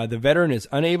 The veteran is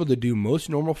unable to do most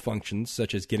normal functions,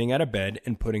 such as getting out of bed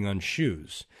and putting on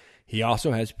shoes. He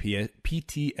also has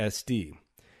PTSD.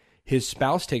 His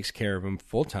spouse takes care of him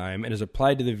full-time and is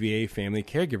applied to the VA Family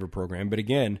Caregiver Program. But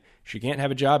again, she can't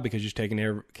have a job because she's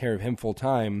taking care of him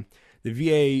full-time. The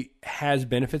VA has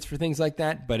benefits for things like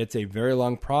that, but it's a very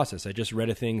long process. I just read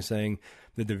a thing saying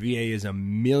that the VA is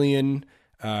 1 million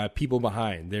people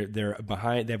behind. They're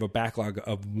behind. They have a backlog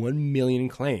of 1 million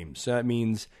claims. So that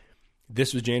means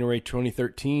this was January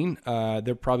 2013.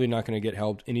 They're probably not going to get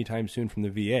helped anytime soon from the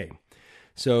VA.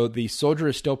 So the soldier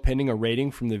is still pending a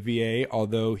rating from the VA,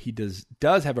 although he does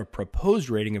have a proposed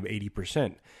rating of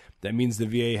 80%. That means the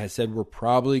VA has said we're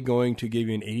probably going to give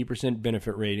you an 80%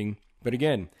 benefit rating. But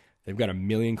again, they've got 1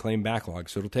 million claim backlog,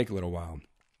 so it'll take a little while.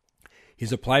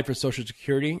 He's applied for Social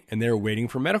Security, and they're waiting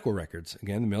for medical records.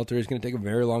 Again, the military is going to take a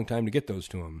very long time to get those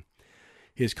to him.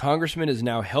 His congressman is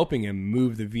now helping him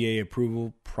move the VA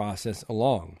approval process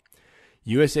along.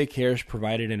 USA Cares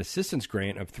provided an assistance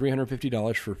grant of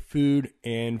 $350 for food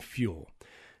and fuel.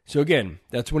 So again,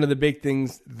 that's one of the big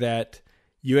things that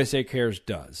USA Cares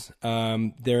does.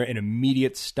 They're an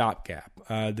immediate stopgap.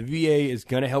 The VA is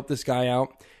going to help this guy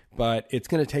out, but it's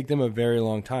going to take them a very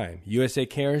long time. USA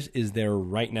Cares is there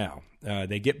right now.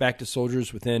 They get back to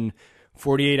soldiers within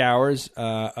 48 hours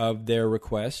of their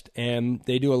request, and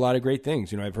they do a lot of great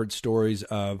things. I've heard stories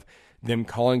of them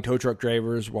calling tow truck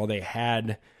drivers while they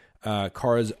had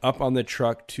cars up on the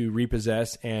truck to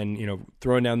repossess and,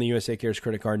 throwing down the USA Cares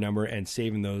credit card number and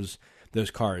saving those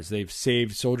cars. They've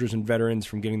saved soldiers and veterans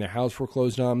from getting their house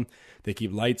foreclosed on. They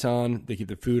keep lights on. They keep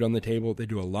the food on the table. They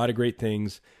do a lot of great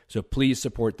things. So please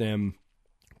support them.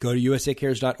 Go to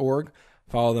usacares.org.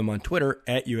 Follow them on Twitter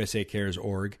at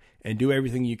usacares.org and do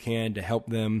everything you can to help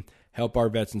them, help our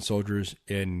vets and soldiers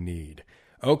in need.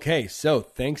 Okay, so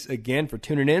thanks again for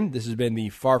tuning in. This has been the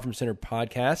Far From Center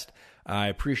podcast. I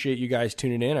appreciate you guys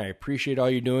tuning in. I appreciate all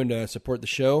you're doing to support the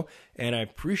show, and I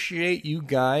appreciate you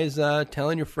guys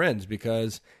telling your friends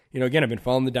because, again, I've been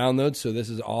following the downloads, so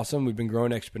this is awesome. We've been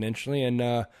growing exponentially,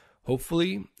 and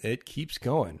hopefully it keeps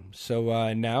going.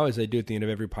 So now, as I do at the end of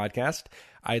every podcast,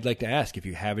 I'd like to ask if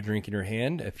you have a drink in your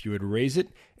hand, if you would raise it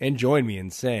and join me in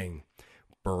saying,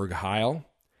 Berg Heil,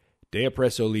 De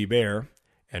Oppresso Liber,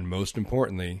 and most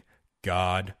importantly,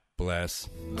 God bless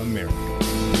America.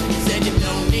 Said you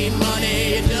don't need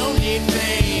money, you don't need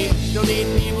fame, don't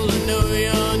need people to know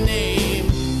your name.